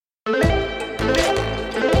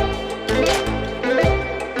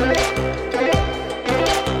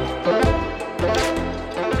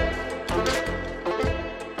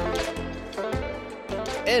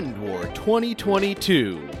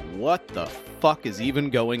2022. What the fuck is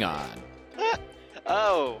even going on?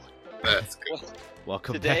 Oh. That's good.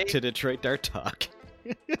 Welcome Today- back to Detroit Dart Talk.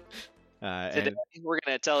 Today And we're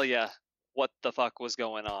going to tell you what the fuck was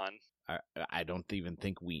going on. I don't even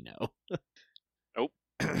think we know. Nope.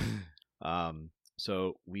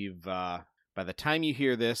 So we've, by the time you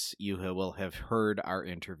hear this, you will have heard our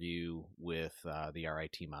interview with the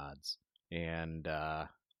RIT mods. And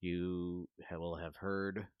you will have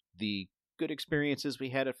heard the good experiences we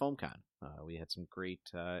had at FoamCon. We had some great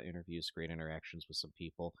interviews, great interactions with some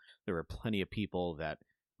people. There were plenty of people that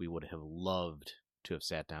we would have loved to have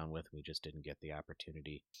sat down with. We just didn't get the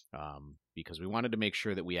opportunity because we wanted to make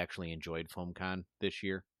sure that we actually enjoyed FoamCon this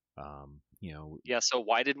year. Yeah, so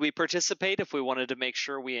why did we participate if we wanted to make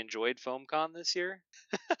sure we enjoyed FoamCon this year?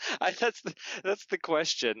 That's the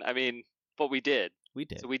question. I mean, but we did. We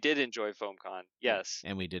did. So we did enjoy FoamCon. Yes.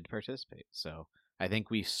 And we did participate. So I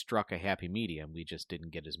think we struck a happy medium. We just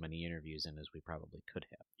didn't get as many interviews in as we probably could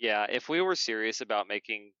have. Yeah, if we were serious about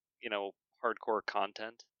making, hardcore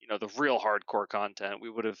content, the real hardcore content, we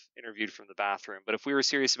would have interviewed from the bathroom. But if we were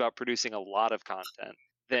serious about producing a lot of content,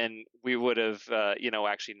 then we would have,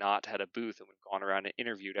 actually not had a booth and we've gone around and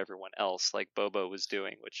interviewed everyone else like Bobo was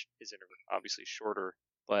doing, which is obviously shorter.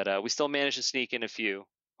 But we still managed to sneak in a few.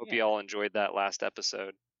 Hope you all enjoyed that last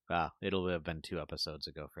episode. It'll have been 2 episodes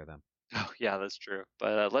ago for them. Oh, yeah, that's true.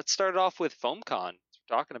 But let's start it off with FoamCon.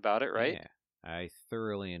 We're talking about it, right? Yeah, I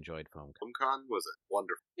thoroughly enjoyed FoamCon. FoamCon was it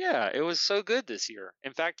wonderful? Yeah, it was so good this year.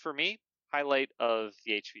 In fact, for me, highlight of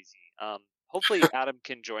the HVZ. Hopefully Adam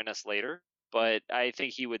can join us later, but I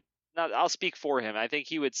think he would not. I'll speak for him. I think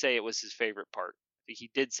he would say it was his favorite part. I think he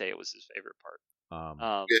did say it was his favorite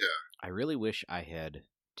part. Yeah. I really wish I had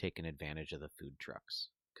taken advantage of the food trucks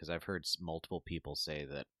because I've heard multiple people say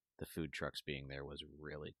that the food trucks being there was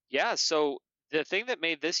really. Yeah. So the thing that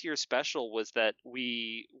made this year special was that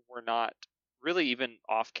we were not really even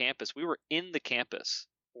off campus. We were in the campus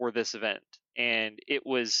for this event, and it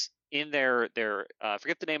was in their I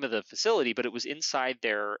forget the name of the facility, but it was inside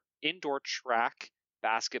their indoor track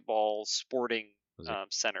basketball sporting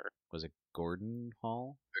center. Was it Gordon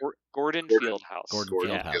Hall? Gordon Fieldhouse. Gordon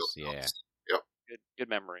Yeah. Fieldhouse, yeah. Yep. Good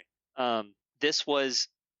memory. This was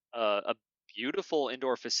a beautiful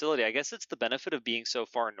indoor facility. I guess it's the benefit of being so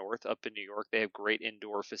far north up in New York. They have great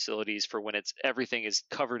indoor facilities for when everything is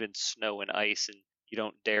covered in snow and ice and you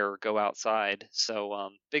don't dare go outside. So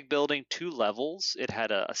big building, 2 levels. It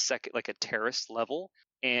had a second, like a terrace level,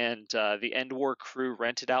 and the End War crew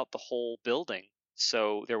rented out the whole building.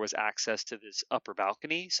 So there was access to this upper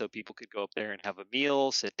balcony, so people could go up there and have a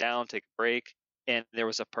meal, sit down, take a break. And there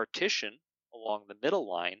was a partition along the middle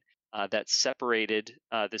line that separated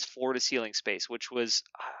this floor-to-ceiling space, which was,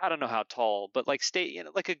 I don't know how tall, but like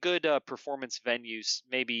a good performance venues,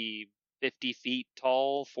 maybe 50 feet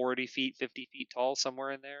tall, 40 feet, 50 feet tall,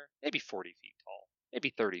 somewhere in there. Maybe 40 feet tall,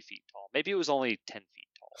 maybe 30 feet tall. Maybe it was only 10 feet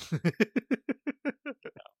tall.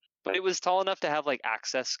 But it was tall enough to have like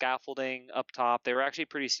access scaffolding up top. They were actually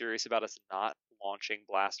pretty serious about us not launching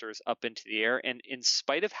blasters up into the air. And in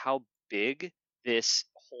spite of how big this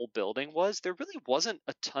whole building was, there really wasn't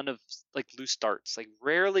a ton of like loose darts. Like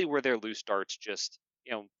rarely were there loose darts just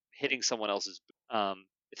hitting someone else's.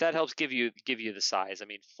 If that helps give you the size. I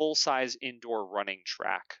mean, full size indoor running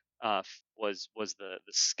track was the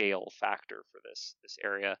scale factor for this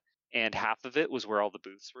area. And half of it was where all the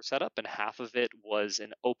booths were set up, and half of it was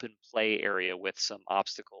an open play area with some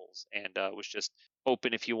obstacles, and was just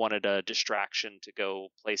open if you wanted a distraction to go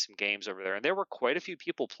play some games over there. And there were quite a few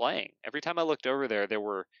people playing. Every time I looked over there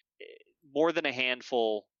were more than a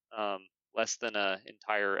handful, less than an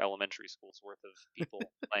entire elementary school's worth of people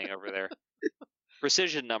playing over there.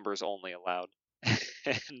 Precision numbers only allowed.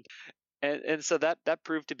 and so that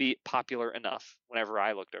proved to be popular enough whenever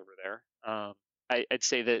I looked over there. I'd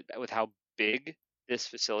say that with how big this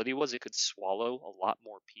facility was, it could swallow a lot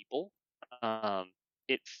more people.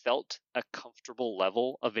 It felt a comfortable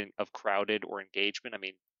level of crowded or engagement. I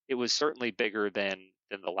mean, it was certainly bigger than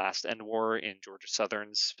the last End War in Georgia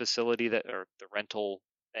Southern's facility or the rental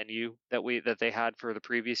venue that they had for the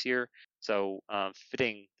previous year. So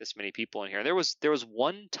fitting this many people in here. There was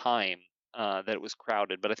one time that it was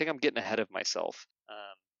crowded, but I think I'm getting ahead of myself.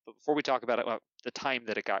 But before we talk about it, the time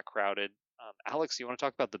that it got crowded, Alex, you want to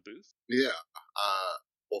talk about the booth? Yeah.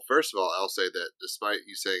 Well, first of all, I'll say that despite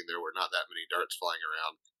you saying there were not that many darts flying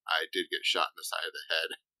around, I did get shot in the side of the head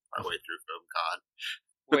partway through FoamCon.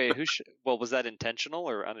 Wait, well, was that intentional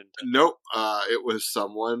or unintentional? Nope. It was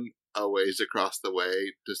someone a ways across the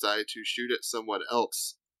way decided to shoot at someone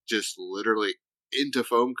else, just literally into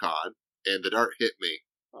FoamCon, and the dart hit me.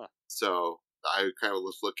 Huh. So I kind of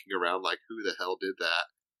was looking around like, who the hell did that?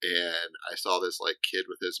 And I saw this like kid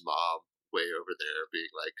with his mom way over there being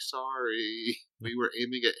like, sorry, we were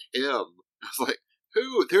aiming at him. I was like,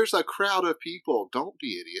 who? There's a crowd of people. Don't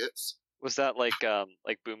be idiots. Was that like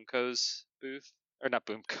Boomco's booth? Or not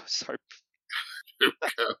Boomco, sorry.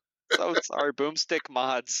 So sorry, Boomstick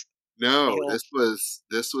Mods. No, Neil.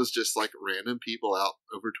 this was just like random people out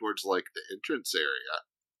over towards like the entrance area.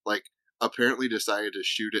 Like apparently decided to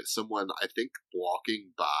shoot at someone, I think,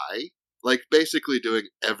 walking by. Like basically doing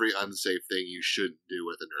every unsafe thing you shouldn't do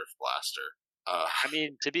with a Nerf blaster. I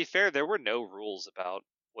mean, to be fair, there were no rules about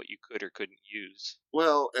what you could or couldn't use.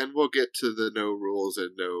 Well, and we'll get to the no rules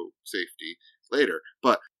and no safety later.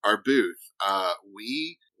 But our booth,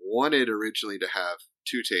 we wanted originally to have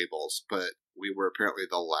 2 tables, but we were apparently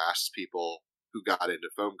the last people who got into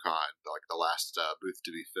FoamCon, like the last booth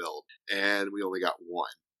to be filled, and we only got 1.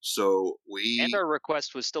 So And our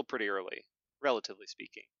request was still pretty early, relatively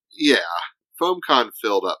speaking. Yeah, FoamCon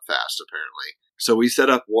filled up fast apparently. So we set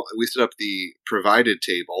up the provided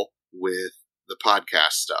table with the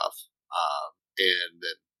podcast stuff, and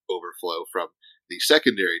then overflow from the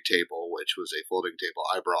secondary table, which was a folding table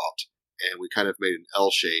I brought, and we kind of made an L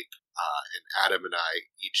shape. And Adam and I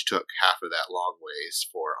each took half of that long ways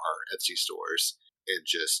for our Etsy stores and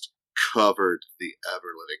just covered the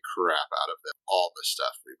ever living crap out of them, all the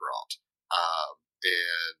stuff we brought.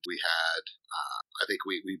 And we had, I think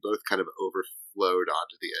we both kind of overflowed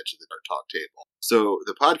onto the edge of our talk table. So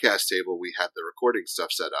the podcast table, we had the recording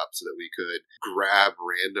stuff set up so that we could grab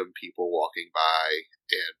random people walking by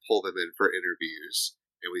and pull them in for interviews.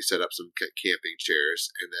 And we set up some camping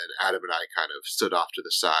chairs, and then Adam and I kind of stood off to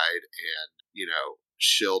the side and,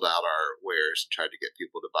 shilled out our wares and tried to get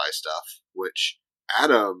people to buy stuff, which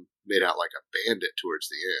Adam made out like a bandit towards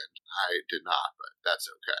the end. I did not, but that's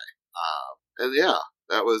okay. And yeah,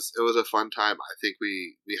 it was a fun time. I think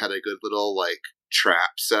we had a good little like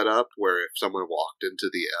trap set up where if someone walked into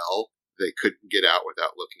the L, they couldn't get out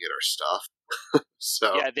without looking at our stuff.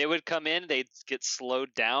 So yeah, they would come in, they'd get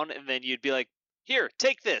slowed down, and then you'd be like, "Here,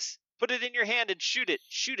 take this. Put it in your hand and shoot it.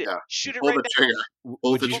 Shoot it. Yeah. Shoot it Pull right the now." trigger.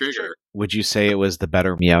 Pull the trigger. Would you say it was the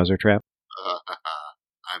better Meowser trap?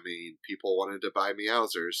 I mean, people wanted to buy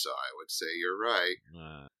Meowsers, so I would say you're right.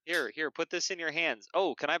 Here, put this in your hands.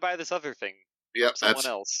 Oh, can I buy this other thing? Yep, Someone that's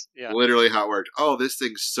else. Yeah. literally how it worked. Oh, this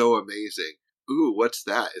thing's so amazing. Ooh, what's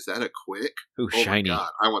that? Is that a quick? Ooh, Oh shiny. my god,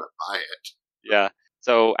 I want to buy it. Yeah.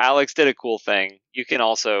 So Alex did a cool thing. You can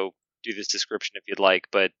also do this description if you'd like,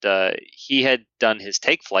 but he had done his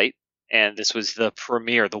Take Flight, and this was the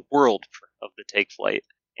premiere, the world of the Take Flight,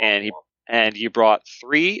 and you brought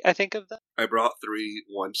 3, I think, of them. I brought 3.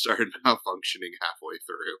 1 started malfunctioning halfway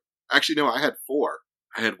through. Actually, no, I had 4.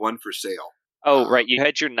 I had 1 for sale. Oh, right. You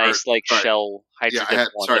had your nice, shell hydrogen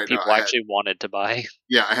one that people actually wanted to buy.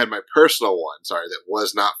 Yeah, I had my personal one, that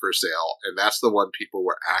was not for sale. And that's the one people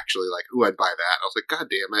were actually like, ooh, I'd buy that. I was like, God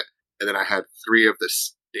damn it. And then I had 3 of the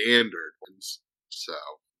standard ones. So,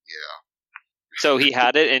 yeah. So he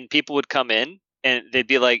had it, and people would come in, and they'd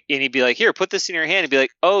be like, and he'd be like, here, put this in your hand. He'd be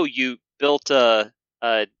like, oh, you built a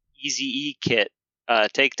Easy E kit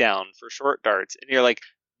takedown for short darts. And you're like,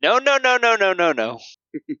 no.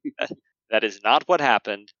 That is not what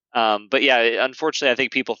happened. But yeah, unfortunately, I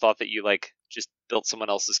think people thought that you just built someone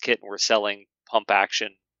else's kit and were selling pump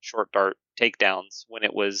action short dart takedowns when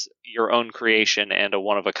it was your own creation and a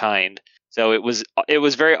one of a kind. So it was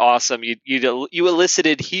very awesome. You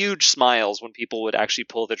elicited huge smiles when people would actually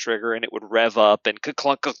pull the trigger and it would rev up and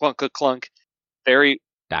clunk clunk. Very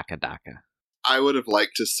Daka. I would have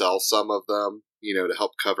liked to sell some of them, to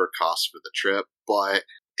help cover costs for the trip, but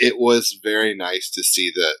it was very nice to see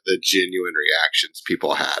the genuine reactions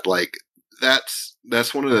people had. Like that's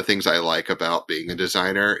one of the things I like about being a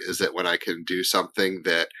designer is that when I can do something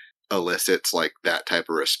that elicits like that type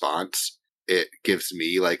of response, it gives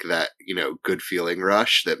me like that, good feeling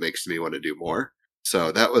rush that makes me want to do more.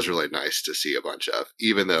 So that was really nice to see a bunch of,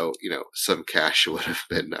 even though, some cash would have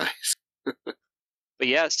been nice. But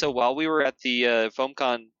yeah, so while we were at the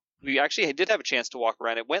FoamCon, we actually did have a chance to walk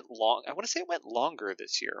around. It went long. I want to say it went longer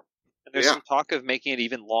this year. And there's some talk of making it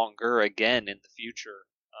even longer again in the future.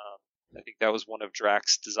 I think that was one of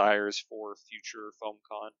Drax's desires for future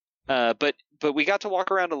FoamCon. But we got to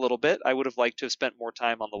walk around a little bit. I would have liked to have spent more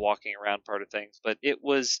time on the walking around part of things, but it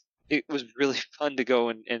was really fun to go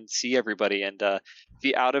and see everybody. And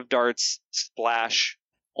the Out of Darts Splash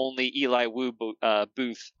only Eli Wu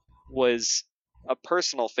booth was a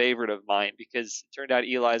personal favorite of mine because it turned out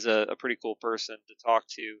Eli's a pretty cool person to talk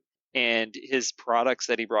to, and his products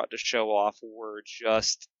that he brought to show off were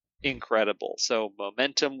just incredible. So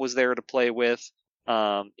Momentum was there to play with.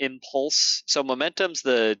 Impulse. So Momentum's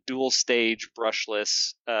the dual stage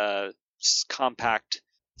brushless, compact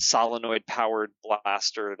solenoid powered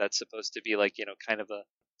blaster that's supposed to be like, kind of a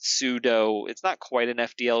pseudo. It's not quite an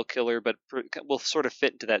FDL killer, but will sort of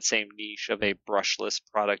fit into that same niche of a brushless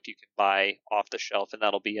product you can buy off the shelf, and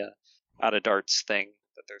that'll be a out of darts thing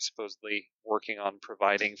that they're supposedly working on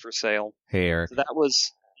providing for sale. Hey, Eric. So that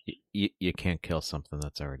was. You can't kill something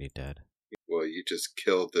that's already dead. Well, you just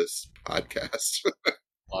killed this podcast.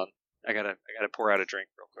 Hold on. I gotta pour out a drink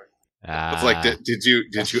real quick. It's like,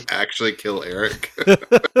 did you actually kill Eric?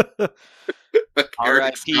 Eric's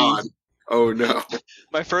R.I.P. gone. Oh no!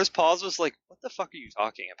 My first pause was like, "What the fuck are you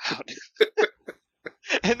talking about?"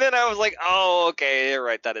 And then I was like, "Oh, okay, you're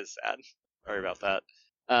right. That is sad. Sorry about that."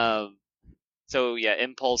 So yeah,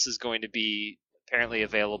 Impulse is going to be apparently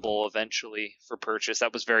available eventually for purchase.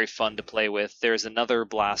 That was very fun to play with. There's another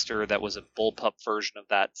blaster that was a bullpup version of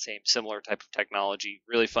that similar type of technology.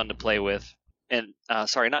 Really fun to play with. And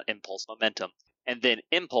sorry, not Impulse, Momentum. And then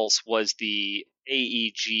Impulse was the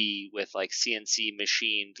AEG with like CNC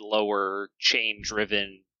machined, lower chain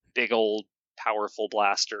driven, big old powerful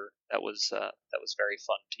blaster. That was very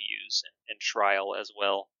fun to use in trial as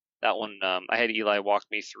well. That one, I had Eli walk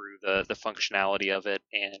me through the functionality of it,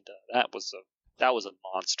 and that was a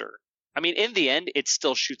monster. I mean, in the end, it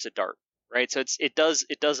still shoots a dart, right? So it does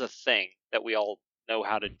a thing that we all know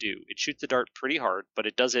how to do. It shoots a dart pretty hard, but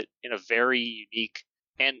it does it in a very unique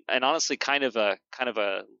and honestly kind of a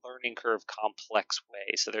learning curve complex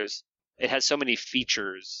way. So it has so many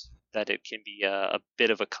features that it can be a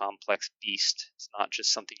bit of a complex beast. It's not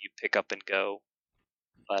just something you pick up and go.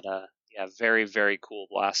 But yeah, very, very cool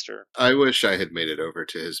blaster. I wish I had made it over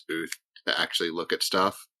to his booth to actually look at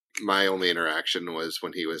stuff. My only interaction was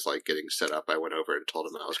when he was like getting set up. I went over and told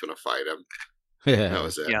him I was going to fight him. Yeah. That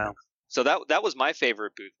was it. Yeah. So that was my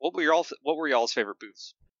favorite booth. What were y'all's favorite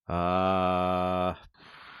booths?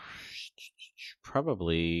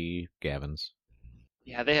 Probably Gavin's.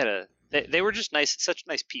 Yeah, they were just nice, such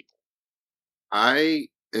nice people. I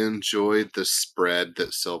enjoyed the spread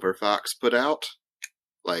that Silver Fox put out.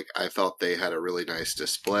 Like, I thought they had a really nice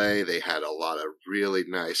display. They had a lot of really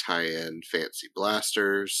nice high-end fancy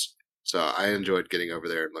blasters. So I enjoyed getting over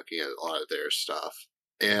there and looking at a lot of their stuff.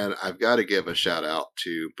 And I've got to give a shout out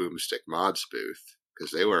to Boomstick Mods booth,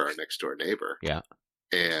 because they were our next door neighbor. Yeah.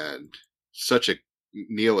 And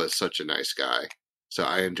Neil is such a nice guy. So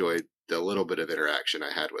I enjoyed the little bit of interaction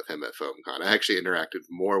I had with him at FoamCon. I actually interacted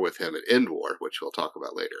more with him at End War, which we'll talk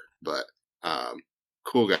about later. But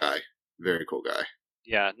cool guy. Very cool guy.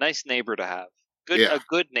 Yeah, nice neighbor to have. Yeah. A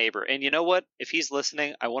good neighbor. And you know what? If he's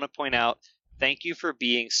listening, I want to point out, thank you for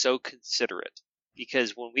being so considerate.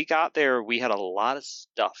 Because when we got there, we had a lot of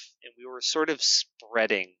stuff, and we were sort of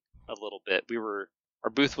spreading a little bit. Our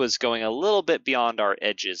booth was going a little bit beyond our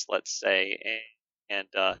edges, let's say, and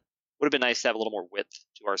would have been nice to have a little more width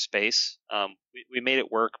to our space. We made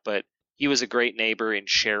it work, but he was a great neighbor in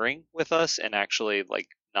sharing with us and actually like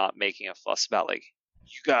not making a fuss about like,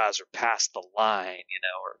 you guys are past the line,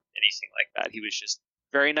 or anything like that. He was just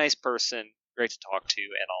a very nice person, great to talk to,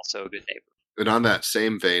 and also a good neighbor. And on that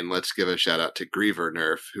same vein, let's give a shout out to Griever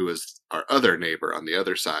Nerf, who is our other neighbor on the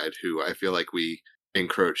other side, who I feel like we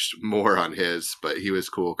encroached more on his, but he was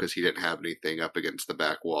cool because he didn't have anything up against the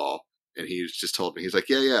back wall. And he just told me, he's like,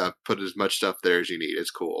 yeah, put as much stuff there as you need.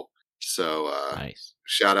 It's cool. So nice.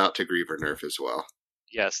 Shout out to Griever Nerf as well.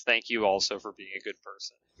 Yes, thank you also for being a good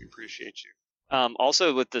person. We appreciate you.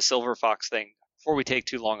 Also with the Silver Fox thing, before we take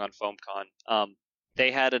too long on FoamCon,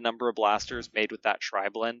 they had a number of blasters made with that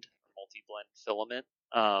tri-blend, multi-blend filament.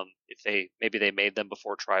 Maybe they made them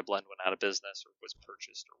before tri-blend went out of business or was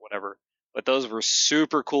purchased or whatever. But those were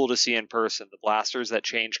super cool to see in person. The blasters that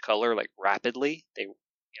change color like rapidly, they would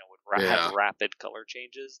have rapid color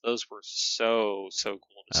changes. Those were so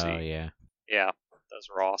cool to see. Oh yeah. Yeah, those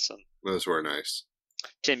were awesome. Those were nice.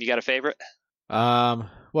 Tim, you got a favorite?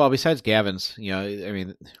 Well, besides Gavin's, I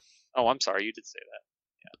mean. Oh, I'm sorry, you did say that.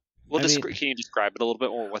 Yeah. Well, can you describe it a little bit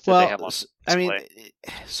more? What did well, they have on display? I mean,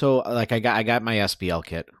 so like I got my SBL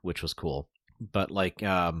kit, which was cool, but like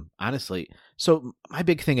honestly, so my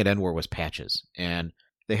big thing at End War was patches, and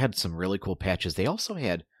they had some really cool patches. They also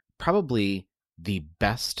had probably the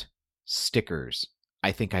best stickers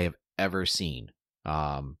I think I have ever seen.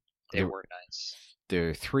 They were nice.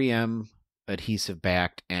 They're 3M adhesive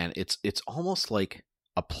backed, and it's almost like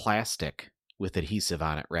a plastic with adhesive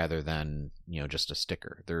on it rather than just a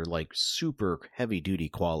sticker. They're like super heavy duty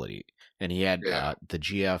quality. And he had the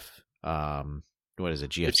GF what is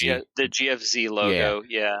it, GFZ? The GFZ logo.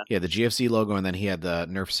 Yeah, the GFZ logo, and then he had the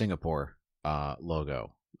Nerf Singapore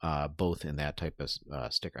logo both in that type of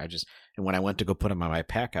sticker. And when I went to go put them on my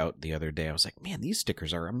pack out the other day, I was like, man, these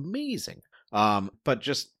stickers are amazing. But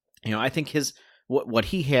just, I think what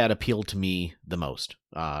he had appealed to me the most.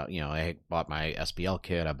 I bought my SBL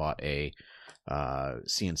kit. I bought a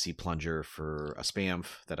CNC plunger for a SPAMF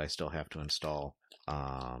that I still have to install.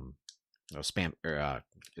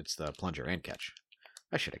 It's the plunger and catch.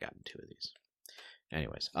 I should have gotten 2 of these.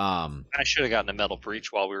 Anyways, I should have gotten a metal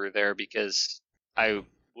breach while we were there because I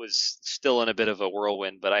was still in a bit of a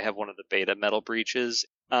whirlwind, but I have one of the beta metal breaches.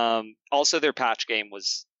 Also, their patch game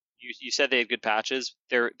was. You said they had good patches.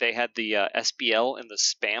 They had the SBL and the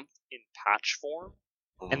SPAMF in patch form,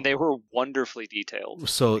 and they were wonderfully detailed.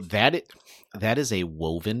 So that is a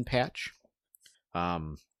woven patch,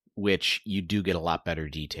 which you do get a lot better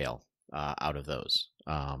detail out of those.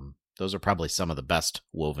 Those are probably some of the best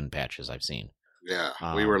woven patches I've seen.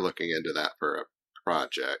 Yeah, we were looking into that for a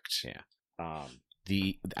project. Yeah.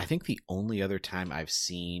 I think the only other time I've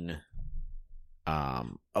seen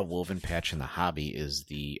a woven patch in the hobby is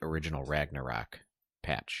the original Ragnarok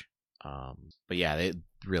patch. But yeah, they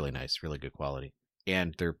really nice, really good quality,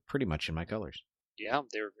 and they're pretty much in my colors. Yeah,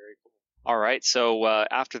 they were very cool. All right, so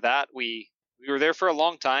after that, we were there for a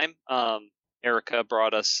long time. Erica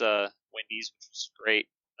brought us Wendy's, which was great.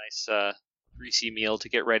 Nice greasy meal to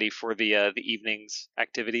get ready for the evening's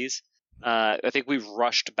activities. I think we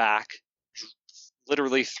rushed back,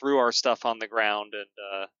 literally threw our stuff on the ground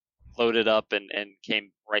and loaded up and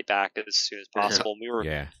came right back as soon as possible.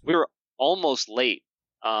 Yeah. We were almost late.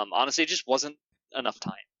 Honestly, it just wasn't enough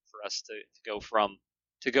time for us to go from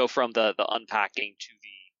the unpacking to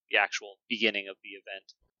the actual beginning of the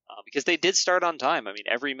event, because they did start on time. I mean,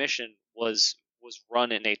 every mission was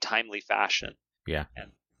run in a timely fashion. Yeah,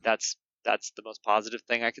 and that's the most positive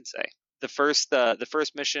thing I can say. The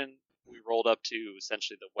first mission we rolled up to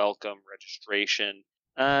essentially the welcome registration.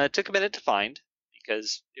 Took a minute to find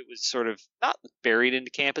because it was sort of not buried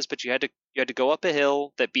into campus, but you had to go up a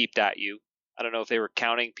hill that beeped at you. I don't know if they were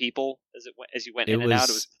counting people as you went in and out.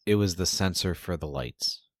 It was the sensor for the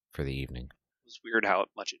lights for the evening. It was weird how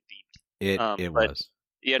much it beeped. It was.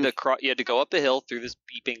 You had to go up a hill through this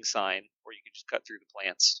beeping sign, or you could just cut through the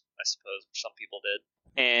plants, I suppose, which some people did.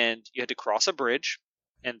 And you had to cross a bridge,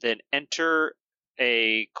 and then enter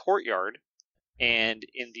a courtyard. And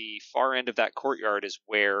in the far end of that courtyard is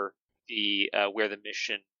where the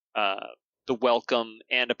mission, the welcome,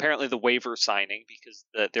 and apparently the waiver signing, because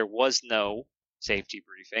there was no safety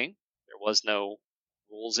briefing, there was no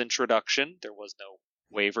rules introduction, there was no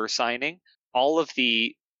waiver signing. All of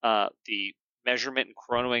the measurement and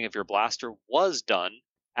chronoing of your blaster was done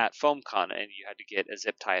at FoamCon, and you had to get a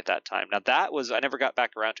zip tie at that time. Now I never got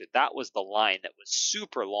back around to it. That was the line that was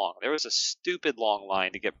super long. There was a stupid long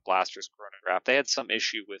line to get blasters chronographed. They had some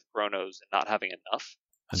issue with chronos and not having enough.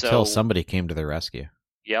 Until somebody came to their rescue.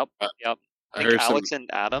 Yep. I think Alex and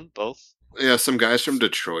Adam both. Yeah, some guys from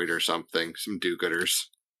Detroit or something. Some do-gooders.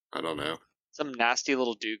 I don't know. Some nasty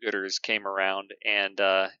little do-gooders came around and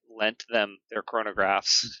lent them their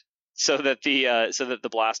chronographs so that the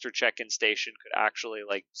blaster check-in station could actually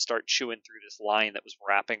start chewing through this line that was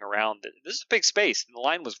wrapping around. This is a big space, and the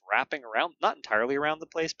line was wrapping around, not entirely around the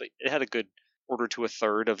place, but it had a good quarter to a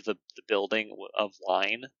third of the building of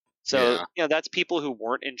line. So that's people who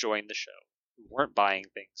weren't enjoying the show, who weren't buying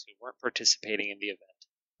things, who weren't participating in the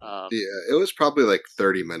event. It was probably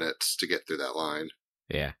 30 minutes to get through that line.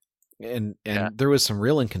 Yeah. And there was some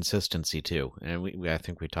real inconsistency too. And I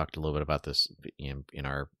think we talked a little bit about this in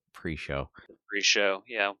our pre-show.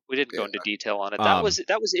 Yeah. We didn't go into detail on it. That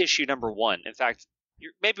was issue number 1. In fact,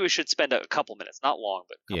 maybe we should spend a couple minutes, not long,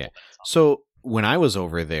 but a couple minutes. So when I was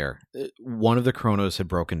over there, one of the chronos had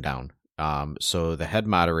broken down. So the head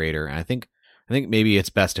moderator, and I think maybe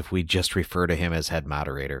it's best if we just refer to him as head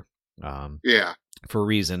moderator. For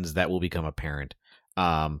reasons that will become apparent.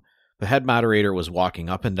 The head moderator was walking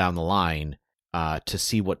up and down the line to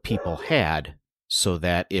see what people had, so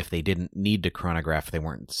that if they didn't need to chronograph, they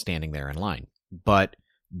weren't standing there in line. But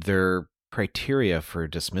their criteria for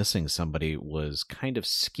dismissing somebody was kind of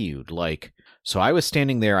skewed. So I was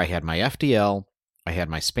standing there, I had my FDL, I had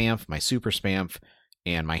my SPAMF, my super SPAMF,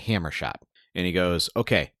 and my hammer shot. And he goes,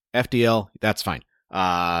 okay, FDL, that's fine.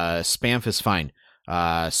 SPAMF is fine.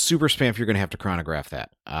 Super SPAMF, you're going to have to chronograph that.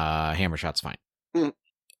 Hammer shot's fine. And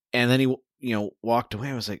then he, walked away.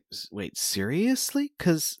 I was like, wait, seriously?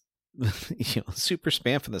 Because, super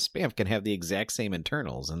SPAMF and the SPAMF can have the exact same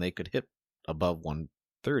internals, and they could hit above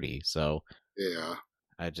 130. So yeah,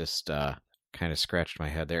 I just kind of scratched my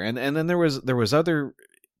head there. And then there was other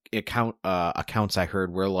accounts I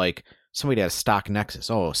heard where somebody had a stock Nexus.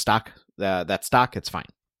 Oh, stock, that stock, it's fine.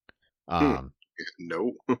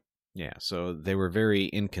 No. Yeah, so they were very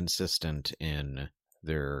inconsistent in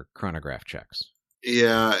their chronograph checks.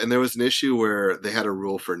 Yeah, and there was an issue where they had a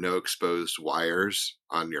rule for no exposed wires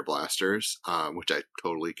on your blasters, which I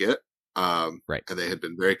totally get. Right. And they had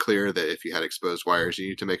been very clear that if you had exposed wires, you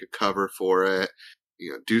need to make a cover for it,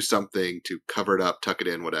 do something to cover it up, tuck it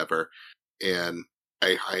in, whatever. And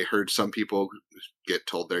I heard some people get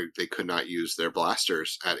told they could not use their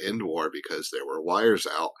blasters at End War because there were wires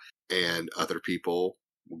out, and other people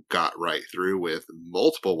got right through with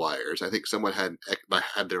multiple wires. I think someone had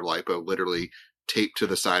their LiPo literally taped to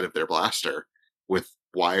the side of their blaster with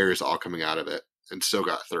wires all coming out of it and still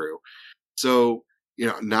got through. So,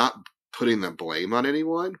 not putting the blame on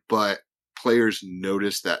anyone, but players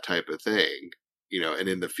notice that type of thing, and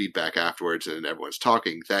in the feedback afterwards and everyone's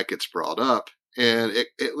talking, that gets brought up, and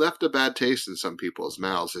it left a bad taste in some people's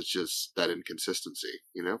mouths. It's just that inconsistency,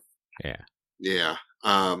 Yeah. Yeah.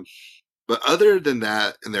 But other than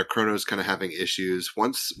that, and their chronos kind of having issues,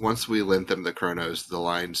 once we lent them the chronos, the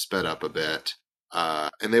line sped up a bit.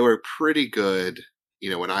 And they were pretty good,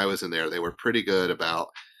 when I was in there, they were pretty good about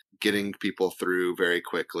getting people through very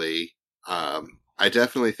quickly. I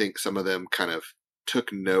definitely think some of them kind of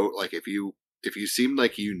took note. Like if you seemed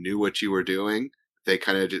like you knew what you were doing, they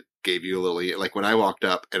kind of just gave you a little, like when I walked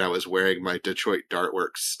up and I was wearing my Detroit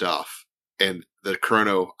Dartworks stuff, and the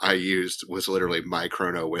chrono I used was literally my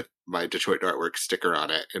chrono with my Detroit Dartworks sticker on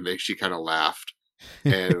it, and she kind of laughed.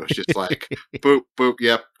 And it was just like, boop, boop,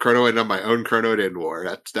 yep, chrono in on my own chrono at End War.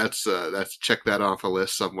 That's check that off a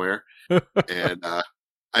list somewhere. And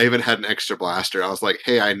I even had an extra blaster. I was like,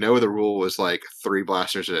 hey, I know the rule was like 3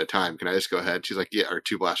 blasters at a time. Can I just go ahead? She's like, yeah, or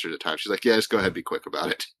 2 blasters at a time. She's like, yeah, just go ahead and be quick about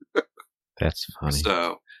it. That's funny.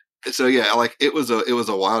 So yeah, like it was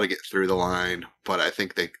a while to get through the line, but I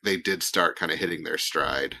think they did start kind of hitting their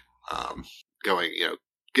stride, going,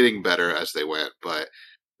 getting better as they went. But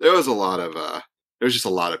there was just a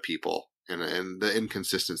lot of people, and the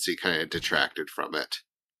inconsistency kind of detracted from it.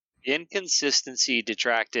 Inconsistency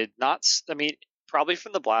detracted, probably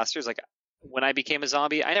from the blasters. Like when I became a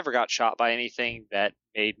zombie, I never got shot by anything that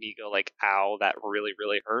made me go like, ow, that really,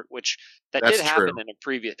 really hurt, which that That's did happen true. in a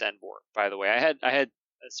previous End War, by the way. I had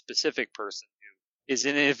a specific person who is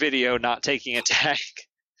in a video not taking a tag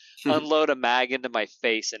unload a mag into my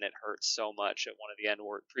face, and it hurt so much at one of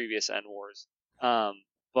the previous End Wars.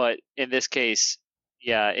 But in this case,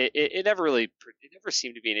 yeah, it never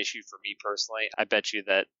seemed to be an issue for me personally. I bet you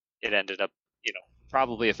that it ended up,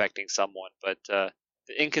 probably affecting someone, but the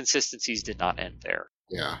inconsistencies did not end there.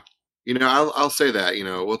 Yeah. I'll say that,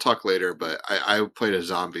 we'll talk later, but I played a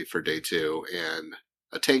zombie for day 2 and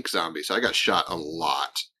a tank zombie, so I got shot a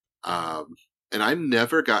lot. And I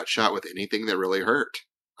never got shot with anything that really hurt.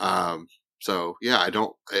 So yeah, I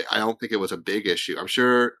don't think it was a big issue. I'm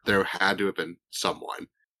sure there had to have been someone,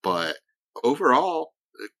 but overall,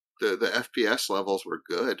 the FPS levels were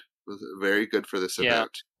good. It was very good for this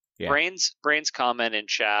event. Yeah. Brain's comment in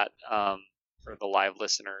chat, for the live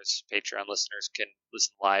listeners, Patreon listeners can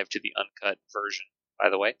listen live to the uncut version, by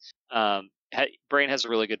the way. Brain has a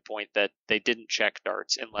really good point that they didn't check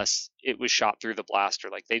darts unless it was shot through the blaster.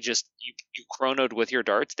 Like they just, you chronoed with your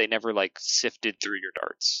darts. They never like sifted through your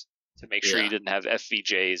darts to make sure you didn't have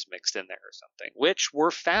FVJs mixed in there or something, which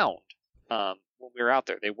were found when we were out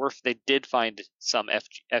there. They did find some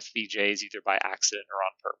FVJs either by accident or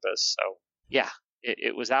on purpose. So yeah,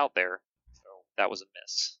 it was out there. So that was a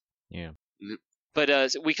miss. Yeah.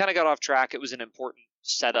 But we kind of got off track. It was an important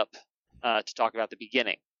setup to talk about the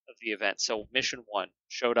beginning of the event. So Mission 1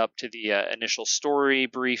 showed up to the initial story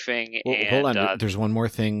briefing. Well, and hold on. There's one more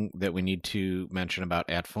thing that we need to mention about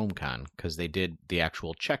at FoamCon, because they did the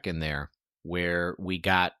actual check-in there where we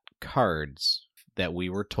got cards that we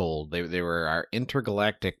were told. They were our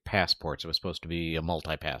intergalactic passports. It was supposed to be a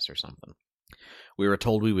multi-pass or something. We were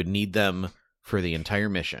told we would need them for the entire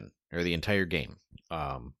mission, or the entire game.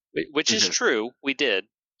 Which is true. We did.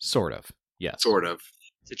 Sort of. Yes. Sort of.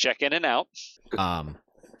 To check in and out.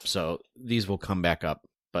 So these will come back up,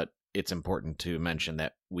 but it's important to mention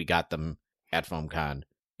that we got them at FoamCon,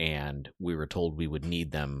 and we were told we would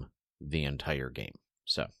need them the entire game.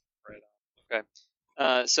 So. Right.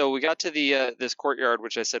 Okay. So we got to the this courtyard,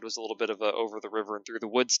 which I said was a little bit of a over the river and through the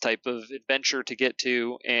woods type of adventure to get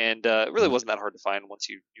to, and it really wasn't that hard to find once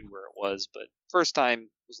you knew where it was. But first time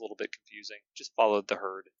was a little bit confusing. Just followed the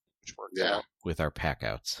herd, which worked out. With our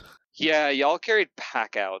pack-outs. Yeah, y'all carried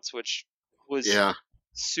pack-outs, which was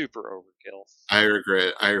super overkill.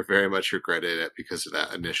 I very much regretted it because of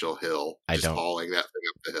that initial hill. Hauling that thing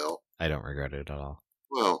up the hill. I don't regret it at all.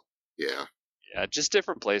 Well, yeah. Yeah, just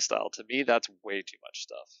different playstyle. To me, that's way too much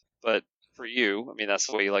stuff. But for you. I mean, that's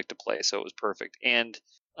the way you like to play, so it was perfect. And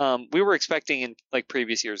we were expecting in like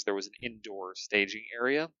previous years there was an indoor staging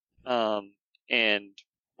area, and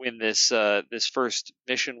when this first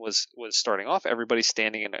mission was starting off, everybody's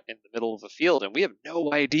standing in the middle of a field, and we have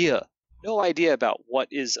no idea about what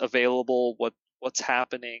is available, what's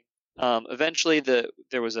happening. Eventually,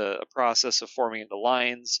 there was a process of forming into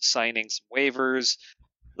lines, signing some waivers,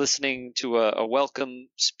 listening to a welcome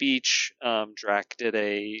speech. Drac did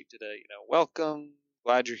a welcome,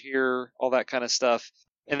 glad you're here, all that kind of stuff,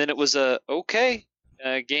 and then it was okay.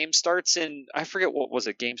 Game starts in, I forget what was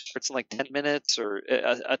it. Game starts in like 10 minutes or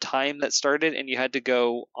a time that started, and you had to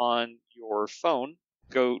go on your phone,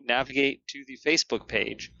 go navigate to the Facebook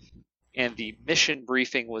page, and the mission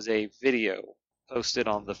briefing was a video posted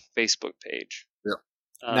on the Facebook page.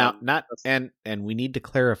 Yeah. Now, and we need to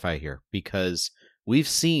clarify here, because we've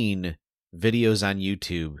seen videos on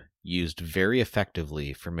YouTube used very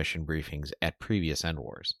effectively for mission briefings at previous End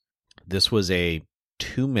Wars. This was a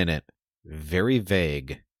 2-minute, very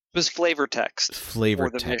vague. It was flavor text. Flavor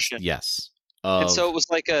for the text, mission. yes. And so it was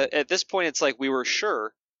like at this point, it's like we were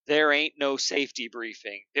sure there ain't no safety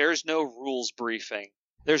briefing. There's no rules briefing.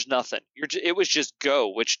 There's nothing. It was just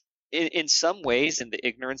go, which in some ways, in the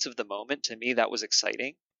ignorance of the moment, to me, that was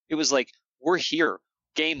exciting. It was like, we're here.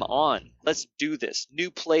 Game on. Let's do this.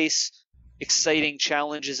 New place, exciting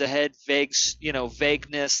challenges ahead,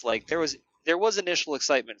 vagueness. Like there was initial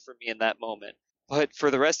excitement for me in that moment. But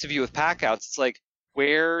for the rest of you with Packouts, it's like,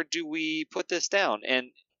 where do we put this down?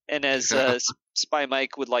 And as Spy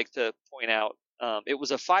Mike would like to point out, it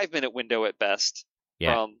was a 5-minute window at best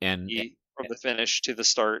from the finish to the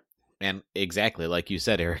start. And exactly like you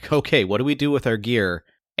said, Eric. Okay, what do we do with our gear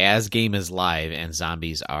as game is live and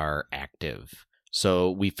zombies are active? So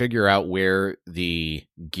we figure out where the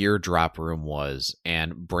gear drop room was,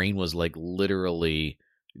 and Brain was like literally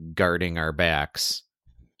guarding our backs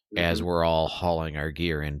as we're all hauling our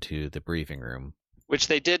gear into the briefing room. Which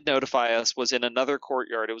they did notify us was in another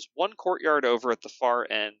courtyard. It was one courtyard over at the far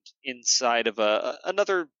end inside of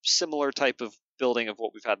another similar type of building of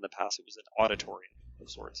what we've had in the past. It was an auditorium of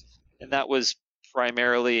sorts. And that was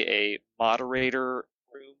primarily a moderator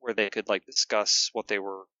room where they could like discuss what they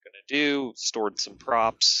were going to do, stored some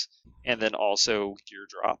props, and then also gear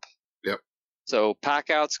drop. Yep. So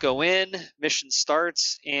Packouts go in, mission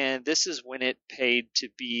starts, and this is when it paid to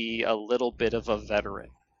be a little bit of a veteran,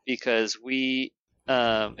 because we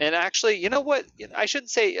and actually, you know what? I shouldn't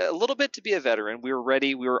say a little bit to be a veteran. We were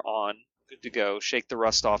ready. We were on. Good to go. Shake the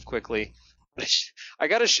rust off quickly. I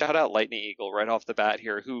got to shout out Lightning Eagle right off the bat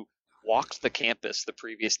here, who walked the campus the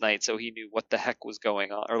previous night, so he knew what the heck was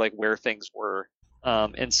going on, or like where things were.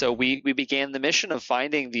 And so we began the mission of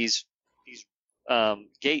finding these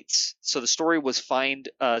gates. So the story was find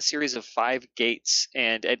a series of 5 gates,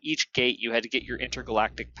 and at each gate you had to get your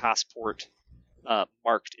intergalactic passport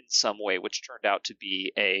marked in some way, which turned out to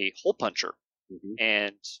be a hole puncher. Mm-hmm.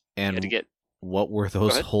 And you had to get. What were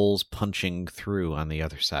those holes punching through on the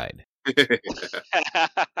other side?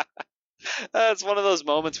 It's one of those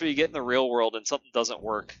moments where you get in the real world and something doesn't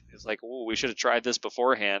work. It's like, oh, we should have tried this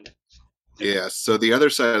beforehand. Yeah, so the other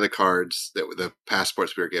side of the cards, that the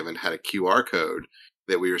passports we were given, had a QR code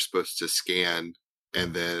that we were supposed to scan,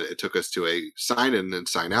 and then it took us to a sign-in and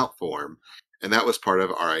sign-out form. And that was part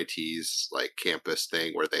of RIT's like campus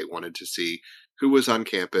thing, where they wanted to see who was on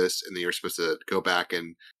campus, and then you're supposed to go back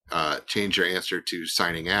and change your answer to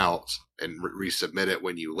signing out and resubmit it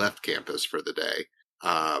when you left campus for the day.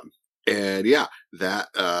 And yeah, that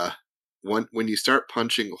when you start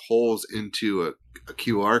punching holes into a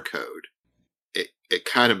QR code, it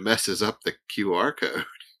kind of messes up the QR code.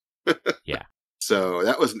 Yeah. So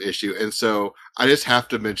that was an issue. And so I just have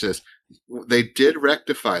to mention this. They did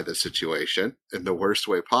rectify the situation in the worst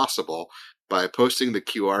way possible by posting the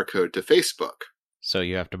QR code to Facebook. So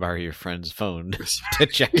you have to borrow your friend's phone to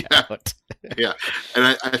check out. Yeah.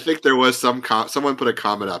 And I think there was someone put a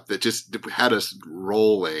comment up that just had us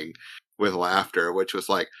rolling with laughter, which was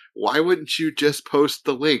like, why wouldn't you just post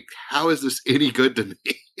the link? How is this any good to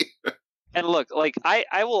me? And look, like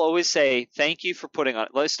I will always say thank you for putting on.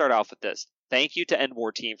 Let's start off with this. Thank you to End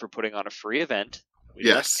War Team for putting on a free event. We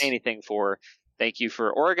didn't pay anything for. Thank you for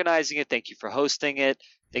organizing it. Thank you for hosting it.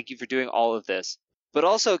 Thank you for doing all of this. But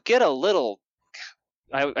also get a little.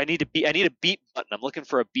 I need a beat button. I'm looking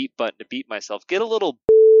for a beat button to beat myself. Get a little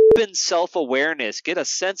self-awareness. Get a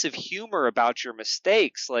sense of humor about your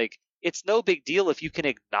mistakes. Like, it's no big deal if you can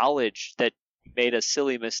acknowledge that you made a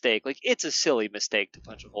silly mistake. Like, it's a silly mistake to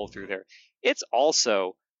punch a hole through there. It's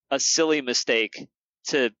also a silly mistake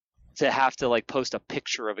to have to like post a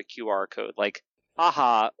picture of a QR code. Like,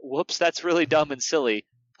 aha, whoops, that's really dumb and silly.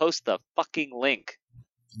 post the fucking link.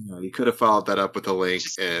 You could have followed that up with a link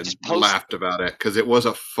and laughed about it, because it was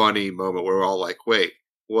a funny moment where we're all like, wait,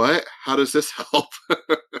 what? How does this help?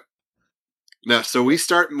 Now, so we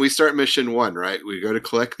start mission 1, right? We go to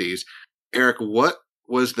collect these. Eric, what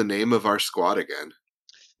was the name of our squad again?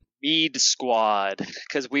 Mead Squad,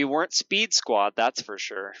 because we weren't Speed Squad, that's for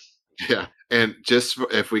sure. Yeah, and just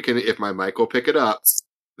if my mic will pick it up,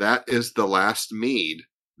 that is the last mead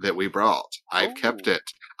that we brought. I've kept it.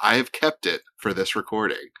 I have kept it for this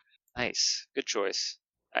recording. Nice, good choice.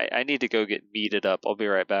 I need to go get meaded up. I'll be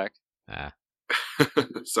right back.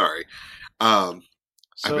 Sorry, I'm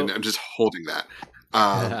just holding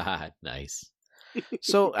that. Nice.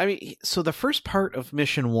 So the first part of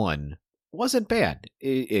mission 1 wasn't bad.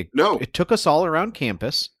 It took us all around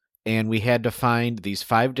campus, and we had to find these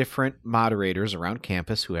 5 different moderators around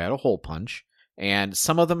campus who had a hole punch, and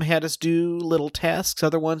some of them had us do little tasks,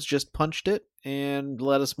 other ones just punched it and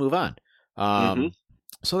let us move on.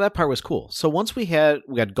 So that part was cool. So once we had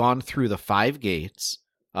gone through the 5 gates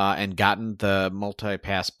and gotten the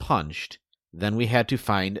multi-pass punched, then we had to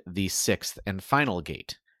find the 6th and final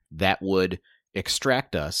gate that would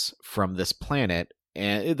extract us from this planet.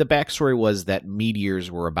 And the backstory was that meteors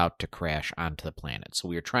were about to crash onto the planet. So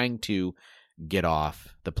we were trying to get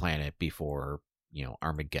off the planet before,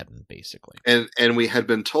 Armageddon, basically. And we had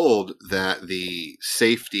been told that the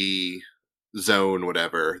safety zone,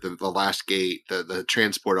 whatever, the last gate, the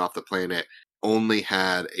transport off the planet, only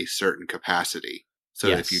had a certain capacity. So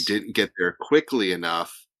if you didn't get there quickly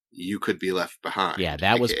enough, you could be left behind. Yeah,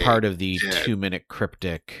 that was part of the 2-minute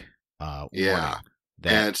cryptic warning.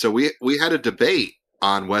 And so we had a debate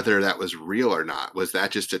on whether that was real or not. Was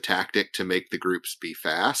that just a tactic to make the groups be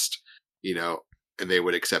fast, and they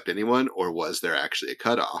would accept anyone, or was there actually a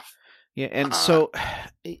cutoff? Yeah, and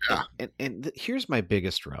and here's my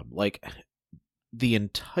biggest rub. Like, the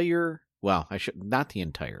entire, not the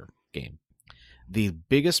entire game. The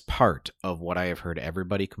biggest part of what I have heard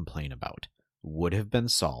everybody complain about would have been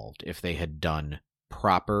solved if they had done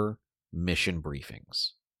proper mission briefings.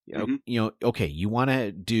 Okay, you want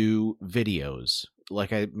to do videos,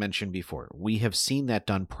 like I mentioned before. We have seen that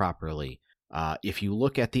done properly. If you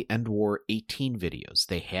look at the End War 18 videos,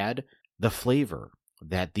 they had the flavor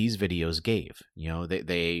that these videos gave.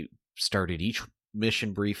 They started each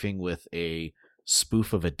mission briefing with a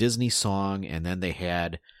spoof of a Disney song, and then they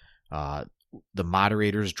had the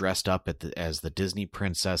moderators dressed up as the Disney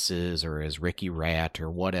princesses or as Ricky Rat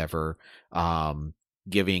or whatever,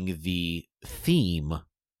 giving the theme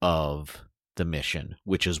of the mission,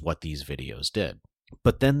 which is what these videos did.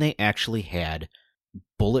 But then they actually had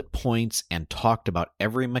bullet points and talked about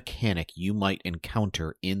every mechanic you might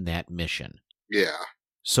encounter in that mission. Yeah.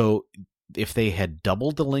 So if they had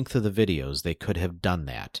doubled the length of the videos, they could have done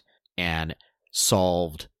that and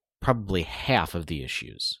solved probably half of the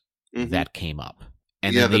issues that came up.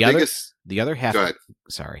 And then the other half,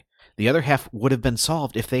 the other half would have been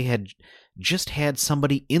solved if they had just had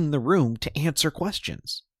somebody in the room to answer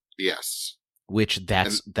questions. Yes. Which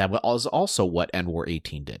that was also what End War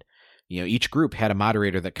 18 did. Each group had a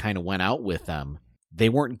moderator that kind of went out with them. They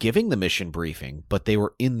weren't giving the mission briefing, but they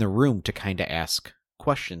were in the room to kind of ask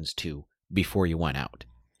questions to before you went out.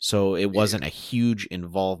 So it wasn't a huge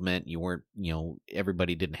involvement. You weren't,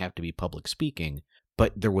 everybody didn't have to be public speaking,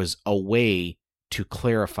 but there was a way to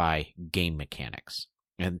clarify game mechanics.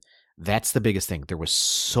 And that's the biggest thing. There was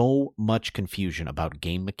so much confusion about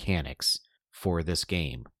game mechanics for this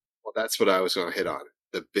game. Well, that's what I was going to hit on.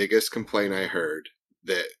 The biggest complaint I heard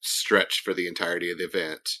that stretched for the entirety of the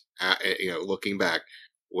event, looking back,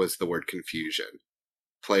 was the word confusion.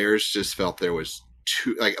 Players just felt there was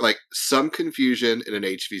too, like some confusion in an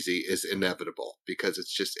HVZ is inevitable because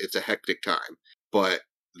it's a hectic time. But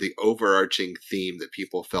the overarching theme that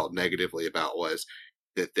people felt negatively about was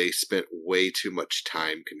that they spent way too much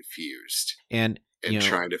time confused and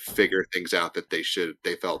trying to figure things out that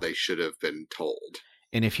they felt they should have been told.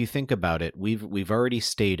 And if you think about it, we've already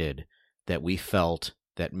stated that we felt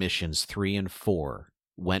that missions 3 and 4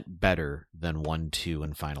 went better than 1, 2,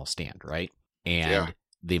 and Final Stand, right? And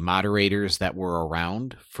the moderators that were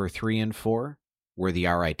around for 3 and 4 were the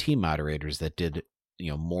RIT moderators that did,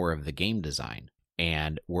 more of the game design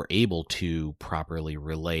and were able to properly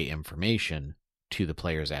relay information to the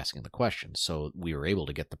players asking the questions. So we were able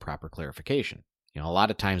to get the proper clarification. A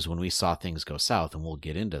lot of times when we saw things go south, and we'll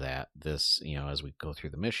get into that as we go through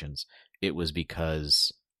the missions, it was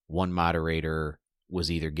because one moderator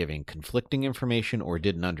was either giving conflicting information or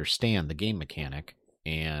didn't understand the game mechanic,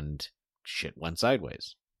 and shit went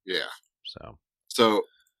sideways. Yeah. So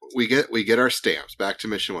we get our stamps. Back to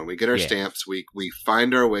mission 1. We get our stamps. We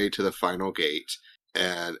find our way to the final gate,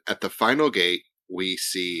 And at the final gate, we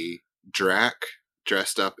see Drac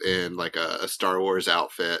dressed up in like a Star Wars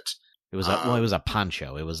outfit. It was a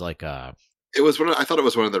poncho. It was like a. It was I thought it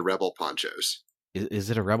was one of the Rebel ponchos. Is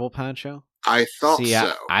it a Rebel poncho? I thought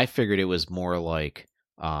so. I figured it was more like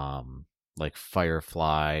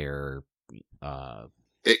Firefly or.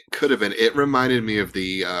 It could have been. It reminded me of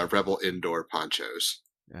the Rebel indoor ponchos.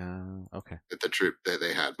 Okay. The troop that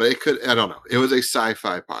they had, but it could. I don't know. It was a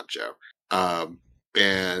sci-fi poncho,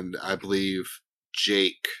 and I believe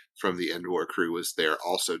Jake from the Endor crew was there,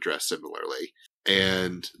 also dressed similarly.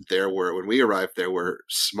 And when we arrived, there were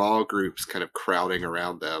small groups kind of crowding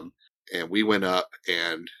around them, and we went up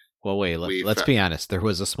and. Well, wait. Let's be honest. There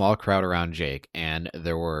was a small crowd around Jake, and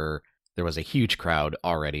there was a huge crowd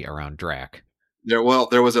already around Drac. There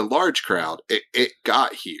was a large crowd. It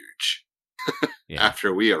got huge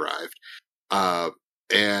after we arrived,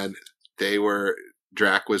 and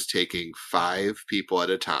Drac was taking 5 people at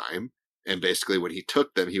a time, and basically when he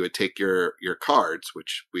took them, he would take your cards,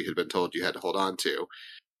 which we had been told you had to hold on to,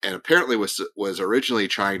 and apparently was originally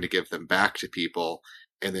trying to give them back to people,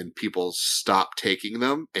 and then people stopped taking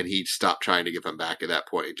them, and he stopped trying to give them back at that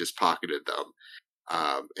point and just pocketed them,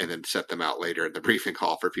 and then set them out later in the briefing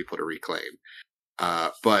hall for people to reclaim.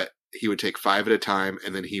 But he would take 5 at a time,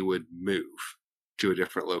 and then he would move to a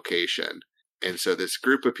different location. And so this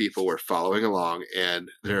group of people were following along, and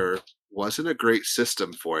there wasn't a great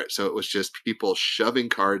system for it. So it was just people shoving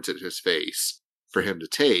cards at his face for him to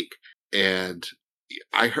take. And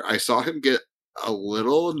I saw him get a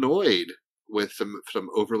little annoyed with some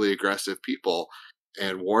overly aggressive people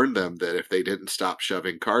and warned them that if they didn't stop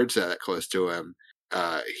shoving cards that close to him,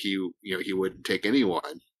 he wouldn't take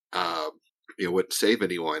anyone. Wouldn't save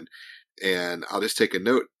anyone. And I'll just take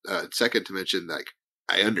a second to mention, like,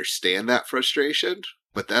 I understand that frustration,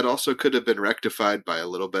 but that also could have been rectified by a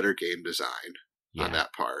little better game design on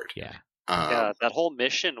that part. Yeah. That whole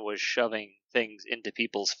mission was shoving things into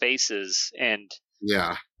people's faces, and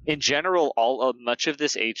in general, much of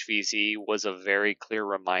this HVZ was a very clear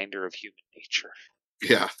reminder of human nature.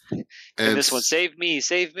 Yeah. And this one, save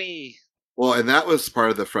me. Well, and that was part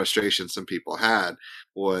of the frustration some people had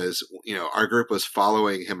was, our group was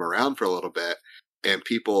following him around for a little bit, and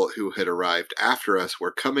people who had arrived after us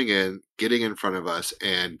were coming in, getting in front of us,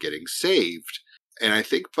 and getting saved. And I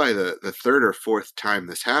think by the 3rd or 4th time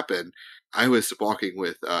this happened, I was walking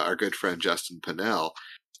with our good friend Justin Pinnell,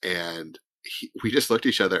 and we just looked at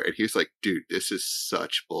each other, and he was like, dude, this is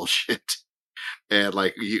such bullshit. And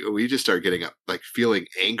we just started getting up, feeling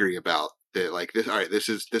angry about that. Like, this, all right,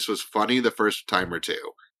 this was funny the first time or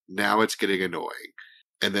two. Now it's getting annoying.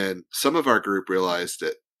 And then some of our group realized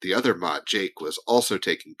that the other mod, Jake, was also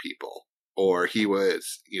taking people. Or he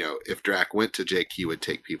was, if Drac went to Jake, he would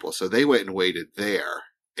take people. So they went and waited there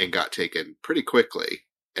and got taken pretty quickly.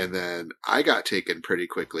 And then I got taken pretty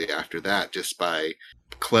quickly after that, just by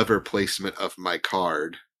clever placement of my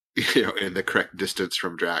card, in the correct distance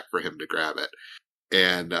from Drac for him to grab it.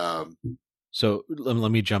 And so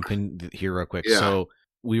let me jump in here real quick. Yeah. So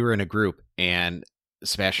we were in a group, and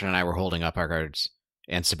Sebastian and I were holding up our cards,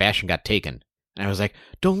 and Sebastian got taken. And I was like,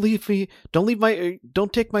 don't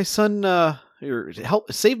take my son, or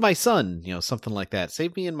save my son, something like that.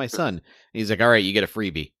 Save me and my son. And he's like, all right, you get a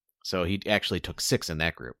freebie. So he actually took 6 in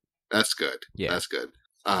that group. That's good. Yeah. That's good.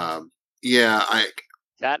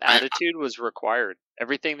 That attitude was required.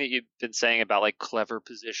 Everything that you've been saying about clever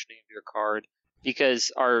positioning of your card,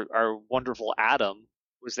 because our wonderful Adam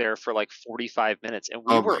was there for 45 minutes, and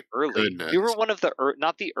we were early. Goodness. We were one of the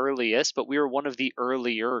not the earliest, but we were one of the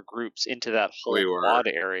earlier groups into that whole quad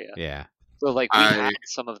area. Yeah. So we had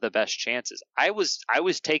some of the best chances. I was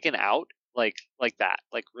taken out like that,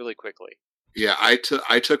 really quickly. Yeah,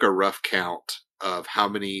 I took a rough count of how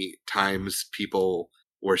many times people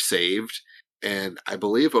were saved, and I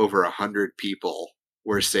believe over 100 people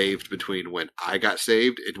were saved between when I got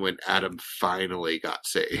saved and when Adam finally got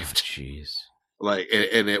saved. Jeez.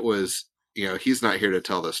 And it was, he's not here to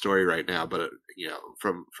tell the story right now, but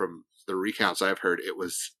from the recounts I've heard, it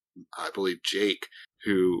was, I believe, Jake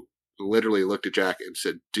who literally looked at Jack and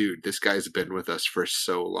said, dude, this guy's been with us for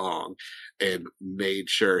so long, and made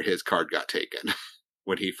sure his card got taken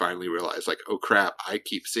when he finally realized, oh crap, I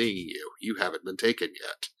keep seeing you haven't been taken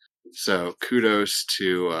yet. So kudos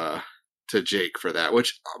to Jake for that,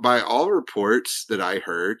 which by all reports that I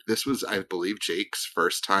heard, this was, I believe, Jake's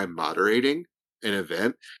first time moderating an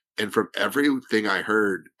event. And from everything I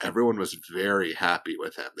heard, everyone was very happy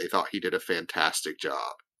with him. They thought he did a fantastic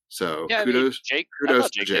job. So kudos Jake to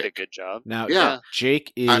Jake. did a good job. Now,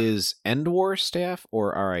 Jake is Endwar staff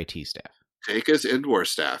or RIT staff? Jake is Indwar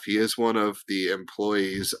staff. He is one of the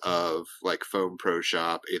employees of like Foam Pro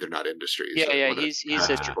Shop, Not Industries. Yeah. He's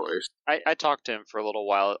employees. I talked to him for a little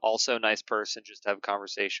while. Also, a nice person just to have a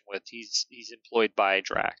conversation with. He's employed by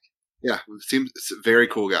Drac. Yeah, seems a very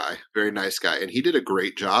cool guy, very nice guy, and he did a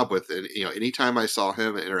great job with it. Anytime I saw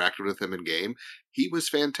him and interacted with him in game, he was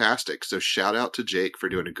fantastic. So shout out to Jake for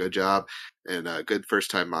doing a good job and a good first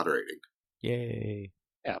time moderating. Yay!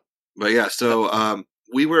 Yeah, but yeah, so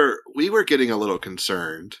we were getting a little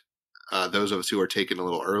concerned. Those of us who were taken a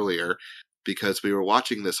little earlier, because we were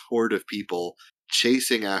watching this horde of people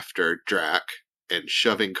chasing after Drac and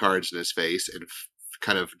shoving cards in his face and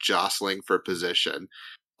kind of jostling for position.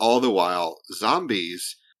 All the while,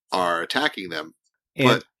 zombies are attacking them,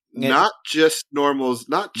 but not just normals,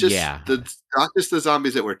 not just the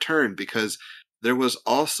zombies that were turned, because there was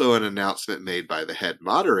also an announcement made by the head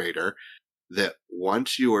moderator that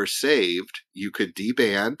once you were saved, you could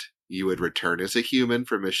deband, you would return as a human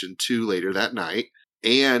for mission 2 later that night,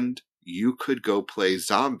 and you could go play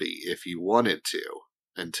zombie if you wanted to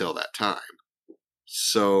until that time.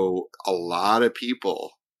 So a lot of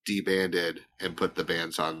people debanded and put the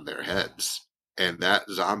bands on their heads, and that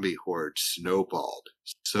zombie horde snowballed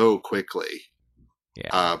so quickly.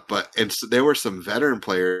 Yeah. So there were some veteran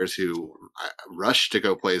players who rushed to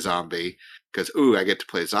go play zombie because, I get to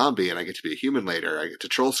play zombie and I get to be a human later. I get to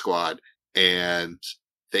troll squad, and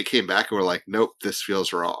they came back and were like, "Nope, this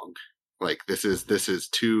feels wrong. Like this is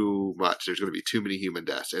too much. There's going to be too many human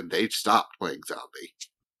deaths," and they stopped playing zombie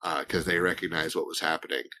because they recognized what was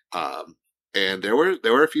happening. And there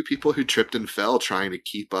were a few people who tripped and fell trying to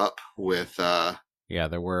keep up with. Yeah,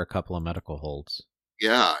 there were a couple of medical holds.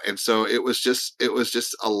 Yeah, and so it was just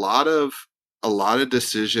a lot of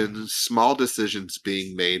decisions, small decisions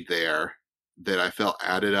being made there that I felt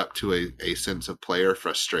added up to a sense of player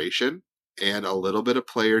frustration and a little bit of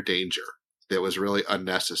player danger that was really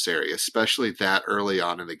unnecessary, especially that early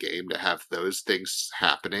on in the game to have those things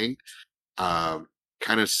happening.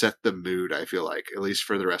 Kind of set the mood, I feel like, at least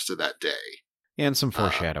for the rest of that day. And some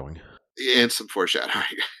foreshadowing.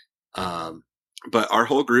 But our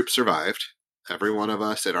whole group survived. Every one of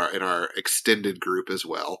us in our extended group as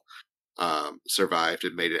well survived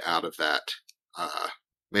and made it out of that.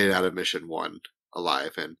 Made it out of mission 1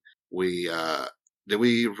 alive. And we did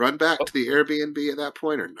we run back to the Airbnb at that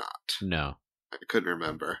point or not? No, I couldn't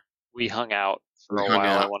remember. We hung out for a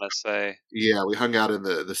while. I want to say. Yeah, we hung out in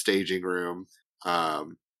the staging room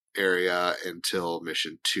area until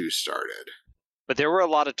mission 2 started. But there were a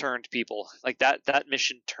lot of turned people. Like that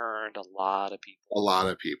mission turned a lot of people. A lot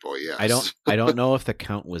of people, yes. I don't know if the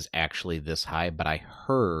count was actually this high, but I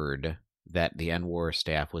heard that the Indwar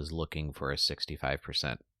staff was looking for a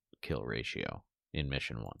 65% kill ratio in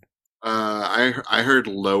mission 1. I heard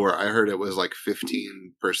lower. I heard it was like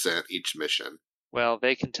 15% each mission. Well,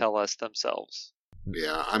 they can tell us themselves.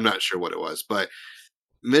 Yeah, I'm not sure what it was, but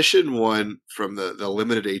mission 1 from the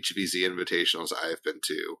limited HVZ invitationals I've been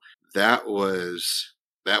to, that was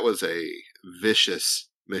a vicious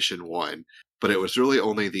mission 1, but it was really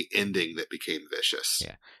only the ending that became vicious.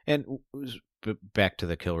 Yeah, and back to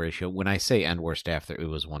the kill ratio. When I say Indwar staff, it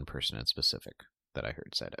was one person in specific that I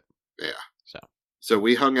heard said it. Yeah. So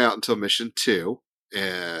we hung out until mission 2,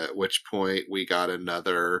 at which point we got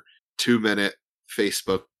another 2-minute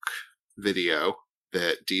Facebook video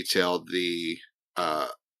that detailed the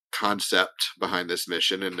concept behind this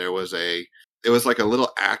mission, and it was like a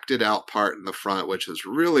little acted out part in the front, which was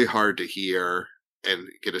really hard to hear and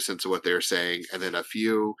get a sense of what they were saying, and then a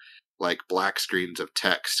few like black screens of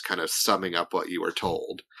text kind of summing up what you were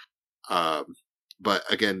told. But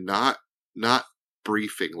again, not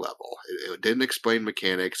briefing level. It didn't explain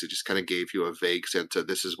mechanics. It just kind of gave you a vague sense of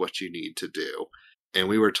this is what you need to do. And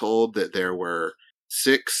we were told that there were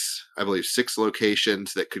 6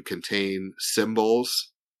 locations that could contain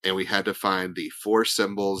symbols, and we had to find the 4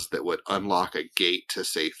 symbols that would unlock a gate to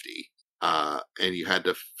safety. And you had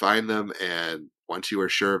to find them, and once you were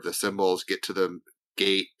sure of the symbols, get to the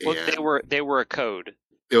gate. Well, they were a code.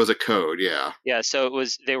 It was a code, yeah. Yeah, so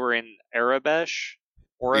they were in Aurebesh,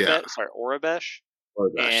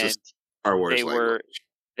 and Star Wars language.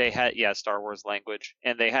 They had Star Wars language,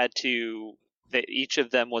 and they had to. Each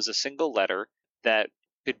of them was a single letter that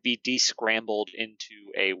could be descrambled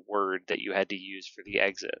into a word that you had to use for the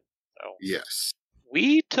exit. So yes,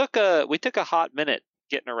 we took a hot minute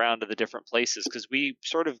getting around to the different places because we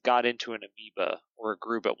sort of got into an amoeba or a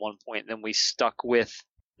group at one point, and then we stuck with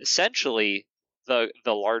essentially the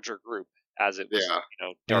larger group as it was,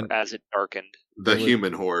 as it darkened. The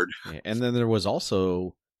human horde. Yeah, and then there was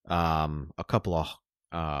also a couple of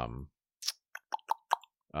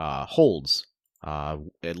holds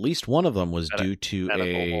At least one of them was due to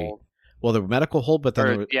hold. Well, the medical hold, but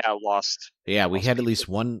then lost. Yeah, we lost had at people. least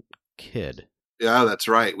one kid. Yeah, that's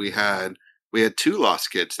right. We had 2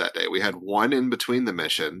 lost kids that day. We had one in between the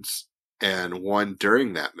missions and one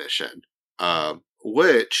during that mission,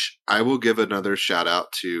 which I will give another shout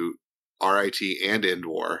out to RIT and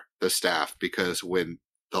Indwar, the staff, because when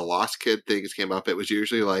the lost kid things came up, it was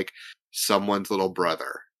usually like someone's little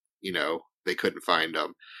brother. They couldn't find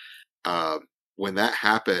them. When that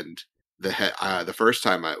happened, the first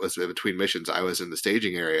time I was in between missions, I was in the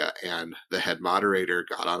staging area, and the head moderator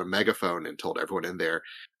got on a megaphone and told everyone in there,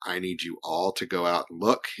 I need you all to go out and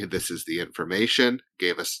look. This is the information.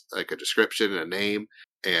 Gave us like a description and a name,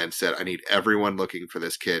 and said, I need everyone looking for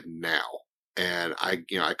this kid now. And I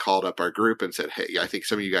called up our group and said, hey, I think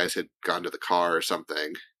some of you guys had gone to the car or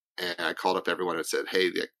something. And I called up everyone and said,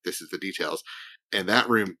 hey, this is the details. And that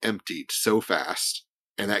room emptied so fast.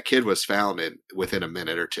 And that kid was found within a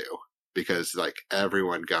minute or two, because like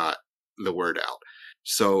everyone got the word out.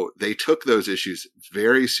 So they took those issues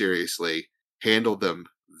very seriously, handled them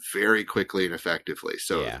very quickly and effectively.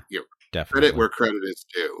 So, definitely. Credit where credit is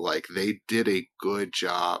due. Like, they did a good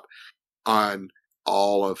job on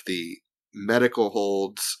all of the medical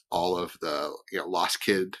holds, all of the lost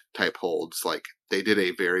kid type holds. Like, they did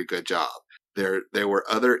a very good job. There were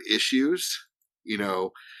other issues,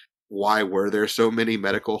 why were there so many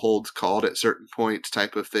medical holds called at certain points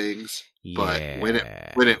type of things. But when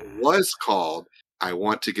it was called, I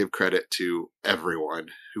want to give credit to everyone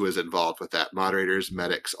who was involved with that. Moderators,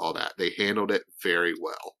 medics, all that. They handled it very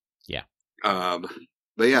well. Yeah.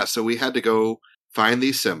 But yeah, so we had to go find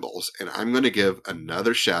these symbols, and I'm going to give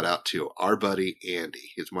another shout out to our buddy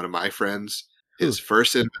Andy. He's one of my friends. His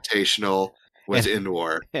first invitational was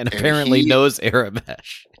Indwar. And apparently knows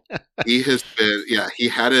Aramesh. He has been, he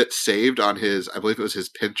had it saved on his, I believe it was his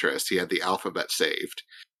Pinterest. He had the alphabet saved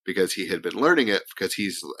because he had been learning it, because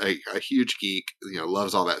he's a huge geek,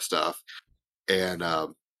 loves all that stuff. And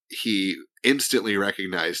he instantly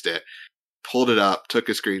recognized it, pulled it up, took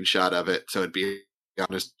a screenshot of it. So it'd be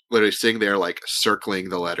literally sitting there, like circling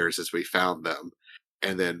the letters as we found them,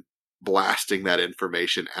 and then blasting that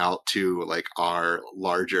information out to like our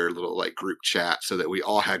larger little like group chat so that we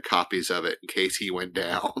all had copies of it in case he went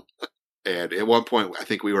down. And at one point, I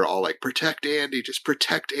think we were all like, protect Andy, just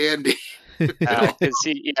protect Andy. Because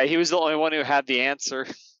he was the only one who had the answer.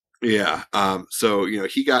 Yeah. So,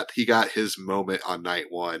 he got his moment on night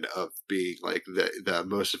one of being like the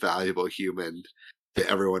most valuable human that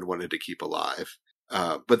everyone wanted to keep alive.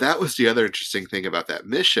 But that was the other interesting thing about that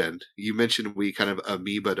mission. You mentioned we kind of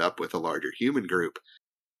amoeba'd up with a larger human group.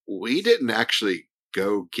 We didn't actually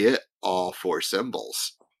go get all 4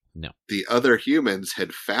 symbols. No. The other humans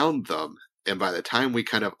had found them, and by the time we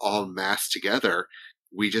kind of all massed together,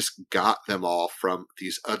 we just got them all from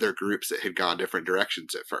these other groups that had gone different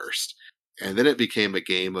directions at first. And then it became a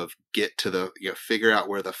game of figure out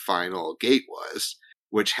where the final gate was,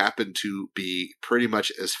 which happened to be pretty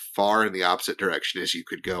much as far in the opposite direction as you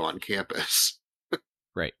could go on campus.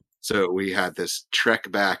 Right. So we had this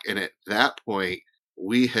trek back, and at that point,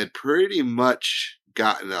 we had pretty much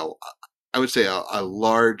gotten a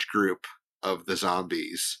large group of the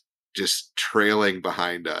zombies just trailing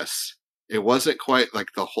behind us. It wasn't quite like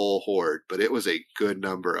the whole horde, but it was a good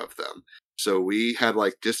number of them. So we had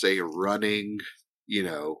like just a running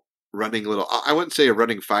little, I wouldn't say a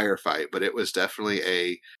running firefight, but it was definitely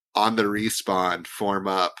a on the respawn, form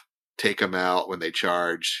up, take them out when they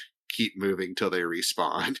charge, keep moving till they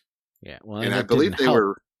respawn. Yeah. Well, and I believe they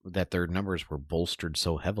were, that their numbers were bolstered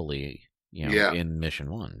so heavily, in mission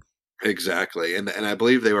 1. Exactly. And I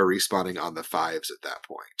believe they were respawning on the 5s at that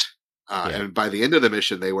point. And by the end of the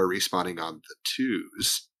mission, they were respawning on the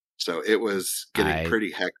 2s. So it was getting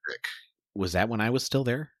pretty hectic. Was that when I was still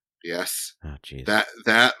there? Yes. Oh, jeez.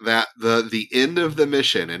 The end of the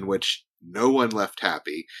mission, in which no one left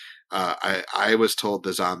happy. I was told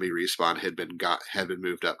the zombie respawn had been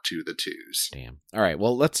moved up to the 2s. Damn. All right.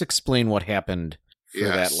 Well, let's explain what happened for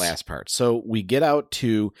that last part. So we get out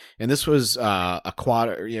to, and this was a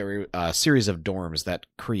series of dorms that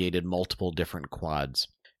created multiple different quads.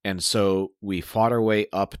 And so we fought our way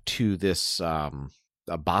up to this a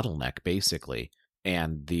bottleneck, basically.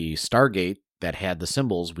 And the Stargate that had the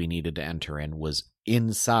symbols we needed to enter in was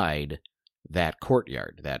inside that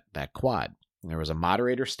courtyard, that quad. And there was a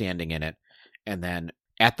moderator standing in it. And then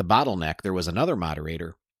at the bottleneck, there was another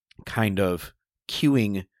moderator kind of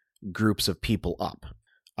queuing groups of people up.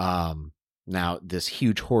 Now, this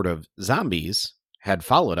huge horde of zombies had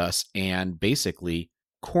followed us and basically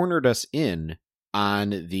cornered us in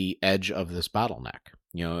on the edge of this bottleneck,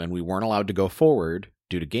 and we weren't allowed to go forward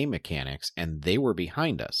due to game mechanics, and they were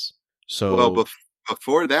behind us. So Well,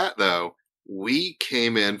 before that, though, we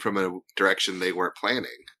came in from a direction they weren't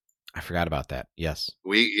planning. I forgot about that. Yes.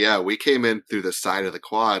 We came in through the side of the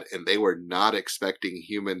quad, and they were not expecting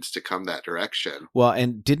humans to come that direction. Well,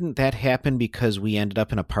 and didn't that happen because we ended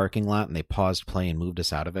up in a parking lot and they paused play and moved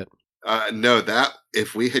us out of it? No, that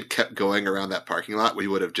if we had kept going around that parking lot, we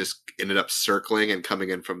would have just ended up circling and coming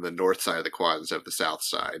in from the north side of the quad instead of the south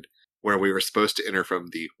side, where we were supposed to enter from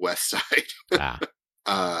the west side.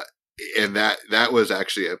 And that was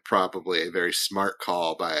actually probably a very smart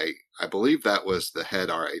call by, I believe that was the head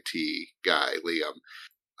RIT guy, Liam,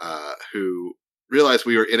 who realized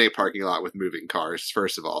we were in a parking lot with moving cars,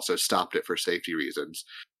 first of all, so stopped it for safety reasons,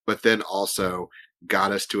 but then also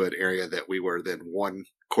got us to an area that we were then one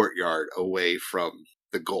courtyard away from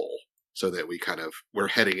the goal, so that we kind of were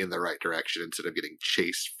heading in the right direction instead of getting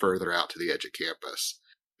chased further out to the edge of campus,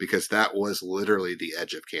 because that was literally the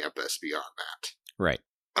edge of campus beyond that. Right.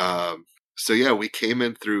 So yeah, we came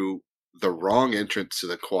in through the wrong entrance to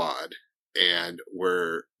the quad, and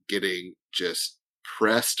we're getting just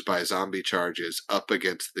pressed by zombie charges up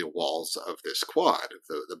against the walls of this quad,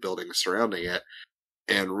 the building surrounding it,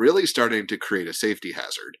 and really starting to create a safety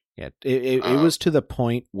hazard. Yeah, it was to the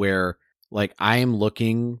point where, like, I am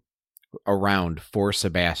looking around for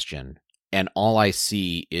Sebastian, and all I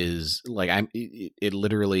see is like it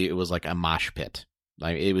literally, it was like a mosh pit.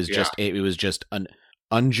 Like it was just an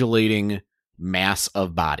undulating mass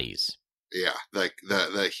of bodies. Yeah, like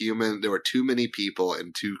the human, there were too many people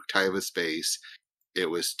in too tight of a space. It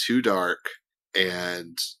was too dark,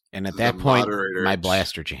 and at that point, my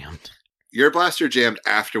blaster jammed. Your blaster jammed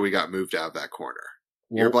after we got moved out of that corner.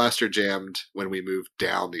 Your blaster jammed when we moved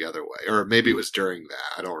down the other way, or maybe it was during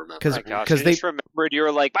that. I don't remember. Because they just remembered, you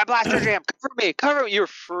were like, "My blaster jammed, cover me!" You were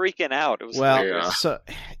freaking out. It was hilarious. So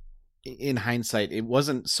in hindsight, it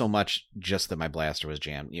wasn't so much just that my blaster was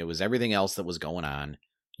jammed. It was everything else that was going on.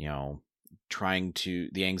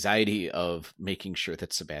 The anxiety of making sure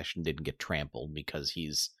that Sebastian didn't get trampled because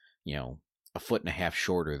he's, a foot and a half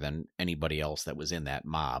shorter than anybody else that was in that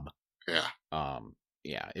mob. Yeah.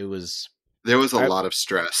 It was. There was a lot of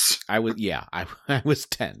stress. I was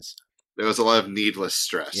tense. There was a lot of needless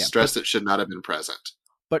stress. Stress that should not have been present.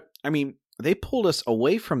 But, I mean, they pulled us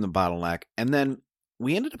away from the bottleneck, and then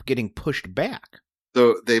we ended up getting pushed back.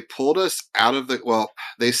 So they pulled us out of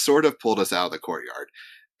they sort of pulled us out of the courtyard.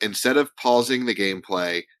 Instead of pausing the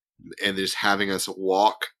gameplay and just having us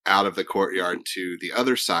walk out of the courtyard to the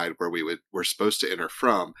other side where we're supposed to enter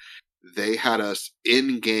from, they had us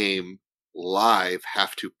in-game live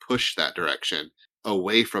have to push that direction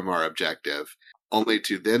away from our objective, only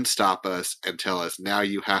to then stop us and tell us, now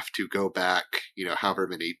you have to go back, however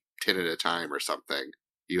many, 10 at a time or something.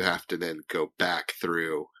 You have to then go back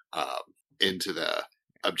through into the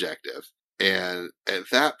objective. And at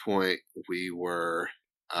that point, we were...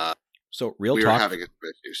 were having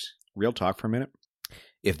issues. Real talk for a minute.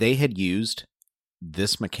 If they had used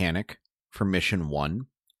this mechanic for mission 1,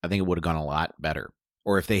 I think it would have gone a lot better.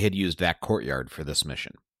 Or if they had used that courtyard for this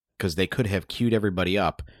mission. Because they could have queued everybody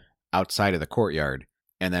up outside of the courtyard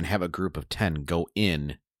and then have a group of 10 go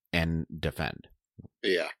in and defend.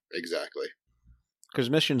 Yeah, exactly. Because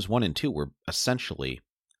missions 1 and 2 were essentially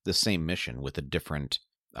the same mission with a different,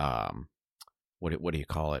 what do you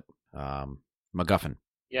call it? MacGuffin.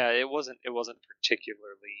 Yeah, it wasn't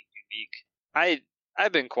particularly unique.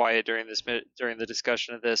 I've been quiet during the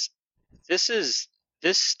discussion of this. This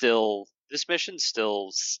mission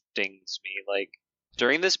still stings me. Like,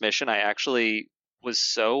 during this mission, I actually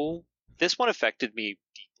this one affected me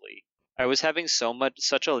deeply. I was having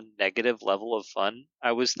such a negative level of fun.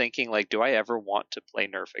 I was thinking, like, do I ever want to play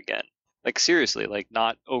Nerf again? Like, seriously, like,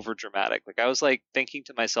 not over dramatic. Like, I was like thinking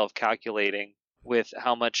to myself, calculating with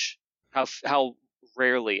how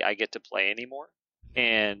rarely I get to play anymore,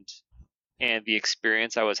 and the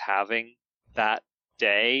experience I was having that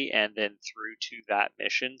day and then through to that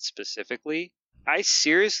mission specifically, I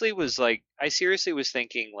seriously was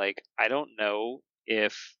thinking, like, I don't know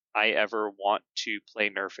if I ever want to play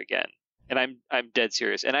Nerf again. And I'm dead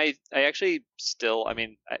serious. And I actually still,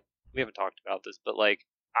 we haven't talked about this, but, like,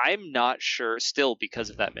 I'm not sure still, because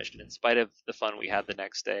of that mission, in spite of the fun we had the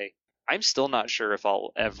next day, I'm still not sure if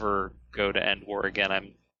I'll ever go to End War again.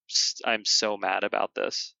 I'm so mad about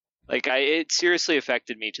this. Like, it seriously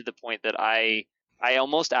affected me to the point that I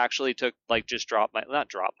almost actually took, like, not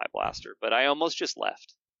drop my blaster, but I almost just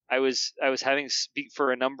left. I was having,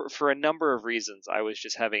 for a number of reasons, I was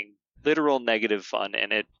just having literal negative fun,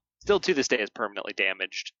 and it still to this day has permanently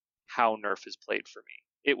damaged how Nerf is played for me.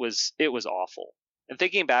 It was awful. And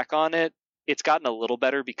thinking back on it, it's gotten a little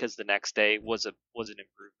better because the next day was an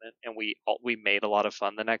improvement, and we made a lot of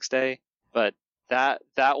fun the next day. But that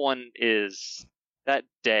one is that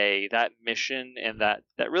day, that mission, and that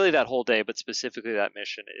really that whole day, but specifically that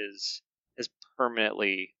mission has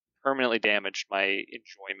permanently damaged my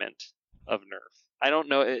enjoyment of Nerf. I don't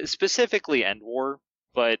know specifically End War,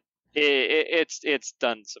 but it's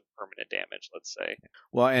done some permanent damage, let's say.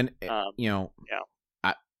 Well, and yeah.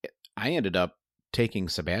 I ended up taking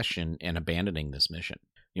Sebastian and abandoning this mission.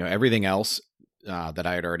 Everything else that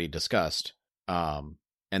I had already discussed, and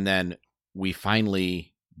then we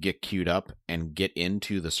finally get queued up and get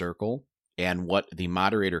into the circle, and what the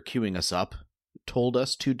moderator queuing us up told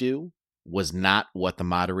us to do was not what the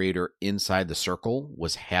moderator inside the circle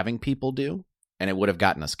was having people do, and it would have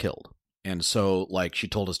gotten us killed. And so, like, she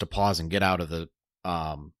told us to pause and get out of the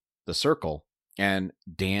circle, and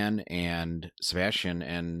Dan and Sebastian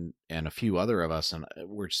and a few other of us, and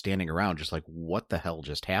we're standing around just like, what the hell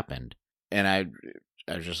just happened? And I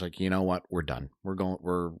was just like, you know what, we're done.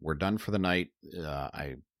 We're done for the night.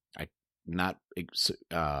 I not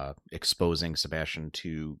exposing Sebastian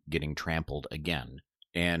to getting trampled again,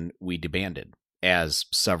 and we disbanded as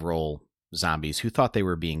several zombies who thought they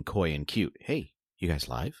were being coy and cute. Hey, you guys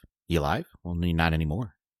live? You live? Well, not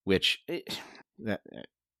anymore. Which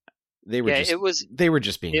they were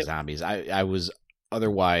just being zombies. I was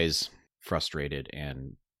otherwise frustrated,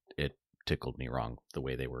 and it tickled me wrong the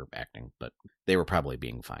way they were acting, but they were probably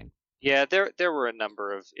being fine. Yeah, there were a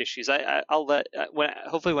number of issues. I'll let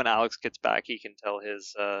hopefully when Alex gets back, he can tell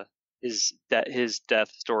his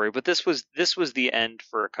death story. But this was the end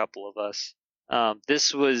for a couple of us.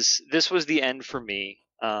 This was the end for me.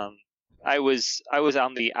 I was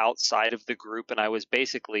on the outside of the group, and I was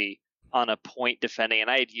basically on a point defending, and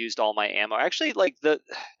I had used all my ammo. Actually, like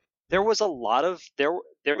there was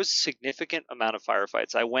significant amount of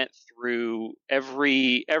firefights. I went through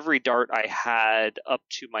every dart I had up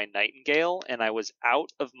to my Nightingale, and I was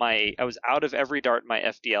out of every dart in my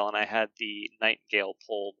FDL, and I had the Nightingale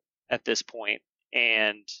pulled at this point.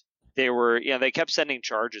 And they kept sending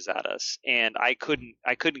charges at us, and I couldn't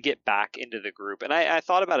get back into the group. And I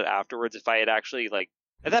thought about it afterwards. If I had actually, like,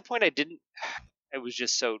 at that point, I was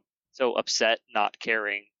just so upset, not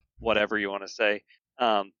caring, whatever you want to say,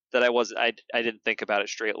 that I didn't think about it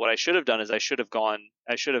straight. What I should have done is I should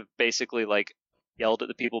have basically, like, yelled at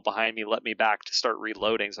the people behind me, let me back to start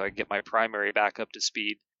reloading so I could get my primary back up to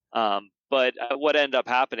speed. But what ended up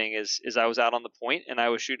happening is I was out on the point, and I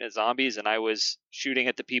was shooting at zombies, and I was shooting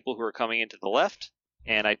at the people who were coming into the left,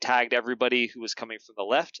 and I tagged everybody who was coming from the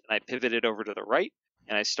left, and I pivoted over to the right,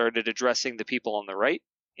 and I started addressing the people on the right,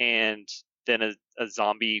 and then a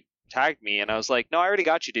zombie tagged me, and I was like, no, I already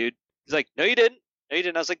got you, dude. He's like, no, you didn't. No, you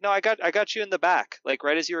didn't. I was like, no, I got you in the back. Like,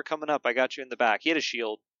 right as you were coming up, I got you in the back. He had a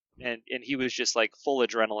shield, and he was just, like, full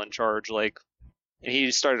adrenaline charge, like, and he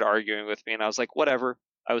just started arguing with me, and I was like, whatever.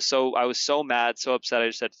 I was so mad, so upset. I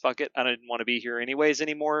just said, fuck it. I didn't want to be here anyways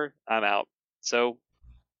anymore. I'm out. So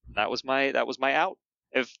that was my out.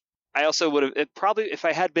 If I also would have, if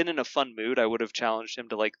I had been in a fun mood, I would have challenged him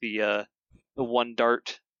to, like, the one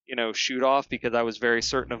dart, shoot off, because I was very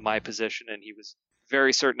certain of my position and he was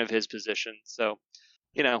very certain of his position. So,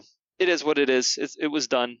 it is what it is. It was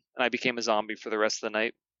done, and I became a zombie for the rest of the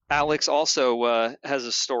night. Alex also has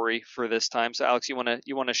a story for this time. So Alex, you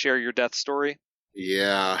want to share your death story?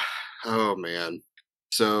 Yeah. Oh, man.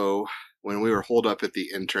 So when we were holed up at the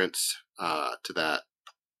entrance to that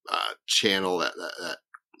channel, that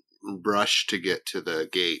rush to get to the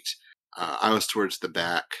gate, I was towards the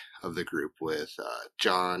back of the group with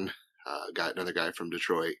John, another guy from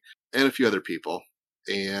Detroit, and a few other people.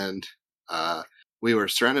 And we were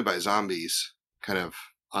surrounded by zombies kind of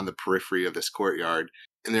on the periphery of this courtyard.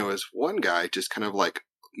 And there was one guy just kind of, like,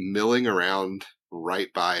 milling around right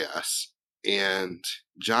by us. And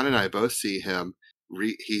John and I both see him.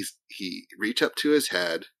 He reach up to his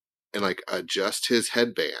head and, like, adjust his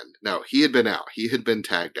headband. Now, he had been out. He had been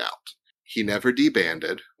tagged out. He never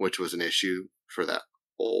debanded, which was an issue for that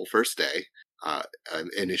whole first day.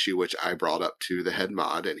 An issue which I brought up to the head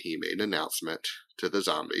mod, and he made an announcement to the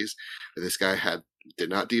zombies. This guy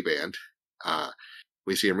did not deband.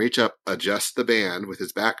 We see him reach up, adjust the band with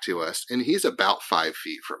his back to us, and he's about 5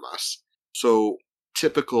 feet from us. So,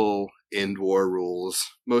 typical End War rules,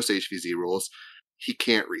 most HVZ rules, he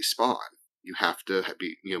can't respawn. You have to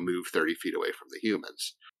move 30 feet away from the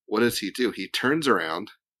humans. What does he do? He turns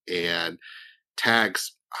around and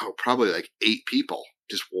tags probably like 8 people.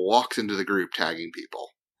 Just walks into the group tagging people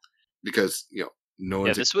because no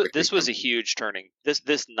one's. Yeah, this was a huge turning.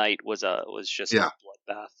 This night was just a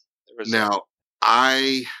bloodbath. Now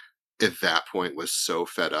I at that point was so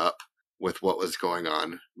fed up with what was going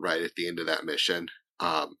on right at the end of that mission.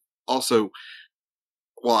 Also,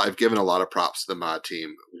 while I've given a lot of props to the mod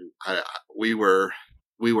team, we were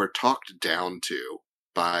talked down to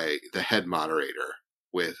by the head moderator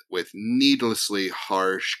with needlessly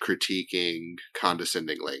harsh, critiquing,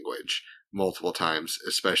 condescending language multiple times,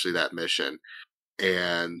 especially that mission.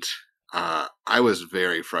 And I was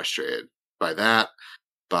very frustrated by that,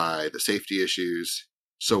 by the safety issues.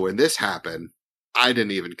 So when this happened, I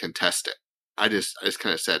didn't even contest it. I just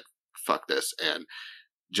kind of said, fuck this. And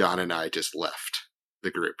John and I just left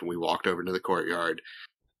the group and we walked over to the courtyard.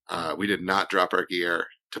 We did not drop our gear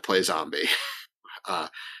to play zombie.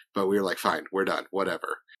 But we were like, fine, we're done,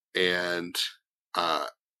 whatever. And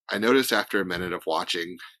I noticed after a minute of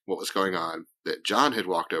watching what was going on that John had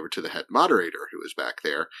walked over to the head moderator who was back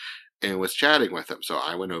there and was chatting with him. So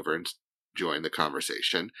I went over and joined the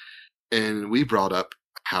conversation, and we brought up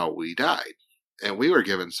how we died. And we were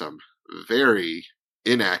given some very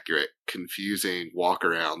inaccurate, confusing walk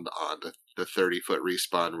around on the 30-foot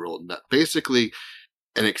respawn rule. Basically,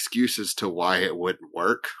 an excuse as to why it wouldn't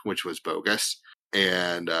work, which was bogus.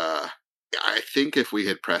 And I think if we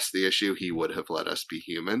had pressed the issue, he would have let us be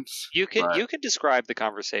humans. You can describe the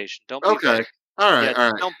conversation. Don't be okay. vague. All right. Yeah,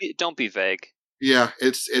 all right. Don't be vague. Yeah,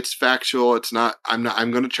 it's factual. It's not. I'm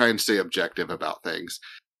going to try and stay objective about things.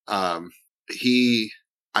 I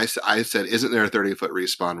said, isn't there a 30-foot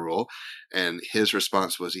respawn rule? And his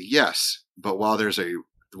response was yes. But while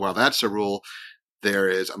that's a rule, there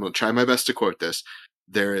is. I'm going to try my best to quote this.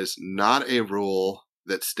 There is not a rule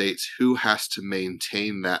that states who has to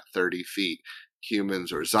maintain that 30 feet,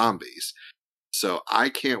 humans or zombies. So I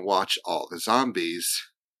can't watch all the zombies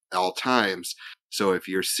at all times. So if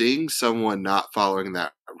you're seeing someone not following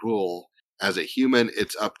that rule, as a human,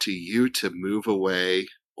 it's up to you to move away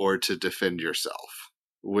or to defend yourself,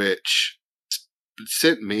 which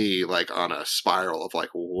sent me like on a spiral of like,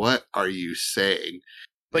 what are you saying?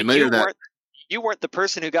 But you weren't the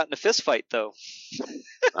person who got in a fist fight, though.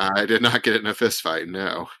 I did not get in a fist fight,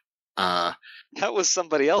 no. That was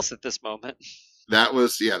somebody else at this moment. That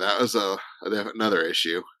was another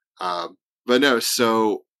issue. But no,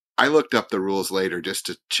 so I looked up the rules later just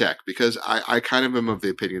to check, because I kind of am of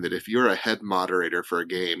the opinion that if you're a head moderator for a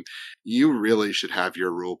game, you really should have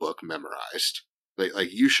your rule book memorized.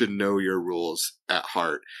 Like you should know your rules at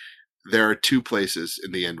heart. There are two places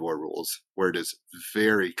in the End War rules where it is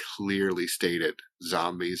very clearly stated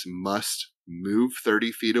zombies must move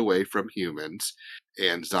 30 feet away from humans,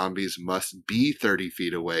 and zombies must be 30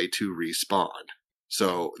 feet away to respawn.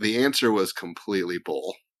 So the answer was completely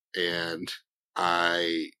bull. And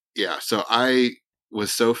so I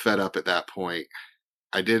was so fed up at that point.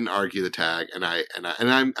 I didn't argue the tag, and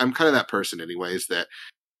I'm kind of that person anyways that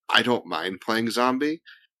I don't mind playing zombie.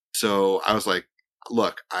 So I was like,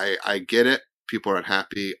 look, I get it. People are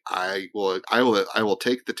unhappy. I will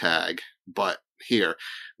take the tag, but here,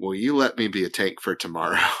 will you let me be a tank for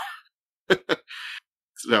tomorrow?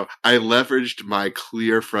 So I leveraged my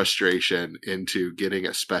clear frustration into getting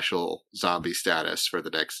a special zombie status for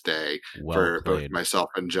the next day for both myself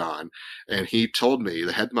and John. And he told me,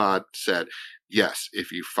 the head mod said, yes,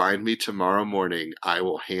 if you find me tomorrow morning, I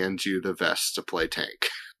will hand you the vest to play tank.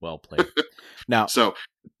 Well played. Now, so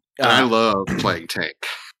I love playing tank.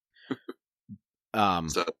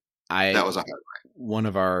 So that was a highlight. One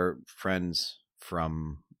of our friends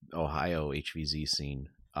from Ohio HVZ scene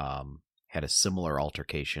had a similar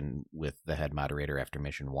altercation with the head moderator after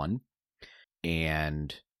mission 1,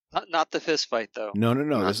 and not the fist fight though. No.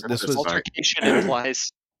 This was altercation implies.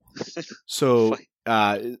 So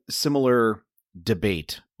similar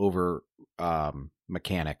debate over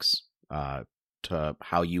mechanics to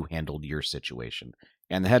how you handled your situation.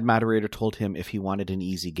 And the head moderator told him if he wanted an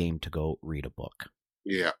easy game to go read a book.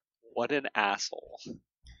 Yeah. What an asshole. So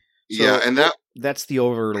yeah, and that's the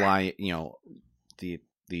overlying,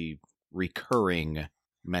 the recurring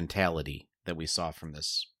mentality that we saw from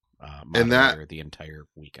this moderator the entire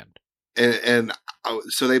weekend. And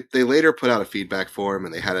so they later put out a feedback form,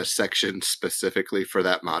 and they had a section specifically for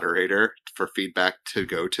that moderator for feedback to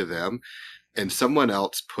go to them. And someone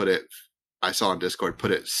else put it, I saw on Discord,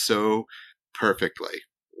 put it so perfectly.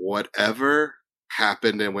 Whatever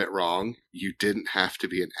happened and went wrong, you didn't have to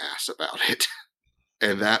be an ass about it.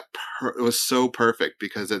 And that was so perfect,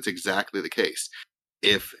 because that's exactly the case.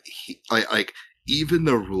 If even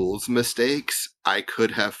the rules mistakes, I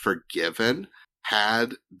could have forgiven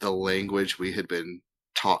had the language we had been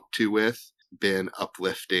talked to with been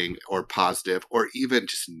uplifting or positive or even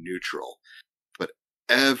just neutral. But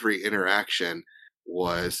every interaction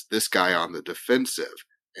was this guy on the defensive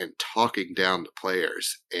and talking down to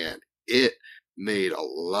players, and it made a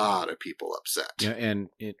lot of people upset. Yeah, and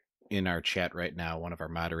in our chat right now, one of our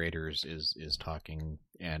moderators is talking,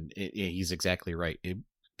 and he's exactly right.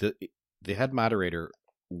 The head moderator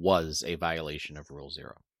was a violation of Rule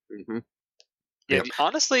 0. Mm-hmm. Yeah, Yep.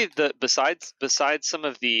 honestly, besides some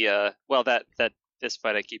of the that fist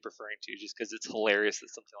fight I keep referring to, just because it's hilarious that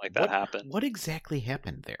something like that happened. What exactly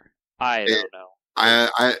happened there? I don't know.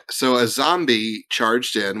 So a zombie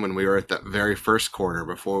charged in when we were at that very first corner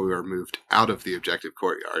before we were moved out of the objective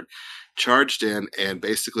courtyard, charged in and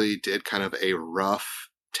basically did kind of a rough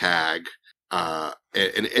tag, and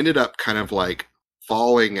ended up kind of like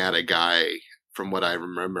falling at a guy from what I'm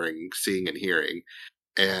remembering seeing and hearing.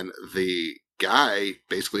 And the guy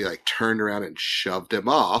basically like turned around and shoved him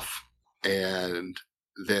off, and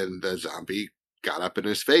then the zombie got up in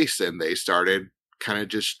his face and they started kind of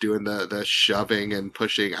just doing the shoving and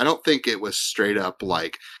pushing. I don't think it was straight up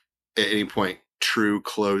like at any point true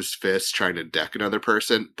closed fists trying to deck another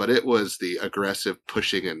person, but it was the aggressive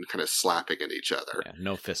pushing and kind of slapping at each other. Yeah,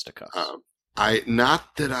 no fisticuffs.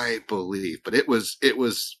 Not that I believe, but it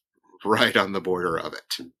was right on the border of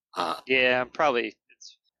it. Yeah, probably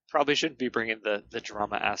shouldn't be bringing the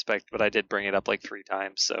drama aspect, but I did bring it up like 3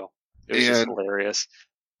 times, so it was just hilarious.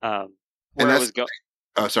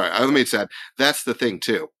 Oh, sorry. Let me say that's the thing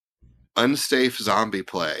too. Unsafe zombie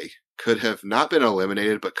play could have not been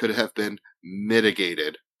eliminated, but could have been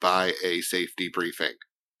mitigated by a safety briefing.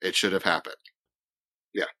 It should have happened.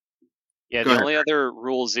 Yeah. Yeah. The only other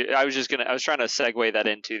rules I was trying to segue that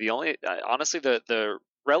into honestly the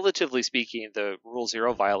relatively speaking, the Rule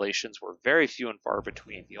 0 violations were very few and far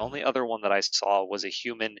between. The only other one that I saw was a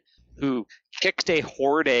human who kicked a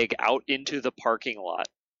horde egg out into the parking lot.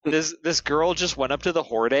 This girl just went up to the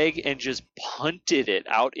horde egg and just punted it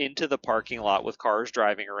out into the parking lot with cars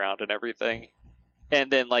driving around and everything. And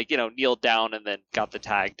then kneeled down and then got the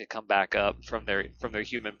tag to come back up from their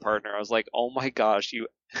human partner. I was like, "Oh my gosh, you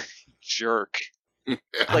jerk."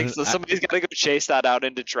 So somebody's got to go chase that out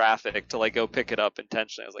into traffic to go pick it up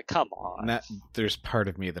intentionally. I was like, come on. There's part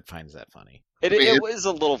of me that finds that funny. It was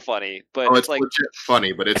a little funny, but it's legit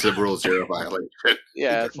funny, but it's a Rule 0 violation.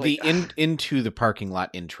 Yeah, into the parking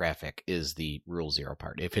lot in traffic is the Rule 0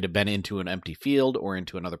 part. If it had been into an empty field or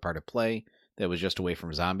into another part of play that was just away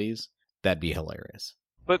from zombies, that'd be hilarious.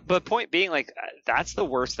 But point being, that's the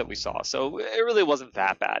worst that we saw. So it really wasn't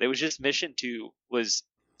that bad. It was just Mission 2 was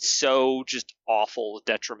so just awful,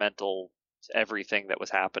 detrimental to everything that was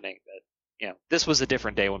happening that this was a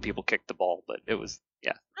different day when people kicked the ball, but it was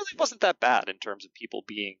really wasn't that bad in terms of people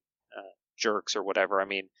being jerks or whatever. I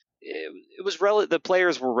mean, it was the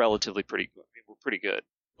players were relatively pretty good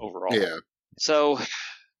overall. Yeah. So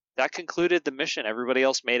that concluded the mission. Everybody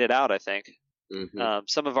else made it out, I think. Mm-hmm.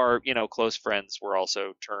 Some of our close friends were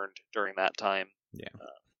also turned during that time. Yeah.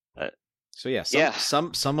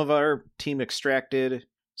 Some of our team extracted.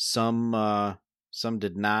 Some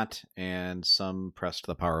did not, and some pressed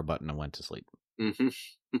the power button and went to sleep. Mm-hmm.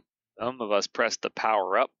 Some of us pressed the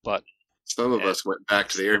power up button. Some of us went back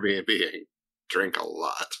to the Airbnb and drank a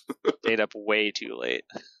lot. Stayed up way too late.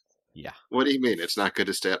 Yeah. What do you mean? It's not good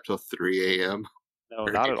to stay up till 3 a.m.? No,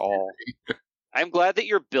 not at all. I'm glad that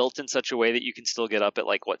you're built in such a way that you can still get up at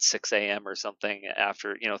 6 a.m. or something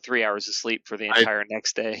after 3 hours of sleep for the entire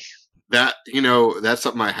next day. That's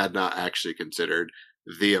something I had not actually considered.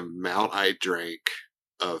 The amount I drank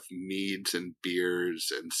of meads and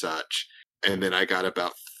beers and such, and then I got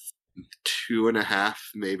about 2.5,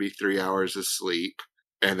 maybe 3 hours of sleep,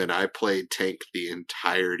 and then I played tank the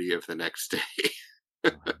entirety of the next day.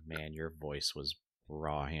 Oh, man, your voice was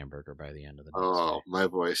raw hamburger by the end of the day. Oh, my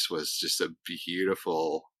voice was just a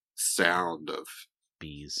beautiful sound of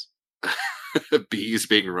bees. Bees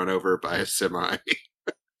being run over by a semi.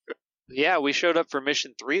 Yeah, we showed up for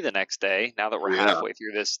Mission 3 the next day, now that we're halfway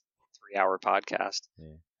through this 3-hour podcast.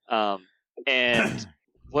 Yeah. And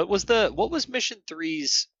what was Mission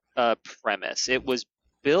 3's premise? It was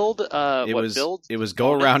build it was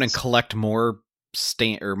go around and collect more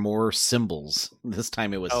more symbols. This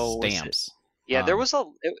time it was stamps. Yeah, there was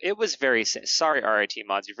it was very sorry RIT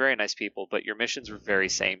mods, you're very nice people, but your missions were very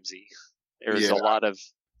samey. There was a lot of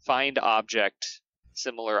find object,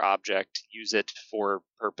 similar object, use it for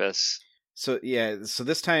purpose. So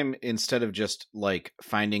this time instead of just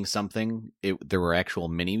finding something, there were actual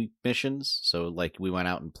mini missions. So we went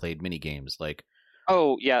out and played mini games.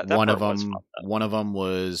 One of them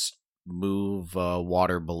was move a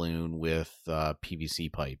water balloon with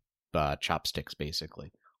PVC pipe chopsticks,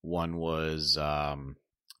 basically. One was trying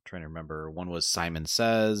to remember. One was Simon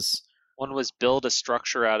Says. One was build a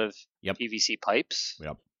structure out of Yep. PVC pipes.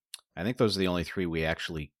 Yep. I think those are the only 3 we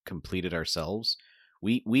actually completed ourselves.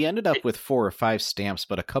 We ended up with 4 or 5 stamps,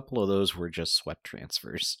 but a couple of those were just sweat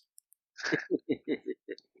transfers.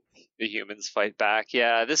 The humans fight back.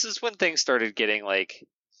 Yeah, this is when things started getting like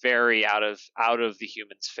very out of the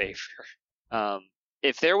humans' favor.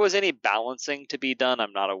 If there was any balancing to be done,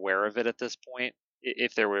 I'm not aware of it at this point.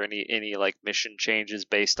 If there were any like mission changes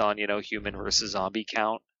based on human versus zombie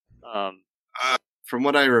count. From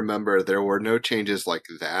what I remember, there were no changes like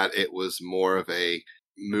that. It was more of a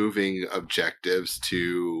moving objectives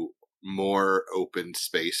to more open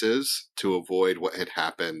spaces to avoid what had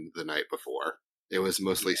happened the night before. It was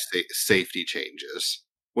mostly safety changes,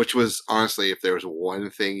 which was honestly, if there was one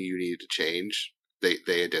thing you needed to change,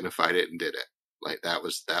 they identified it and did it. Like that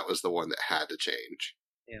was the one that had to change.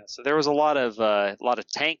 Yeah, so there was a lot of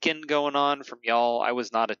tanking going on from y'all. I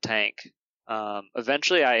was not a tank.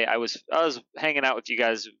 Eventually, I was hanging out with you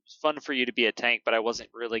guys. It was fun for you to be a tank, but I wasn't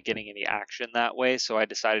really getting any action that way. So I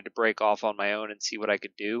decided to break off on my own and see what I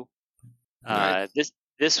could do. Nice.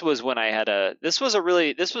 This was when I had this was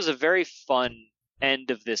a very fun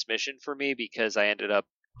end of this mission for me because I ended up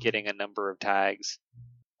getting a number of tags.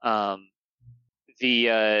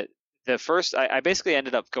 The first I basically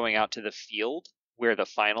ended up going out to the field where the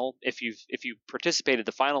final, if you participated,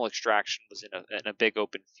 the final extraction was in a big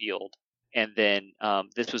open field. And then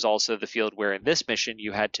this was also the field where in this mission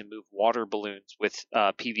you had to move water balloons with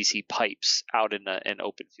PVC pipes out in an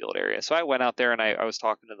open field area. So I went out there and I was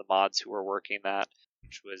talking to the mods who were working that,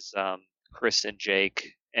 which was Chris and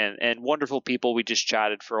Jake, and wonderful people. We just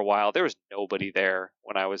chatted for a while. There was nobody there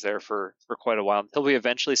when I was there for quite a while until we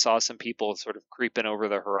eventually saw some people sort of creeping over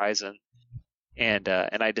the horizon, and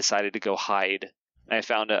I decided to go hide. And I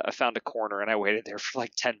found a corner and I waited there for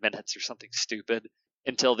like 10 minutes or something stupid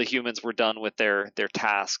until the humans were done with their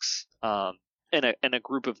tasks. And a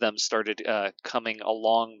group of them started coming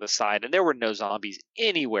along the side, and there were no zombies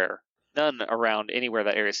anywhere, none around anywhere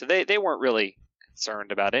that area. So they weren't really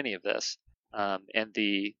concerned about any of this. And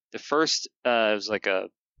the first it was like a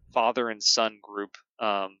father and son group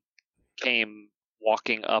came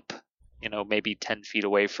walking up, maybe 10 feet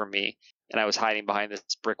away from me, and I was hiding behind this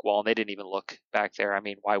brick wall, and they didn't even look back there. I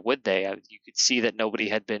mean, why would they? You could see that nobody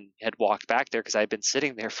had walked back there because I had been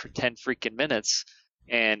sitting there for 10 freaking minutes,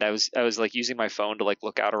 and I was like using my phone to like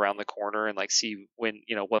look out around the corner and like see when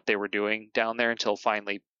what they were doing down there until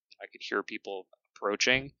finally I could hear people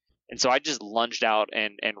approaching. And so I just lunged out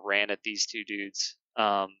and ran at these two dudes.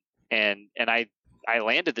 And I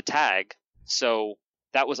landed the tag. So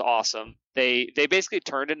that was awesome. They basically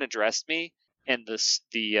turned and addressed me, and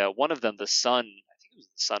the one of them, the son, I think it was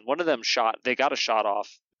the son, one of them they got a shot off,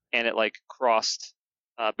 and it like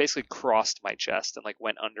basically crossed my chest and like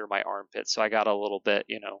went under my armpit. So I got a little bit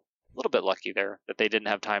lucky there that they didn't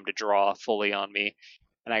have time to draw fully on me,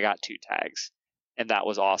 and I got 2 tags. And that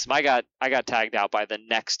was awesome. I got tagged out by the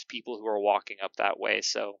next people who were walking up that way,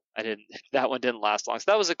 so that one didn't last long.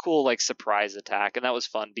 So that was a cool like surprise attack, and that was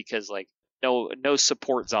fun because like no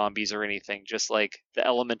support zombies or anything, just like the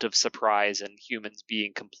element of surprise and humans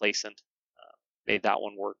being complacent made that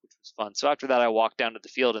one work, which was fun. So after that I walked down to the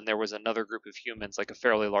field, and there was another group of humans, like a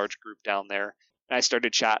fairly large group down there, and I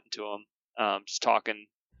started chatting to them, just talking,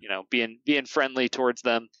 being friendly towards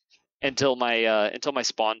them until my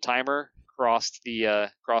spawn timer crossed the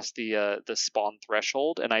spawn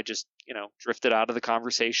threshold, and I just drifted out of the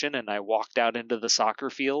conversation, and I walked out into the soccer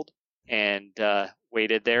field and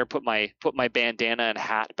waited there, put my bandana and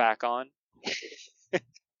hat back on,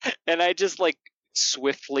 and I just like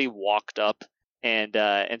swiftly walked up and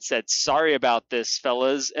said, "Sorry about this,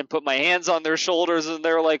 fellas," and put my hands on their shoulders, and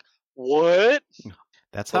they're like, "What?"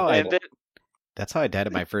 That's how I died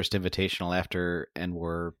at my first invitational after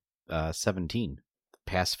NWAR 17.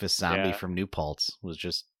 Pacifist zombie from New Paltz was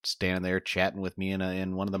just standing there chatting with me,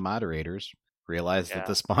 and one of the moderators realized that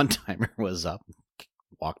the spawn timer was up,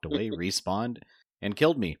 walked away, respawned, and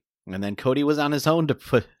killed me. And then Cody was on his own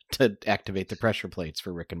to activate the pressure plates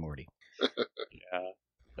for Rick and Morty. Yeah,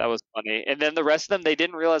 that was funny. And then the rest of them, they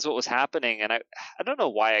didn't realize what was happening, and I don't know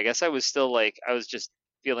why. I guess I was still like, I was just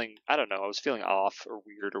feeling, I don't know, I was feeling off or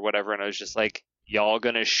weird or whatever, and I was just like, "Y'all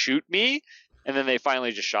gonna shoot me?" And then they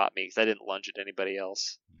finally just shot me because I didn't lunge at anybody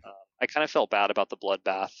else. I kind of felt bad about the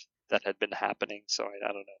bloodbath that had been happening, so I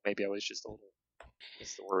don't know. Maybe I was just a little,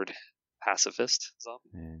 what's the word, pacifist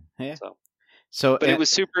zombie. Yeah. But it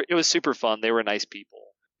was super fun. They were nice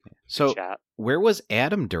people. So where was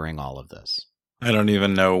Adam during all of this? I don't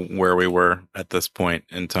even know where we were at this point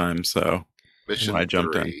in time. So I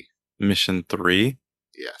jumped in. Mission 3.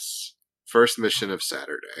 Yes, first mission of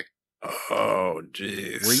Saturday. Oh,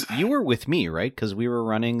 jeez. You were with me, right? Because we were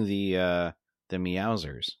running the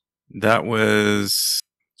Meowsers. That was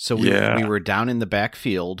So we Yeah. were down in the back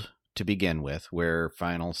field to begin with, where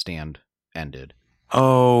Final Stand ended.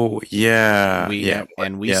 Oh, yeah. We yeah.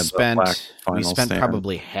 and we yeah, the black spent final stand.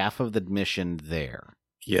 probably half of the mission there.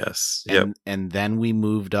 Yes. Yep. And then we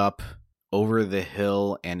moved up over the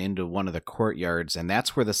hill and into one of the courtyards, and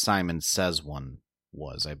that's where the Simon Says one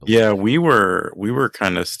was, I believe. Yeah, we were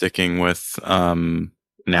kind of sticking with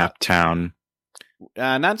Naptown.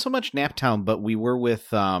 Not so much Naptown, but we were with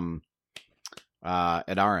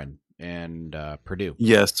Adaran and Purdue.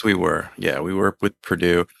 Yes, we were. Yeah, we were with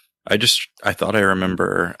Purdue. I thought I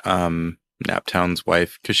remember Naptown's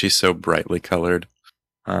wife because she's so brightly colored.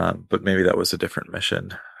 But maybe that was a different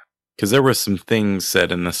mission. Because there were some things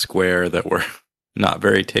said in the square that were not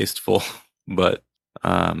very tasteful. But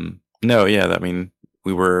no, yeah, I mean,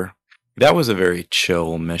 that was a very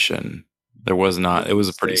chill mission. There was not, it was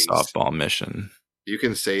a pretty softball mission. You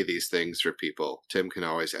can say these things for people. Tim can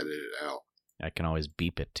always edit it out. I can always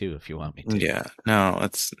beep it too if you want me to. Yeah, no,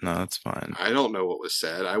 that's fine. I don't know what was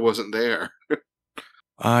said. I wasn't there.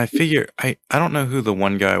 I figure I don't know who the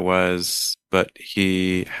one guy was, but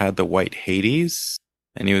he had the white Hades,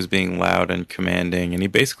 and he was being loud and commanding, and he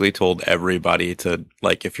basically told everybody to,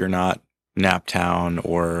 like, if you're not Naptown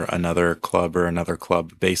or another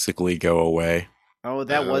club, basically go away. Oh,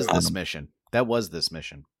 that was this mission. That was this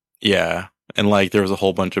mission. Yeah, and like there was a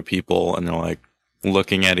whole bunch of people, and they're like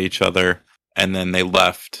looking at each other, and then they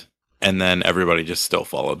left, and then everybody just still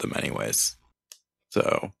followed them anyways.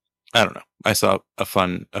 So I don't know. I saw a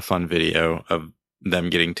fun video of them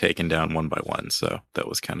getting taken down one by one, so that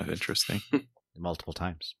was kind of interesting. Multiple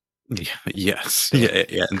times. Yeah, yes.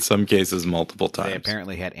 Yeah. In some cases, multiple times. They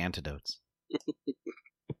apparently had antidotes.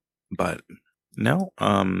 But no,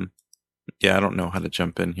 yeah, I don't know how to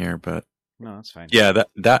jump in here, but no, that's fine. Yeah,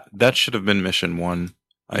 that should have been mission 1,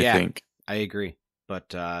 I think. I agree.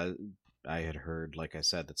 But I had heard, like I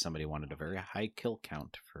said, that somebody wanted a very high kill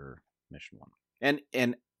count for mission 1.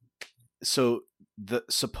 And so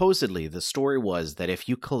supposedly the story was that if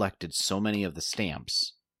you collected so many of the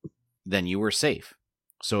stamps, then you were safe.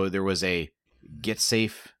 So there was a get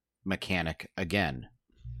safe mechanic again.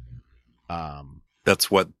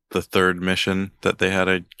 That's what the third mission that they had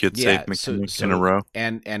a get safe mechanic in a row.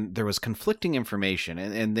 And there was conflicting information,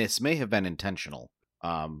 and this may have been intentional.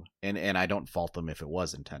 And I don't fault them if it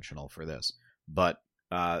was intentional for this, but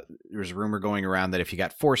there's a rumor going around that if you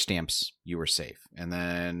got 4 stamps, you were safe. And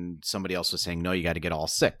then somebody else was saying, no, you got to get all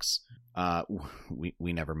 6.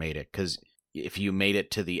 We never made it, because if you made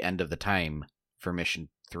it to the end of the time for mission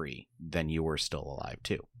 3, then you were still alive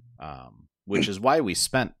too. Which is why we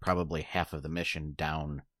spent probably half of the mission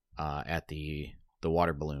down at the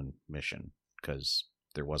water balloon mission, because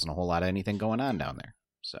there wasn't a whole lot of anything going on down there.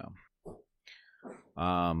 So,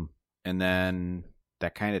 and then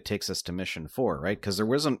that kind of takes us to mission 4, right? Because there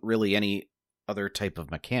wasn't really any other type of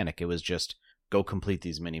mechanic. It was just go complete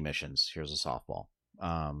these mini missions. Here's a softball.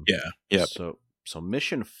 Yeah. So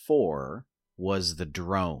mission 4 was the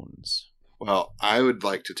drones. Well, I would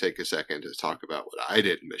like to take a second to talk about what I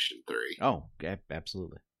did in mission 3. Oh, yeah,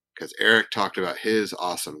 absolutely. Because Eric talked about his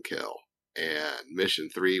awesome kill, and mission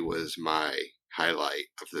 3 was my highlight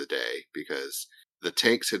of the day, because the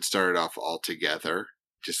tanks had started off all together,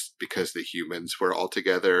 just because the humans were all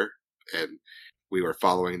together, and we were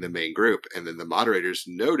following the main group. And then the moderators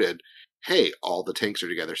noted, hey, all the tanks are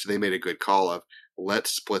together. So they made a good call of,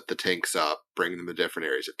 let's split the tanks up, bring them to different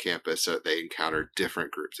areas of campus so that they encounter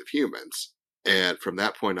different groups of humans. And from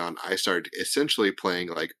that point on, I started essentially playing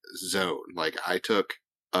like zone. Like I took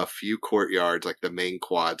a few courtyards, like the main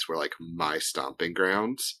quads were like my stomping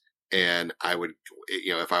grounds. And I would,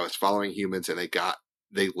 if I was following humans and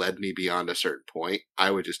they led me beyond a certain point,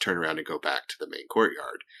 I would just turn around and go back to the main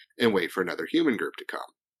courtyard and wait for another human group to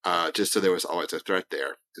come. Just so there was always a threat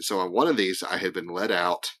there. And so on one of these, I had been led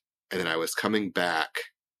out, and then I was coming back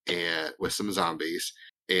and with some zombies,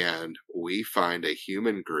 and we find a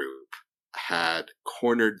human group had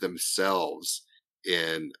cornered themselves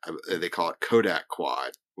in, they call it Kodak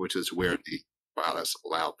Quad, which is where wow, that's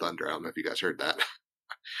loud thunder. I don't know if you guys heard that.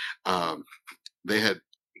 They had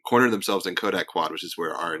cornered themselves in Kodak Quad, which is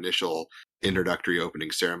where our initial introductory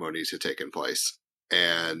opening ceremonies had taken place.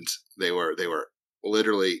 And they were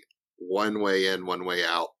literally one way in, one way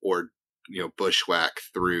out, or, bushwhack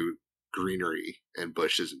through greenery and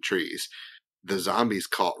bushes and trees. The zombies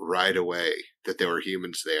caught right away that there were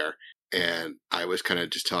humans there. And I was kind of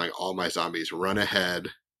just telling all my zombies, run ahead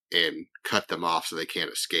and cut them off so they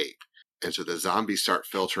can't escape. And so the zombies start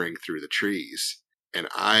filtering through the trees. And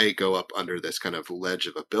I go up under this kind of ledge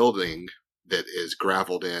of a building that is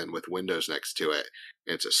graveled in with windows next to it.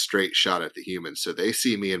 And it's a straight shot at the humans. So they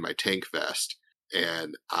see me in my tank vest.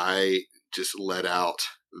 and I just let out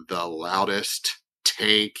the loudest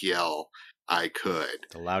tank yell I could.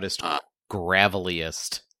 The loudest,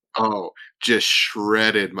 graveliest. Oh, just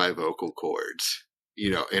shredded my vocal cords.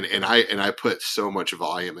 And I put so much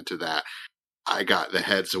volume into that. I got the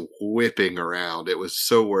heads whipping around. It was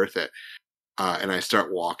so worth it. And I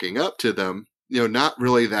start walking up to them, not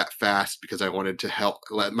really that fast because I wanted to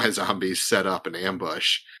let my zombies set up an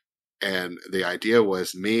ambush. And the idea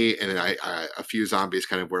was me and a few zombies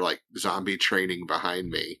kind of were like zombie training behind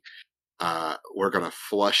me. We're going to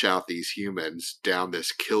flush out these humans down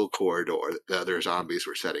this kill corridor that the other zombies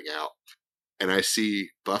were setting out. And I see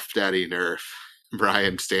Buff Daddy Nerf,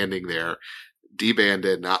 Brian, standing there,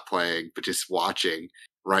 debanded, not playing, but just watching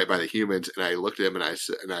right by the humans. And I looked at him and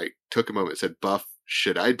I took a moment and said, Buff,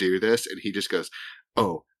 should I do this? And he just goes,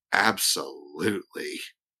 oh, absolutely.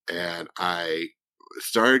 And I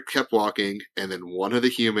kept walking, and then one of the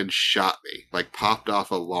humans shot me, like popped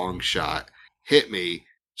off a long shot, hit me.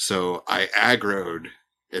 So I aggroed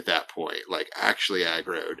at that point, like actually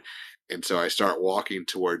aggroed. And so I start walking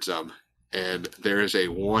towards them. And there is a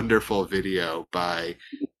wonderful video by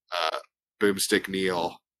Boomstick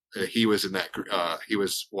Neil. He was in that. He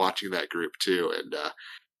was watching that group too, and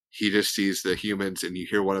he just sees the humans, and you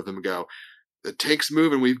hear one of them go, "The tank's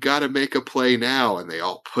moving. We've got to make a play now." And they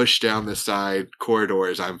all push down the side corridor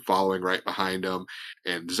as I'm following right behind them,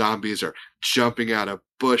 and zombies are jumping out of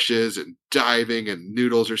bushes and diving, and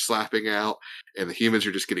noodles are slapping out, and the humans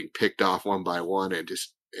are just getting picked off one by one, and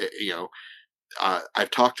just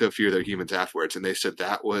I've talked to a few of the humans afterwards, and they said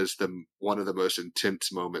that was one of the most intense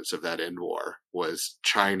moments of that end war, was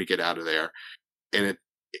trying to get out of there. And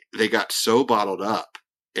they got so bottled up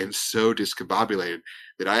and so discombobulated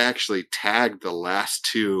that I actually tagged the last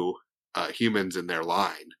two humans in their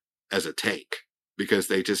line as a tank, because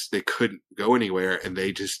they couldn't go anywhere, and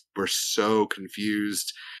they just were so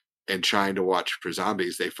confused and trying to watch for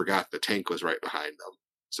zombies, they forgot the tank was right behind them.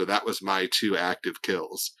 So that was my 2 active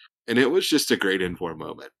kills. And it was just a great N4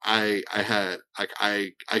 moment. I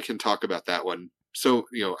can talk about that one. So,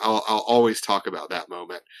 I'll always talk about that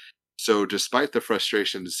moment. So despite the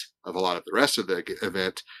frustrations of a lot of the rest of the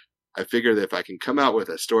event, I figured that if I can come out with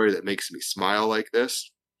a story that makes me smile like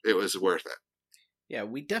this, it was worth it. Yeah,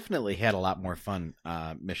 we definitely had a lot more fun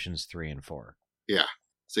missions 3 and 4. Yeah.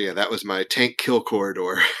 So yeah, that was my tank kill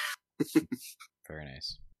corridor. Very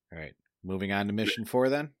nice. All right. Moving on to mission 4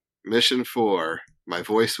 then? Mission 4. My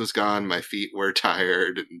voice was gone. My feet were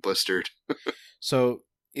tired and blistered. So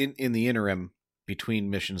in the interim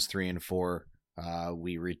between missions 3 and 4,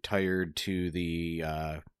 we retired to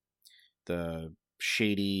the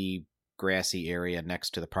shady, grassy area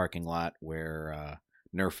next to the parking lot where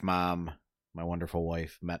Nerf Mom, my wonderful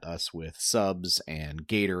wife, met us with subs and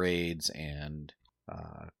Gatorades and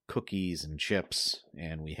cookies and chips,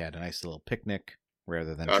 and we had a nice little picnic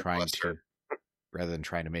rather than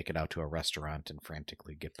trying to make it out to a restaurant and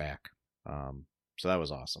frantically get back. So that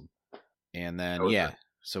was awesome. And then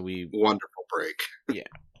so we wonderful break. Yeah.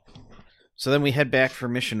 So then we head back for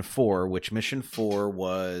mission 4, which mission 4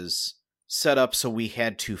 was set up so we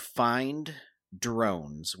had to find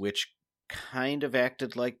drones, which kind of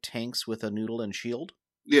acted like tanks with a noodle and shield.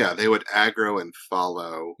 Yeah, they would aggro and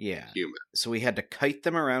follow humans. So we had to kite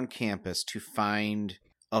them around campus to find,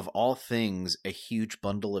 of all things, a huge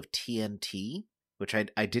bundle of TNT, which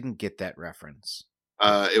I didn't get that reference.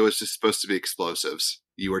 It was just supposed to be explosives.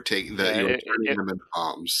 You were turning them into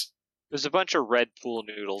bombs. There's a bunch of Red Pool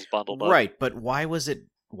noodles bundled up. Right, but why was it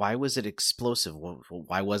explosive?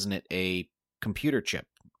 Why wasn't it a computer chip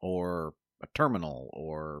or a terminal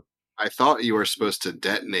or... I thought you were supposed to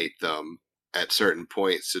detonate them at certain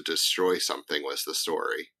points to destroy something was the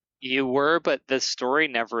story. You were, but the story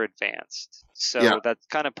never advanced. So that's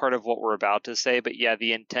kind of part of what we're about to say. But yeah,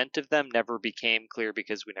 the intent of them never became clear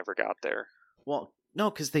because we never got there. Well,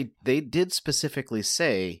 no, because they did specifically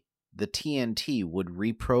say the TNT would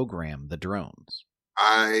reprogram the drones.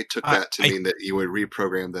 I took that to mean that you would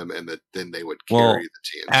reprogram them and that then they would carry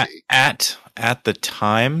the TNT. At the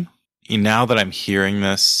time, now that I'm hearing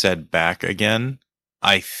this said back again,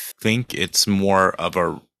 I think it's more of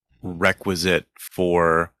a requisite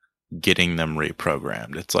for getting them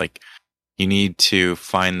reprogrammed. It's like you need to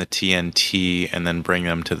find the TNT and then bring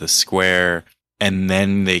them to the square, and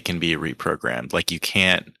then they can be reprogrammed. Like you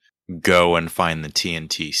can't go and find the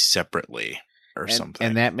TNT separately or something.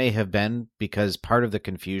 And that may have been because part of the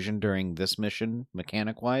confusion during this mission,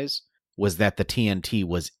 mechanic-wise, was that the TNT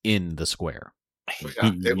was in the square.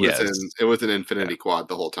 Yeah, it was an infinity quad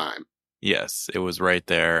the whole time. Yes, it was right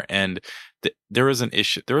there. And there was an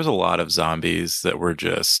issue. There was a lot of zombies that were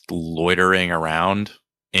just loitering around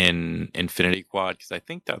in Infinity Quad, because I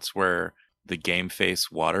think that's where the Game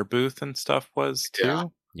Face water booth and stuff was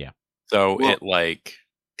too. Yeah. So Well,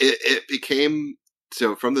 it became,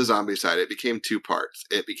 so from the zombie side, it became two parts.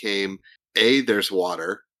 It became, there's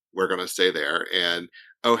water, we're going to stay there, and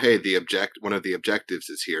oh hey, one of the objectives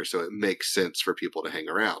is here, so it makes sense for people to hang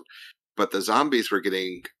around. But the zombies were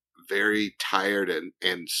getting very tired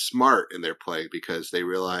and smart in their play, because they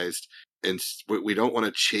realized, and we don't want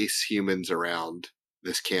to chase humans around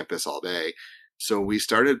this campus all day. So we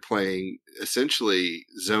started playing essentially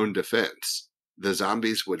zone defense. The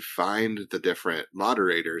zombies would find the different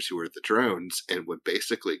moderators who were the drones and would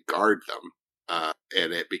basically guard them.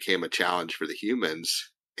 And it became a challenge for the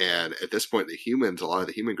humans. And at this point, a lot of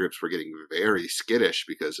the human groups were getting very skittish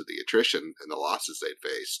because of the attrition and the losses they'd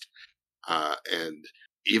faced. And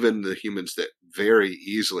even the humans that very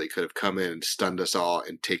easily could have come in and stunned us all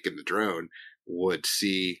and taken the drone would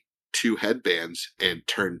see two headbands and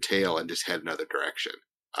turn tail and just head another direction.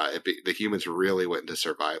 The humans really went into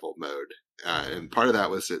survival mode. And part of that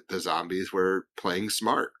was that the zombies were playing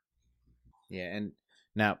smart. Yeah, and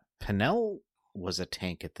now Penel was a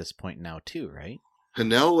tank at this point now too, right?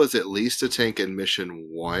 Penel was at least a tank in Mission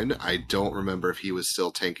 1. I don't remember if he was still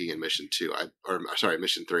tanking in Mission 2.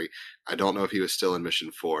 Mission 3. I don't know if he was still in Mission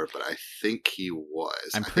 4, but I think he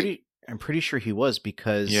was. I'm pretty sure he was,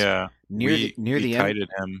 because near the end, kited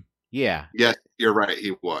him. Yeah. Yes, you're right.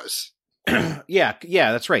 He was. yeah,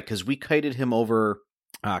 that's right. Because we kited him over,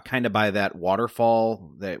 kind of by that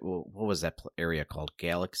waterfall. What was that area called?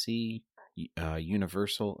 Galaxy,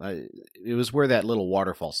 Universal. It was where that little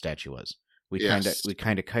waterfall statue was. We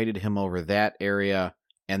kind of kited him over that area,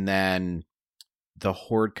 and then the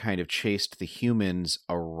horde kind of chased the humans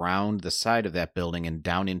around the side of that building and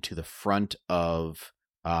down into the front of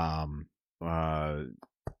the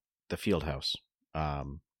field house.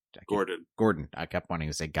 Gordon. I kept wanting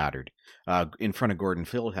to say Goddard. In front of Gordon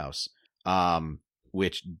Fieldhouse,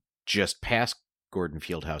 which just past Gordon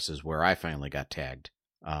Fieldhouse is where I finally got tagged,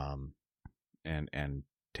 and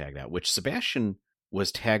tagged out. Which Sebastian was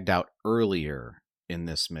tagged out earlier in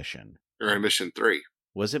this mission. Or in Mission 3.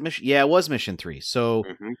 Was it Mission? Yeah, it was Mission 3. So,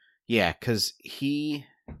 mm-hmm. Yeah, because you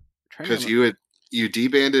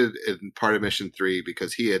debanded in part of Mission 3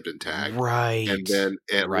 because he had been tagged. Right. And then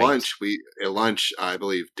at lunch, I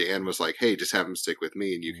believe Dan was like, hey, just have him stick with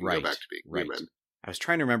me and you can go back to being human. I was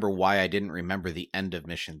trying to remember why I didn't remember the end of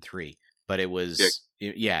Mission 3, but it was,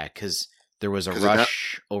 because there was a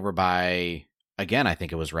rush over by, again, I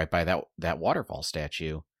think it was right by that waterfall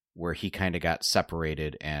statue where he kind of got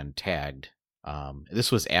separated and tagged.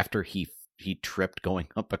 This was after he tripped going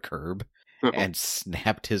up a curb and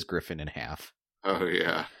snapped his griffin in half. Oh,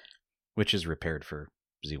 yeah. Which is repaired for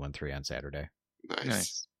Z13 on Saturday.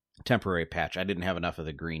 Nice. Temporary patch. I didn't have enough of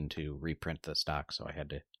the green to reprint the stock, so I had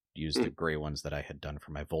to use the gray ones that I had done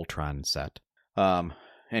for my Voltron set.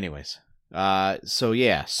 Anyways.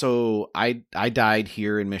 So I died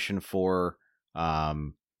here in Mission 4.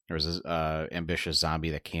 There was this ambitious zombie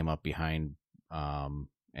that came up behind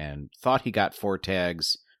and thought he got 4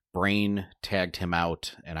 tags. Brain tagged him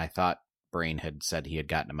out, and I thought Brain had said he had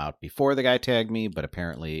gotten him out before the guy tagged me, but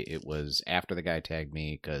apparently it was after the guy tagged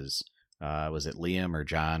me, because was it Liam or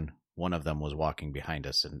John? One of them was walking behind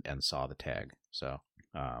us and saw the tag. So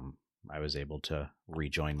I was able to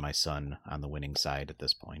rejoin my son on the winning side at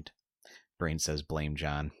this point. Brain says blame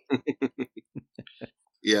John.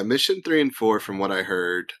 Yeah, Mission 3 and 4, from what I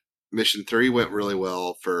heard, Mission 3 went really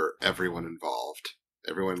well for everyone involved.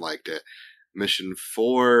 Everyone liked it. Mission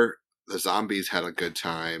 4, the zombies had a good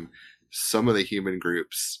time. Some of the human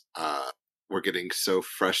groups were getting so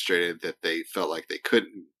frustrated that they felt like they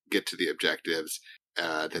couldn't get to the objectives,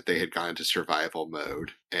 that they had gone into survival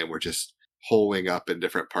mode and were just holing up in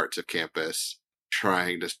different parts of campus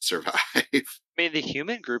trying to survive. I mean, the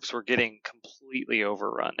human groups were getting completely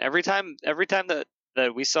overrun. Every time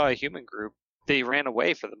that we saw a human group, they ran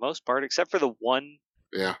away for the most part, except for the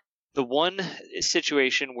one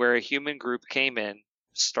situation where a human group came in,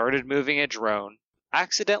 started moving a drone,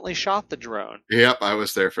 accidentally shot the drone. Yep, I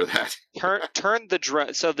was there for that. Turned the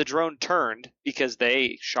drone, so the drone turned because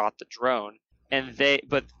they shot the drone, and the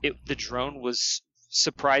drone was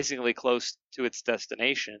surprisingly close to its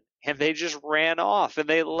destination, and they just ran off and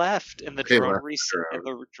they left, and the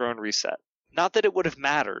drone reset. Not that it would have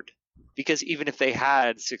mattered, because even if they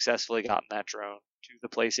had successfully gotten that drone to the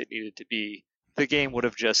place it needed to be, the game would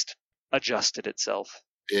have just adjusted itself.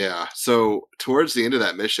 Yeah, so towards the end of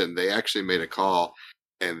that mission, they actually made a call,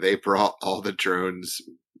 and they brought all the drones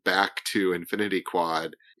back to Infinity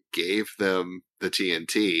Quad, gave them the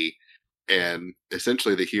TNT, and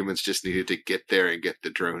essentially the humans just needed to get there and get the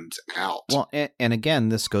drones out. Well, and again,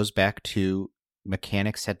 this goes back to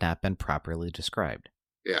mechanics had not been properly described.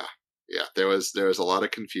 Yeah. There was a lot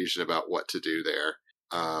of confusion about what to do there.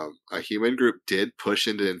 A human group did push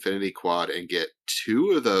into Infinity Quad and get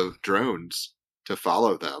 2 of the drones to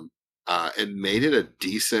follow them, and made it a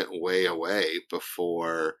decent way away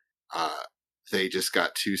before they just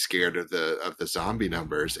got too scared of the zombie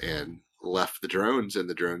numbers and left the drones, and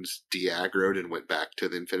the drones de-aggroed and went back to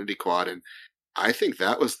the Infinity Quad. And I think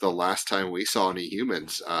that was the last time we saw any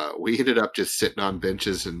humans. We ended up just sitting on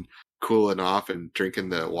benches and cooling off and drinking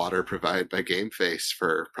the water provided by Game Face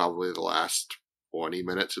for probably the last 20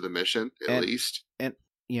 minutes of the mission, at least. And,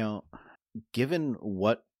 given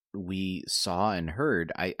what we saw and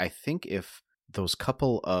heard, I think if those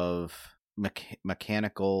couple of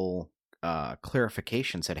mechanical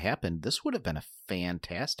clarifications had happened, this would have been a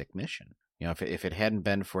fantastic mission. If it hadn't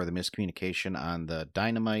been for the miscommunication on the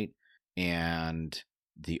dynamite and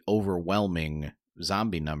the overwhelming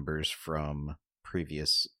zombie numbers from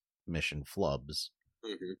previous mission flubs,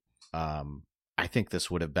 I think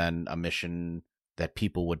this would have been a mission that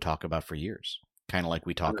people would talk about for years. Kind of like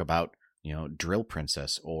we talk about, Drill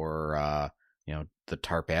Princess or, the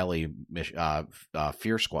Tarp Alley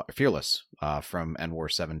Fearless from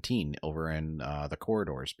NWAR 17 over in the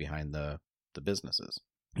corridors behind the businesses.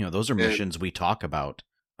 Those are missions we talk about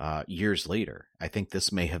years later. I think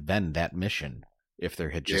this may have been that mission if there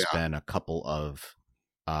had just been a couple of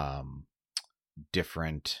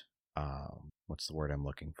different, what's the word I'm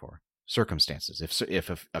looking for? Circumstances.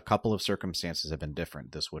 If a couple of circumstances had been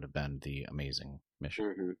different, this would have been the amazing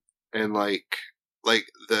mission. And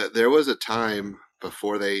there was a time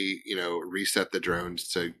before they reset the drones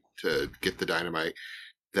to get the dynamite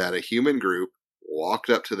that a human group walked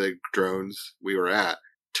up to the drones we were at,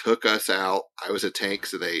 took us out. I was a tank,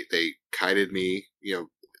 so they kited me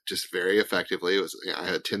just very effectively. It was I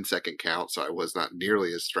had a 10-second count, so I was not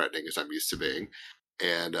nearly as threatening as I'm used to being.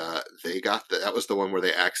 And they got that was the one where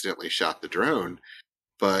they accidentally shot the drone.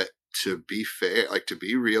 But to be fair, to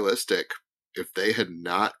be realistic, if they had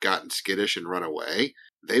not gotten skittish and run away,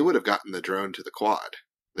 they would have gotten the drone to the quad.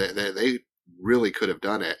 They really could have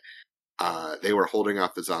done it. They were holding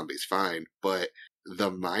off the zombies fine, but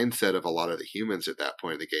the mindset of a lot of the humans at that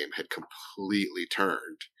point in the game had completely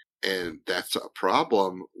turned. And that's a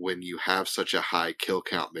problem when you have such a high kill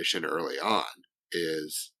count mission early on,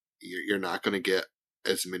 is you're not going to get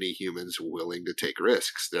as many humans willing to take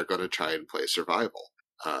risks. They're going to try and play survival.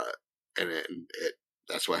 And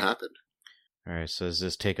that's what happened. All right, so does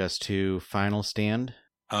this take us to Final Stand?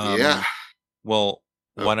 Yeah. Well,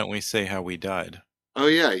 why don't we say how we died? Oh,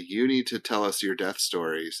 yeah, you need to tell us your death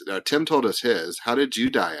stories. Tim told us his. How did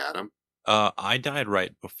you die, Adam? I died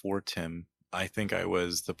right before Tim. I think I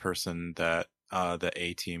was the person that the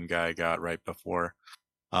A-Team guy got right before,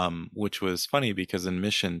 which was funny because in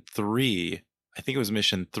Mission 3, I think it was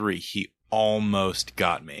Mission 3, he almost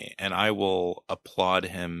got me. And I will applaud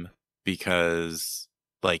him because,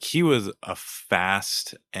 he was a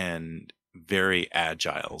fast and very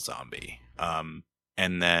agile zombie.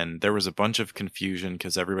 And then there was a bunch of confusion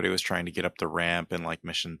because everybody was trying to get up the ramp in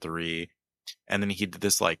Mission 3. And then he did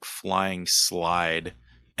this flying slide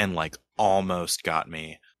and almost got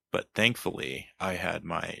me. But thankfully I had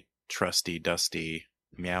my trusty dusty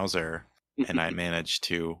Meowser and I managed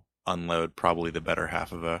to unload probably the better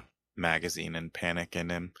half of a magazine and panic in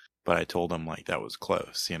him. But I told him that was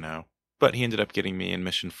close, But he ended up getting me in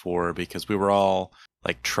Mission 4 because we were all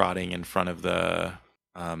trotting in front of the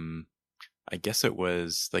I guess it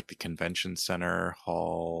was the convention center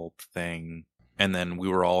hall thing. And then we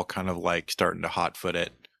were all kind of starting to hot foot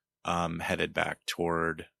it, headed back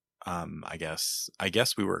toward, I guess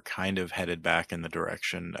we were kind of headed back in the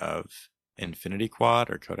direction of Infinity Quad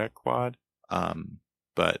or Kodak Quad.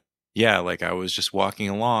 But yeah, I was just walking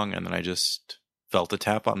along and then I just felt a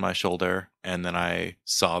tap on my shoulder. And then I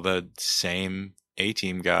saw the same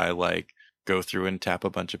A-Team guy, go through and tap a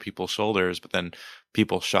bunch of people's shoulders, but then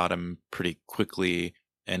people shot him pretty quickly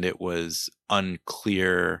and it was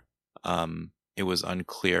unclear. It was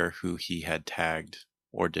unclear who he had tagged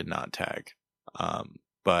or did not tag.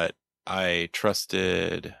 But I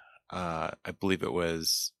trusted, I believe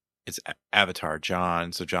it's Avatar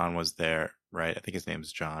John. So John was there, right? I think his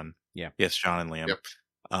name's John. Yeah. Yes, John and Liam. Yep.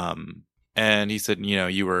 And he said,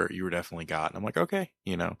 you were definitely got. And I'm like, okay,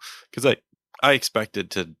 because I expected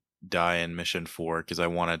to die in Mission 4 because I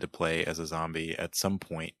wanted to play as a zombie at some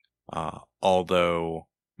point. Although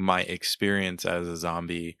my experience as a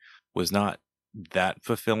zombie was not that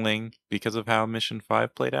fulfilling because of how Mission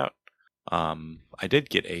 5 played out. I did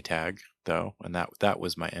get a tag though, and that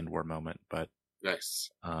was my end war moment. But Nice.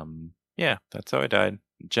 yeah, that's how I died.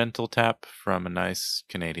 Gentle tap from a nice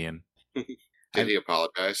Canadian. Did he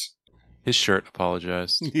apologize? His shirt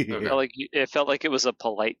apologized. It felt like it was a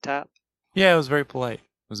polite tap. Yeah, it was very polite.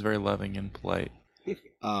 It was very loving and polite.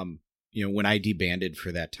 When I debanded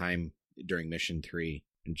for that time during Mission 3,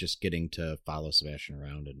 and just getting to follow Sebastian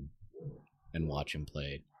around and watch him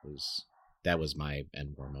play that was my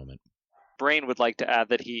end war moment. Brain would like to add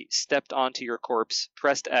that he stepped onto your corpse,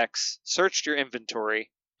 pressed X, searched your inventory,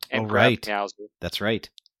 and grabbed Meowser. That's right.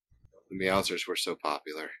 The Meowsers were so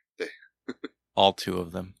popular. All 2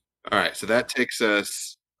 of them. All right, so that takes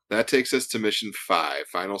us to Mission 5,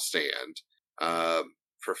 Final Stand.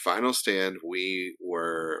 For Final Stand, we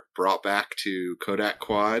were brought back to Kodak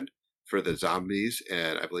Quad for the zombies,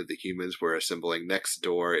 and I believe the humans were assembling next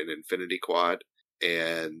door in Infinity Quad.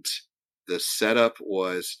 And the setup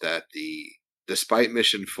was that despite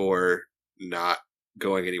Mission 4 not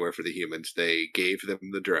going anywhere for the humans, they gave them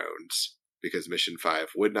the drones because Mission 5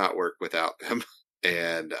 would not work without them.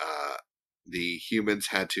 And the humans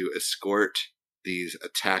had to escort these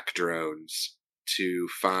attack drones to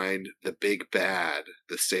find the big bad,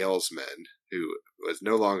 the salesman, who was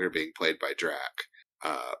no longer being played by Drac.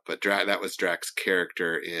 But that was Drac's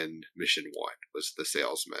character in Mission 1, was the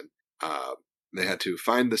salesman. They had to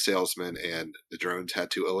find the salesman, and the drones had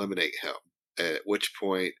to eliminate him. At which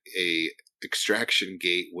point, a extraction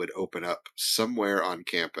gate would open up somewhere on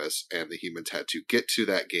campus, and the humans had to get to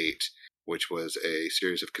that gate, which was a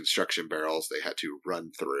series of construction barrels they had to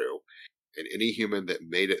run through. And any human that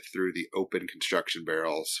made it through the open construction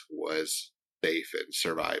barrels was safe and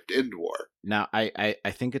survived end war. Now, I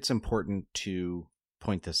think it's important to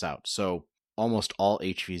point this out. So almost all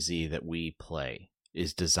HVZ that we play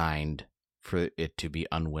is designed for it to be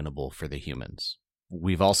unwinnable for the humans.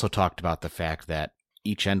 We've also talked about the fact that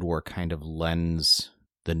each end war kind of lends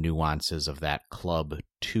the nuances of that club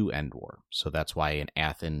to end war. So that's why in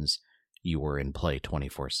Athens, you were in play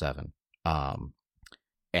 24/7.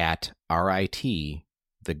 At RIT,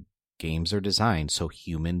 the games are designed so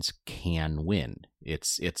humans can win.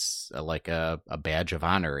 It's like a badge of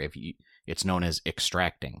honor. It's known as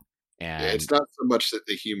extracting. And it's not so much that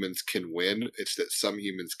the humans can win; it's that some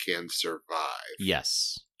humans can survive.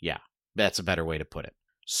 Yes, yeah, that's a better way to put it.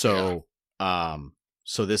 So,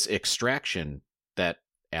 so this extraction that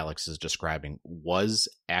Alex is describing was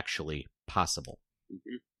actually possible,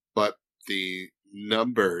 but the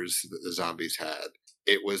numbers that the zombies had,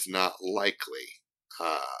 it was not likely.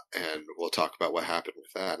 And we'll talk about what happened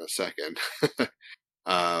with that in a second.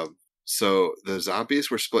 So the zombies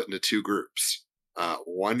were split into 2 groups.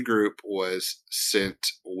 One group was sent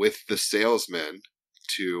with the salesman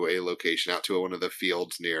to a location out to one of the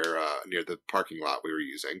fields near the parking lot we were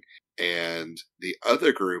using. And the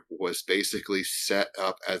other group was basically set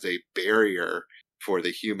up as a barrier for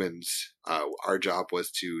the humans. Our job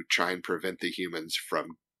was to try and prevent the humans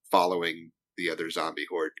from following the other zombie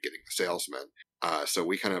horde getting the salesman. So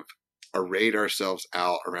we kind of arrayed ourselves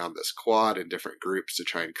out around this quad in different groups to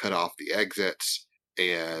try and cut off the exits.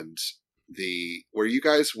 And were you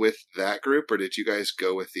guys with that group, or did you guys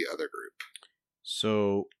go with the other group?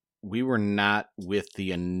 So we were not with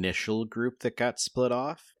the initial group that got split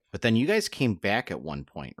off, but then you guys came back at one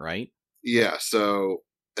point, right? Yeah. So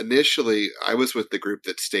initially, I was with the group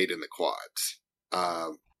that stayed in the quads.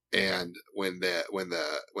 And when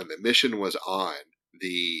the mission was on,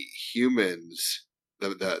 the humans,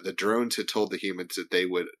 the drones had told the humans that they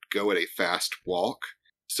would go at a fast walk.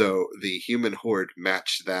 So the human horde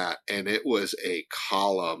matched that, and it was a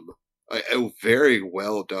column, a very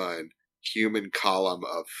well done human column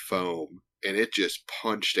of foam, and it just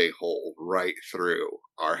punched a hole right through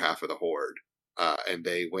our half of the horde. And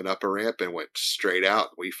they went up a ramp and went straight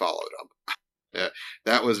out. And we followed them.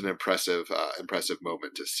 That was an impressive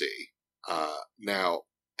moment to see. Now,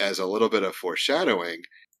 as a little bit of foreshadowing,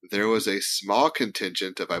 there was a small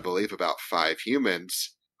contingent of, I believe, about 5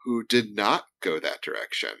 humans who did not go that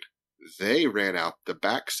direction. They ran out the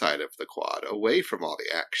backside of the quad, away from all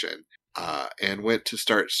the action, and went to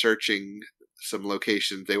start searching some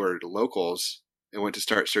locations. They were locals and went to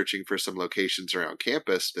start searching for some locations around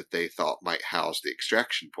campus that they thought might house the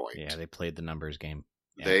extraction point. Yeah, they played the numbers game.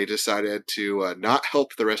 Yeah. They decided to not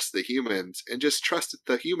help the rest of the humans and just trust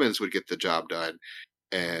that the humans would get the job done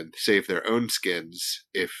and save their own skins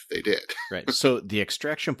if they did. Right. So the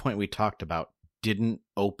extraction point we talked about didn't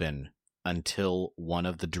open until one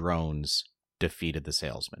of the drones defeated the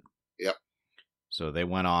salesman. Yep. So they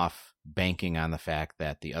went off banking on the fact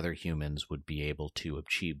that the other humans would be able to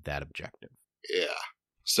achieve that objective. Yeah.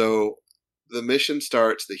 So the mission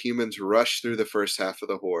starts. The humans rush through the first half of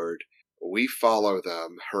the horde. We follow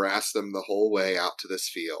them, harass them the whole way out to this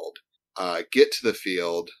field, get to the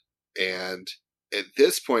field, and at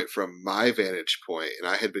this point, from my vantage point, and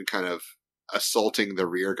I had been kind of assaulting the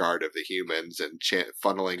rear guard of the humans and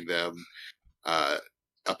funneling them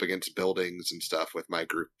up against buildings and stuff with my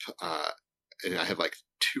group, and I had like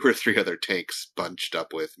 2 or 3 other tanks bunched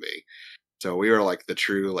up with me. So we were like the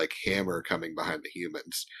true like hammer coming behind the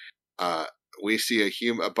humans. We see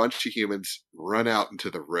a bunch of humans run out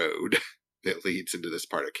into the road that leads into this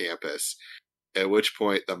part of campus, at which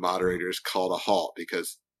point the moderators called a halt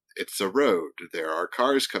because it's a road. There are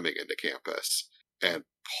cars coming into campus, and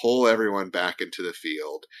pull everyone back into the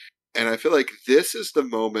field. And I feel like this is the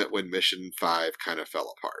moment when Mission 5 kind of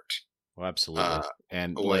fell apart. Well, absolutely.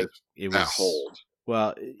 And with like it was that hold.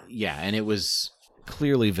 Well, yeah, and it was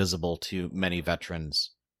clearly visible to many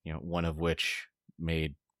veterans, one of which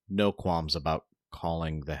made no qualms about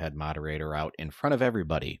calling the head moderator out in front of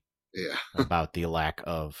everybody about the lack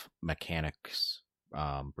of mechanics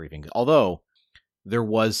briefing. Although there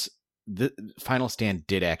was, the Final Stand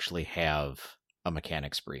did actually have a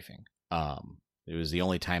mechanics briefing. It was the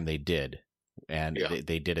only time they did, and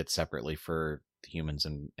they did it separately for humans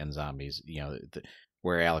and zombies.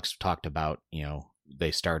 Where Alex talked about,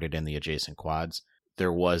 they started in the adjacent quads.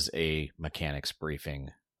 There was a mechanics briefing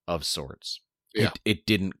of sorts. Yeah. It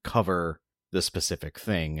didn't cover the specific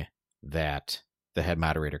thing that the head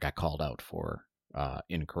moderator got called out for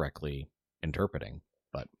incorrectly interpreting,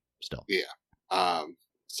 but still. Yeah.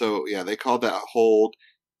 So they called that hold,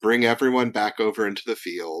 bring everyone back over into the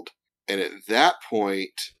field. And at that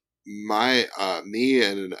point, me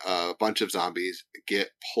and a bunch of zombies get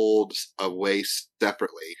pulled away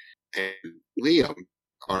separately. And Liam,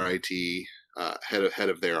 RIT, head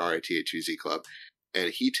of their RIT HVZ club,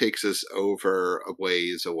 and he takes us over a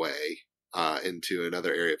ways away into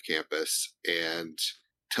another area of campus and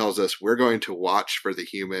tells us we're going to watch for the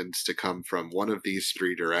humans to come from one of these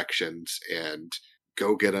 3 directions and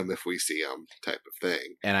go get them if we see them, type of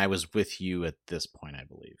thing. And I was with you at this point, I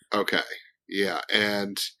believe. Okay. Yeah.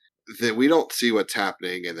 And then we don't see what's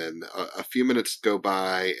happening. And then a few minutes go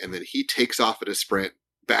by, and then he takes off at a sprint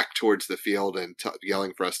back towards the field and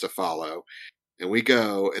yelling for us to follow. And we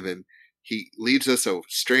go, and then he leads us a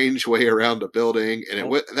strange way around a building. And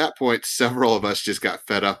at that point, several of us just got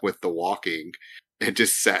fed up with the walking and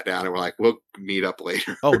just sat down and we're like, we'll meet up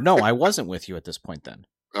later. Oh, no, I wasn't with you at this point then.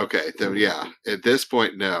 Okay, then at this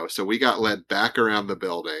point, no. So we got led back around the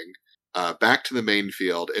building, back to the main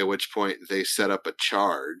field, at which point they set up a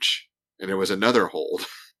charge, and there was another hold,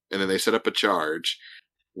 and then they set up a charge.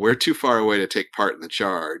 We're too far away to take part in the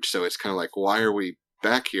charge, so it's kind of like, why are we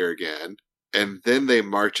back here again? And then they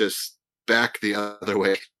march us back the other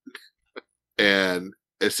way. And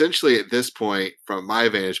essentially at this point, from my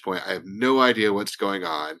vantage point, I have no idea what's going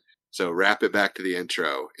on. So wrap it back to the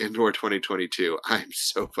intro. Indoor 2022. I'm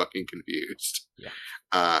so fucking confused.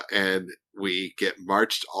 Yeah. And we get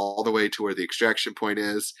marched all the way to where the extraction point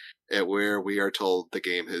is, at where we are told the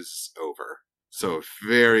game is over. So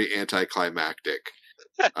very anticlimactic.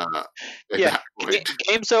 At that point.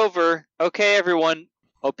 Game's over. Okay, everyone.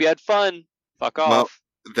 Hope you had fun. Fuck off. Well,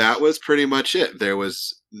 that was pretty much it. There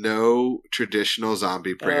was no traditional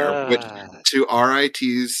zombie prayer, which to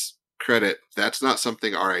RIT's credit, that's not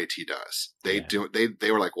something RIT does.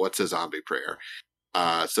 They were like, what's a zombie prayer?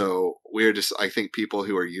 So we're just, I think people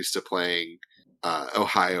who are used to playing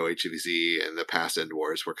Ohio HVZ and the past End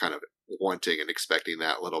Wars were kind of wanting and expecting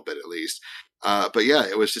that a little bit at least. But yeah,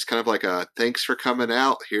 it was just kind of like a thanks for coming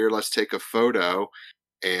out here. Let's take a photo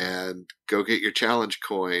and go get your challenge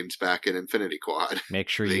coins back in Infinity Quad. Make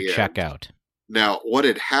sure you check out. Now, what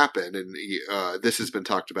had happened, and this has been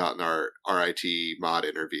talked about in our RIT mod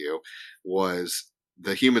interview, was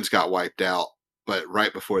the humans got wiped out, but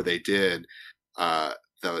right before they did,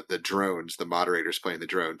 the drones, the moderators playing the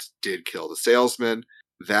drones, did kill the salesman.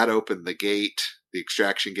 That opened the gate, the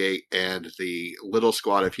extraction gate, and the little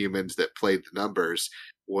squad of humans that played the numbers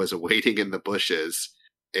was waiting in the bushes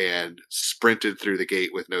and sprinted through the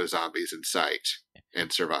gate with no zombies in sight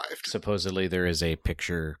and survived. Supposedly there is a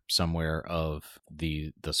picture somewhere of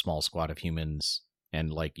the small squad of humans,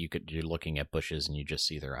 and like you're looking at bushes and you just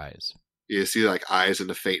see their eyes. You see like eyes and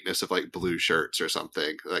the faintness of like blue shirts or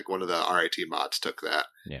something. Like one of the RIT mods took that.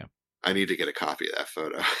 Yeah. I need to get a copy of that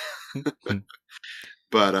photo.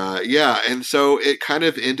 But yeah, and so it kind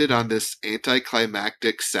of ended on this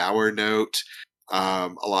anticlimactic sour note. A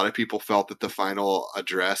lot of people felt that the final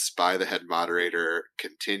address by the head moderator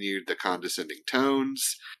continued the condescending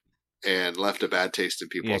tones and left a bad taste in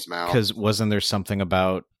people's mouth. Because wasn't there something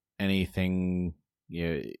about anything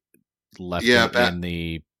left in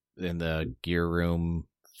the gear room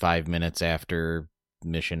 5 minutes after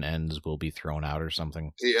mission ends will be thrown out or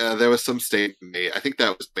something. Yeah, there was some statement made. I think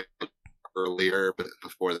that was earlier, but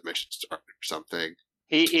before the mission started or something.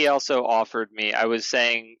 He also offered me. I was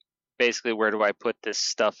saying basically, where do I put this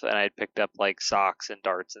stuff? And I picked up like socks and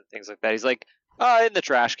darts and things like that. He's like, in the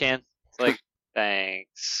trash can. It's like,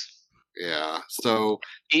 thanks. Yeah. So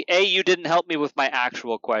A, you didn't help me with my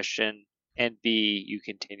actual question, and B, you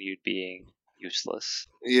continued being useless.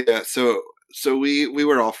 yeah, so we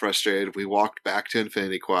were all frustrated. We walked back to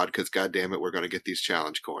Infinity Quad because, God damn it, we're going to get these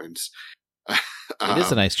challenge coins. It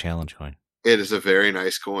is a nice challenge coin. It is a very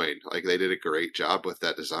nice coin. Like, they did a great job with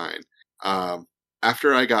that design.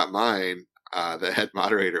 After I got mine, the head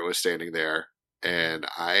moderator was standing there, and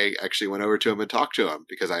I actually went over to him and talked to him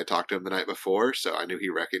because I had talked to him the night before, so I knew he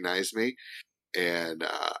recognized me. And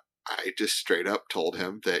I just straight up told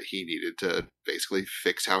him that he needed to basically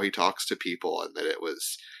fix how he talks to people and that it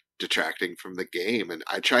was detracting from the game. And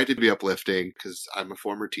I tried to be uplifting because I'm a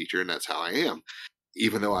former teacher and that's how I am,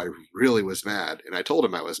 even though I really was mad. And I told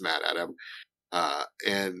him I was mad at him.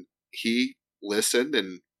 And he listened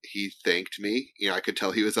and he thanked me. I could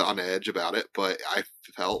tell he was on edge about it, but I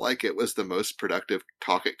felt like it was the most productive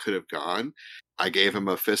talk it could have gone. I gave him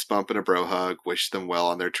a fist bump and a bro hug, wished them well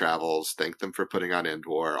on their travels, thanked them for putting on End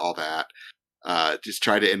War, all that. Just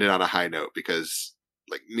try to end it on a high note because,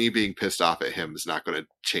 like, me being pissed off at him is not going to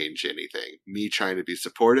change anything. Me trying to be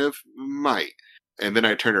supportive might. And then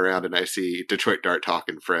I turn around and I see Detroit Dart Talk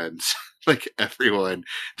and friends, like everyone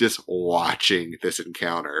just watching this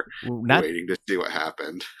encounter, waiting to see what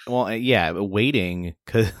happened. Well, yeah, waiting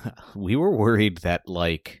because we were worried that,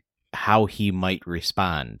 like, how he might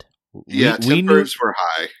respond. Tempers were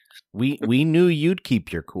high. We knew you'd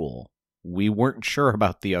keep your cool. We weren't sure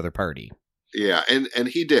about the other party. Yeah, and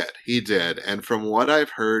he did. And from what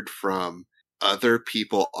I've heard from other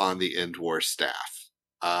people on the End War staff,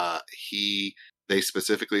 they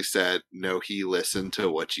specifically said, no, he listened to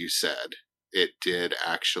what you said. It did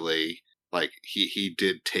actually, like, he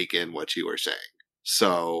did take in what you were saying.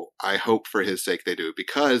 So I hope for his sake they do,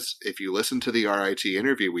 because if you listen to the RIT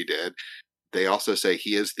interview we did, they also say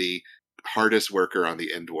he is the hardest worker on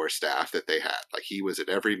the End War staff that they had. Like, he was at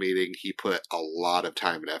every meeting. He put a lot of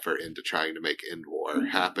time and effort into trying to make End War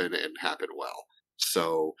happen and happen well.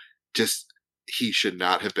 So he should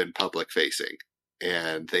not have been public facing.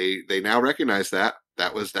 And they now recognize that.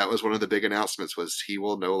 That was one of the big announcements, was he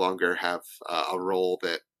will no longer have a role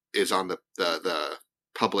that is on the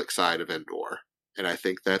public side of End War. And I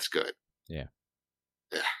think that's good. Yeah.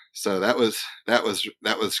 Yeah. So that was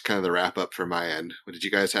kind of the wrap up for my end. Did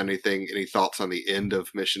you guys have any thoughts on the end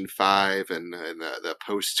of Mission 5 and the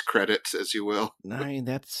post credits, as you will? I mean,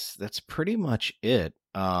 that's pretty much it.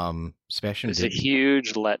 Sebastian, it's a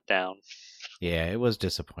huge letdown. Yeah, it was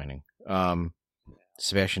disappointing.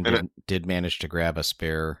 Sebastian did manage to grab a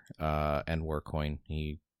spare End War coin.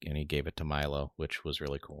 He gave it to Milo, which was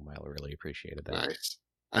really cool. Milo really appreciated that. Nice.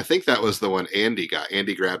 I think that was the one Andy got.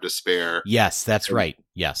 Andy grabbed a spare. Yes, that's right.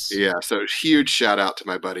 Yes. Yeah, so huge shout out to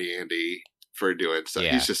my buddy Andy for doing so.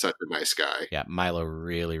 Yeah. He's just such a nice guy. Yeah, Milo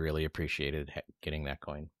really, really appreciated getting that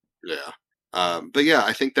coin. Yeah. But yeah,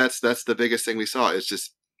 I think that's the biggest thing we saw is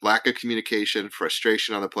just lack of communication,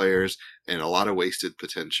 frustration on the players, and a lot of wasted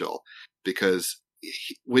potential. Because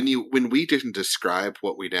when we didn't describe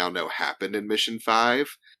what we now know happened in Mission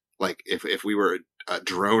 5, like if we were a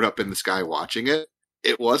drone up in the sky watching it,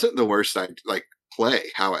 it wasn't the worst play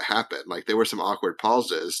how it happened. Like, there were some awkward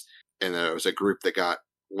pauses, and there was a group that got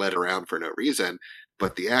led around for no reason.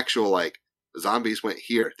 But the actual, like, zombies went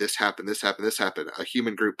here, this happened, this happened, this happened. A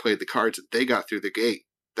human group played the cards, and they got through the gate.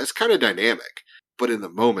 That's kind of dynamic. But in the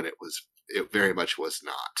moment, it very much was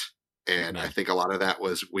not. And I think a lot of that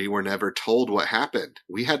was we were never told what happened.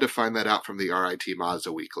 We had to find that out from the RIT mods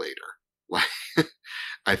a week later. Like,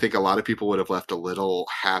 I think a lot of people would have left a little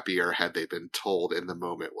happier had they been told in the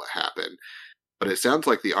moment what happened. But it sounds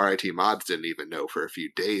like the RIT mods didn't even know for a few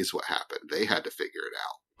days what happened. They had to figure it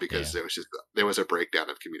out because there was a breakdown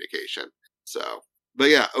of communication. So, but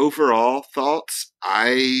yeah, overall thoughts.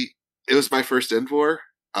 It was my first End War.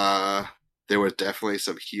 There was definitely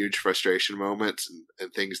some huge frustration moments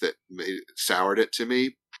and things that soured it to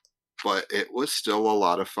me, but it was still a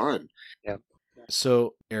lot of fun. Yeah.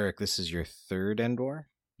 So, Eric, this is your third End War?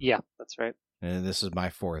 Yeah, that's right. And this is my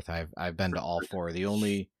fourth. I've been to all four. The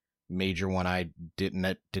only major one I did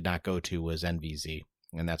not go to was NVZ,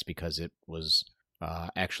 and that's because it was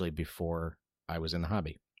actually before I was in the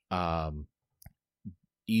hobby.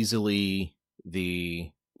 Easily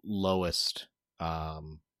the lowest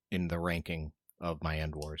in the ranking of my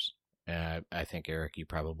End Wars. I think, Eric, you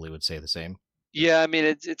probably would say the same. Yeah, I mean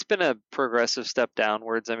it's been a progressive step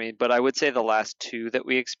downwards. I mean, but I would say the last two that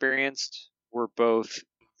we experienced were both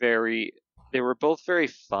very they were both very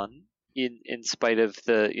fun in spite of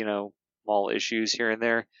the, small issues here and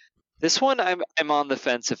there. This one I'm on the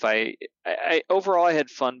fence if I overall I had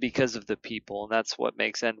fun because of the people, and that's what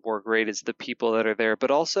makes End War great is the people that are there.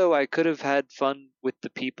 But also I could have had fun with the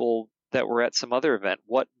people that were at some other event.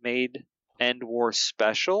 What made End War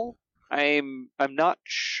special? I'm not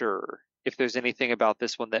sure if there's anything about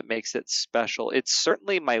this one that makes it special. It's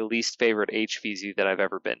certainly my least favorite HVZ that I've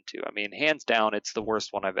ever been to. I mean, hands down, it's the worst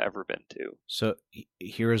one I've ever been to. So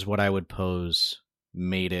here's what I would pose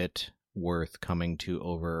made it worth coming to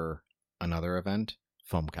over another event: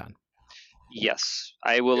 FoamCon. Yes,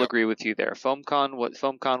 I will agree with you there.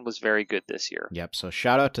 FoamCon was very good this year. Yep. So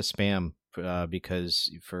shout out to Spam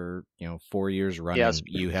because for 4 years running,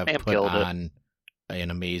 you have Spam put killed it. on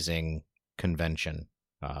an amazing convention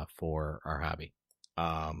for our hobby.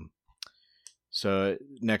 So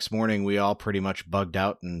next morning, we all pretty much bugged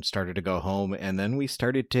out and started to go home, and then we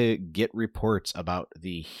started to get reports about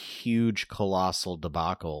the huge, colossal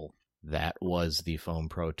debacle that was the Foam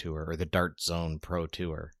Pro Tour, or the Dart Zone Pro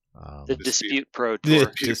Tour. The Dispute Pro Tour.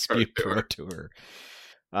 The Dispute Pro Tour.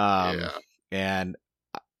 Yeah. And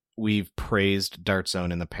we've praised Dart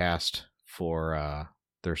Zone in the past for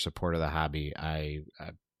their support of the hobby.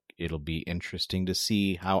 It'll be interesting to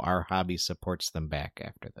see how our hobby supports them back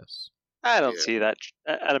after this. I don't see that.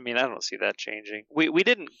 I don't see that changing. We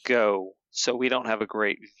didn't go, so we don't have a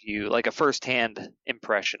great view, like a first-hand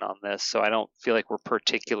impression on this. So I don't feel like we're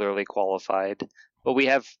particularly qualified, but we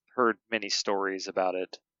have heard many stories about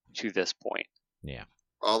it to this point. Yeah.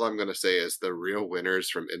 All I'm going to say is the real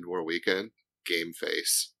winners from End War Weekend, Game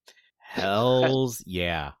Face. Hells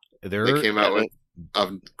yeah. They came out with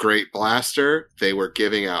a great blaster. They were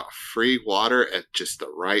giving out free water at just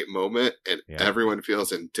the right moment, and everyone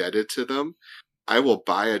feels indebted to them. I will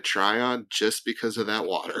buy a Tryon just because of that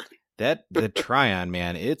water. The Tryon,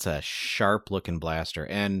 man, it's a sharp looking blaster,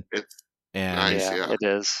 and nice, it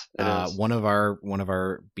is. One of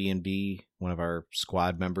our B&B, one of our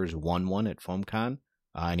squad members won one at FoamCon,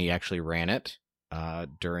 and he actually ran it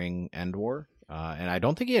during End War, and I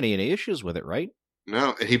don't think he had any issues with it, right?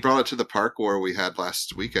 No, and he brought it to the park war we had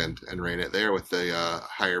last weekend and ran it there with the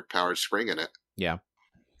higher powered spring in it. Yeah.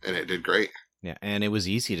 And it did great. Yeah, and it was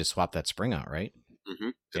easy to swap that spring out, right? Mm-hmm.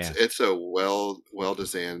 It's a well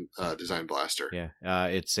designed blaster. Yeah,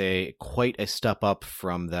 it's quite a step up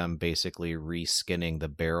from them basically reskinning the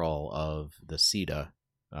barrel of the Sita,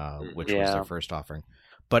 which was their first offering.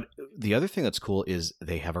 But the other thing that's cool is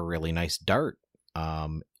they have a really nice dart.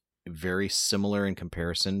 Very similar in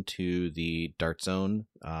comparison to the Dart Zone.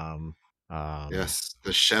 Yes,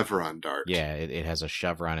 the chevron dart. Yeah, it has a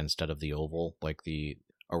chevron instead of the oval, like the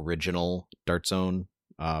original Dart Zone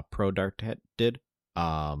Pro Dart did.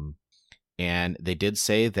 And they did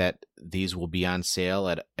say that these will be on sale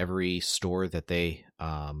at every store that they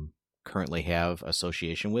currently have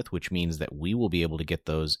association with, which means that we will be able to get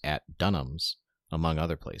those at Dunham's, among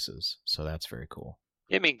other places. So that's very cool.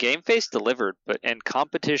 I mean, Game Face delivered, and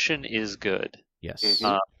competition is good. Yes.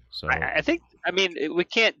 Mm-hmm. So I think, we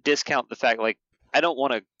can't discount the fact, I don't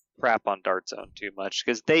want to crap on Dart Zone too much,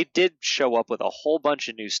 because they did show up with a whole bunch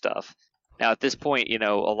of new stuff. Now, at this point,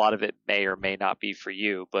 a lot of it may or may not be for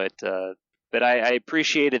you, but I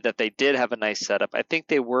appreciated that they did have a nice setup. I think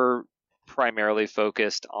they were primarily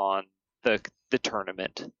focused on the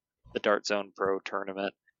tournament, the Dart Zone Pro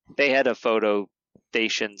tournament. They had a photo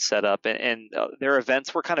station set up, and their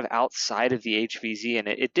events were kind of outside of the HVZ, and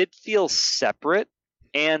it did feel separate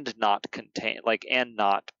and not contained, and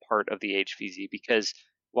not part of the HVZ, because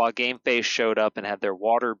while Game Face showed up and had their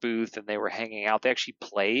water booth and they were hanging out, they actually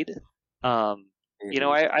played. I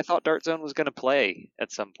thought Dart Zone was going to play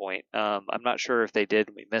at some point. I'm not sure if they did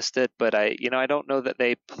and we missed it, but I don't know that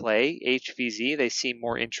they play HVZ. They seem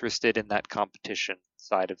more interested in that competition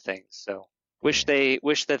side of things. So wish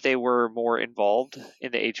that they were more involved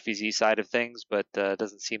in the HVZ side of things, but it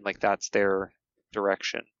doesn't seem like that's their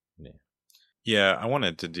direction. Yeah, I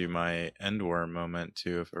wanted to do my End War moment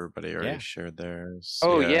too, if everybody already shared theirs.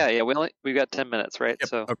 Oh yeah. We got 10 minutes, right? Yep.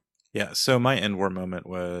 So yeah, so my End War moment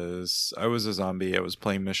was I was a zombie. I was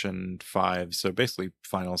playing mission 5, so basically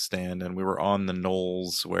final stand, and we were on the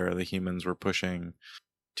knolls where the humans were pushing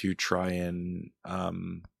to try and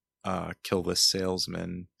kill this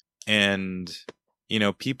salesman. And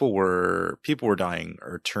people were dying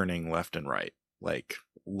or turning left and right,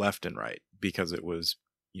 because it was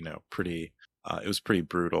pretty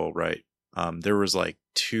brutal, right? There was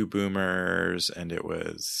 2 boomers, and it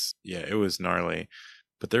was gnarly.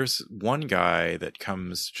 But there's one guy that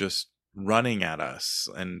comes just running at us,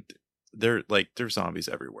 and there's zombies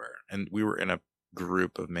everywhere, and we were in a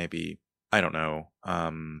group of maybe, I don't know,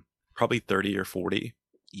 probably 30 or 40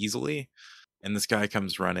 easily, and this guy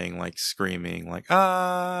comes running, like screaming, like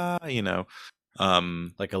Like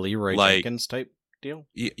a Leroy like Jenkins type deal.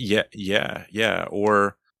 yeah,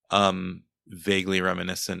 or vaguely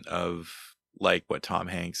reminiscent of like what Tom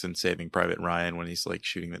Hanks in Saving Private Ryan, when he's like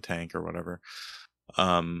shooting the tank or whatever,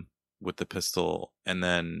 with the pistol, and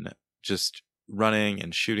then just running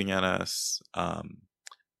and shooting at us.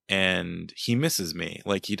 And he misses me.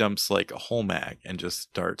 Like, he dumps like a whole mag and just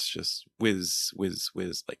starts just whiz,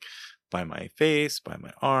 like by my face, by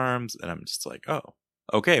my arms. And I'm just like, oh,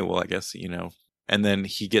 okay, well, I guess, and then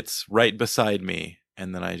he gets right beside me.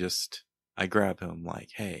 And then I grab him like,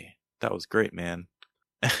 hey, that was great, man.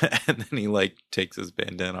 And then he like takes his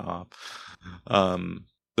bandana off.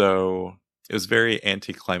 So it was very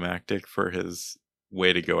anticlimactic for his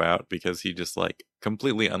way to go out, because he just like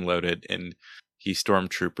completely unloaded, and he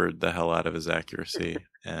stormtroopered the hell out of his accuracy.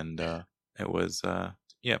 And it was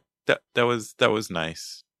that was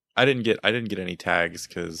nice. I didn't get any tags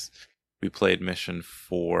because we played mission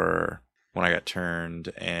 4 when I got turned,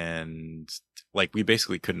 and like we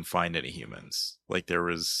basically couldn't find any humans. Like they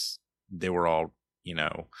were all,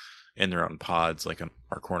 in their own pods, like on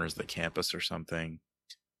our corners of the campus or something.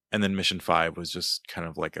 And then mission 5 was just kind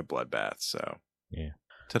of like a bloodbath. So yeah,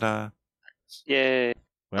 ta-da! Yay!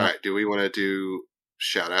 Well, All right, do we want to do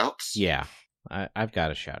shout outs? yeah, I've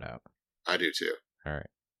got a shout out. I do too. All right.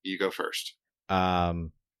 You go first.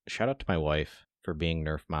 Shout out to my wife for being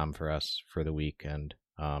Nerf mom for us for the weekend.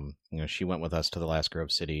 She went with us to the last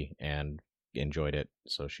Grove City and enjoyed it,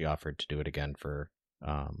 so she offered to do it again for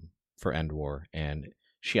End War, and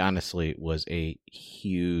she honestly was a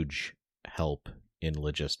huge help in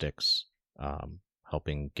logistics,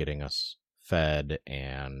 helping getting us fed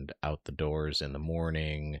and out the doors in the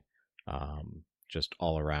morning. Just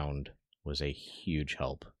all around was a huge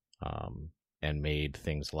help, and made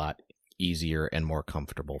things a lot easier and more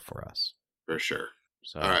comfortable for us. For sure.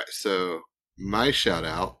 So, All right, so my shout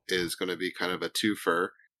out is going to be kind of a twofer.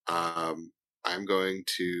 I'm going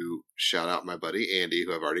to shout out my buddy Andy,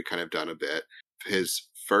 who I've already kind of done a bit. His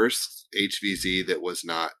first HVZ that was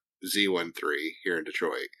not Z13 here in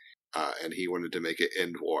Detroit, and he wanted to make it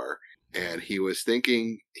End War. And he was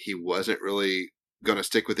thinking he wasn't really going to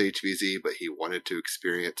stick with HVZ, but he wanted to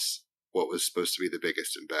experience what was supposed to be the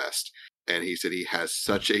biggest and best. And he said he has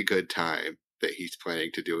such a good time that he's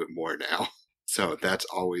planning to do it more now. So that's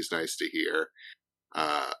always nice to hear.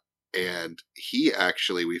 And he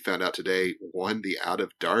actually, we found out today, won the Out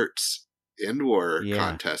of Darts End War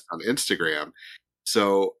contest on Instagram.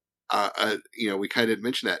 So, we kind of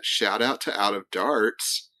mentioned that. Shout out to Out of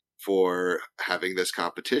Darts for having this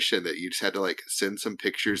competition, that you just had to like send some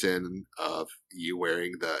pictures in of you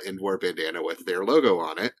wearing the End War bandana with their logo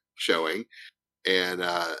on it showing. And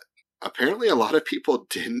apparently a lot of people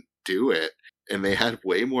didn't do it, and they had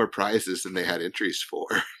way more prizes than they had entries for.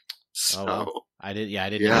 So wow. I didn't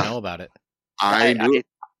even know about it. I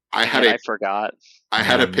forgot. I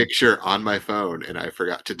had a picture on my phone and I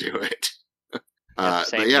forgot to do it.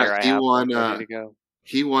 But yeah, he won.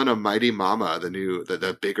 He won a Mighty Mama,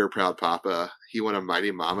 the bigger Proud Papa. He won a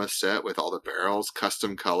Mighty Mama set with all the barrels,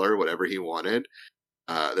 custom color, whatever he wanted.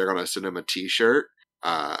 They're gonna send him a T-shirt.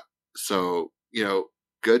 So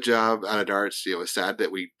good job, Out of Darts. It was sad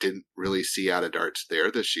that we didn't really see Out of Darts there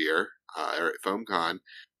this year, or at FoamCon.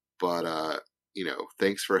 But,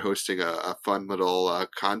 thanks for hosting a fun little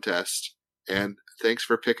contest. And thanks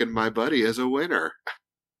for picking my buddy as a winner.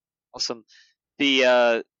 Awesome.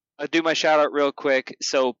 I'll do my shout out real quick.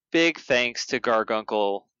 So big thanks to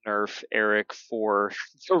Gargunkel, Nerf, Eric for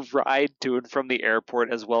the ride to and from the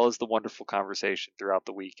airport, as well as the wonderful conversation throughout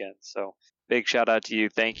the weekend. So big shout out to you.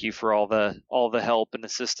 Thank you for all the help and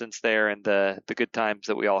assistance there, and the good times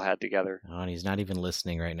that we all had together. Oh, and he's not even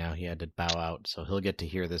listening right now. He had to bow out, so he'll get to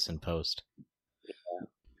hear this in post. Yeah.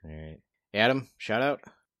 All right. Adam, shout out.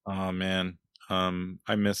 Oh man.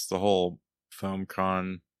 I missed the whole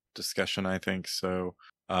FoamCon discussion, I think. So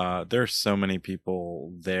there's so many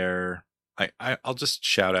people there. I'll just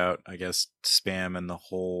shout out, I guess, Spam and the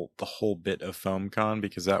whole bit of FoamCon,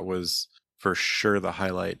 because that was for sure the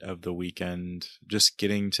highlight of the weekend. Just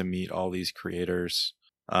getting to meet all these creators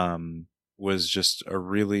was just a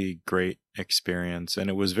really great experience, and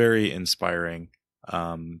it was very inspiring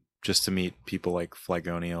just to meet people like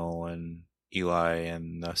Flagonial and Eli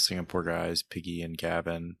and the Singapore guys, Piggy and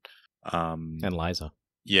Gavin. And Liza.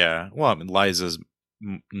 Yeah, well, I mean, Liza's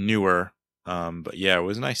newer, but yeah, it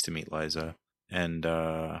was nice to meet Liza. And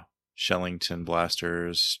Shellington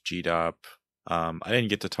Blasters, GDOP, I didn't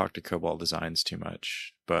get to talk to Cobalt Designs too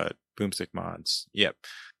much, but Boomstick Mods, yep.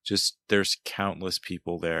 Just there's countless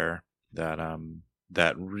people there that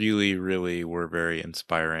that really, really were very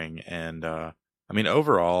inspiring. And I mean,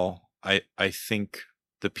 overall, I think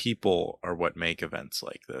the people are what make events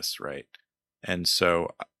like this, right? And so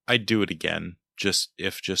I'd do it again, just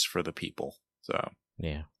for the people. So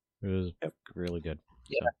Yeah, it was really good.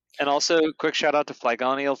 Yeah. And also, quick shout out to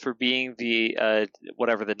Flygoniel for being the the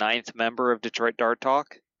 9th member of Detroit Dart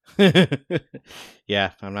Talk.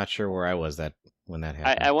 Yeah, I'm not sure where I was when that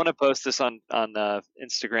happened. I want to post this on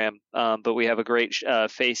Instagram, but we have a great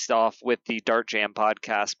faced off with the Dart Jam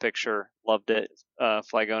podcast picture. Loved it.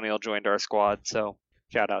 Flygoniel joined our squad, so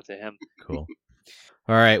shout out to him. Cool.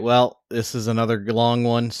 All right, well, this is another long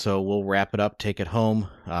one, so we'll wrap it up, take it home.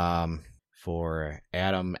 For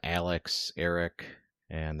Adam, Alex, Eric,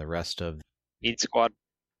 and the rest of Mead Squad,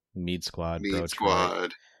 Bro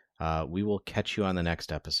Squad. We will catch you on the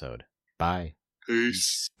next episode. Bye.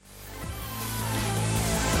 Peace.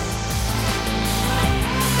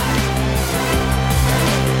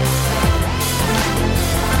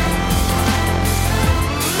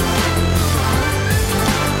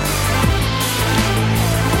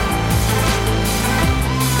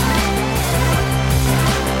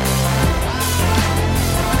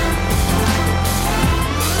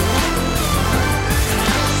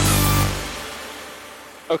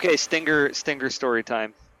 Okay, Stinger story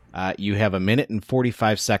time. You have 1 minute and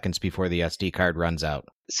 45 seconds before the SD card runs out.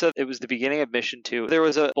 So it was the beginning of mission 2. There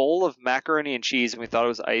was a bowl of macaroni and cheese, and we thought it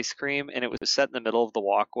was ice cream, and it was set in the middle of the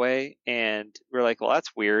walkway. And we were like, well,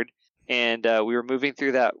 that's weird. And we were moving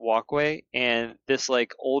through that walkway, and this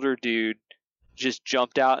older dude just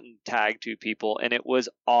jumped out and tagged 2 people, and it was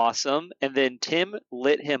awesome. And then Tim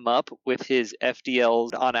lit him up with his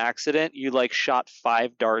FDLs on accident. You shot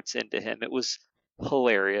 5 darts into him. It was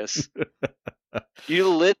hilarious. You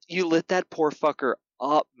lit that poor fucker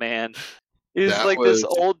up, man. He's this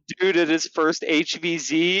old dude at his first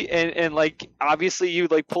HVZ, and obviously you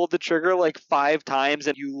pulled the trigger 5 times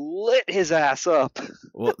and you lit his ass up.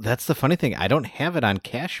 Well, that's the funny thing. I don't have it on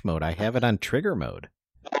cache mode. I have it on trigger mode.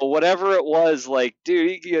 Oh, whatever it was,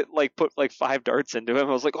 dude, he put 5 darts into him.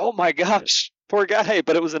 I was like, oh my gosh, poor guy.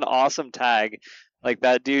 But it was an awesome tag.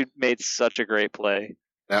 That dude made such a great play.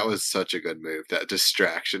 That was such a good move. That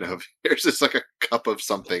distraction of here's just a cup of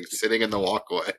something sitting in the walkway.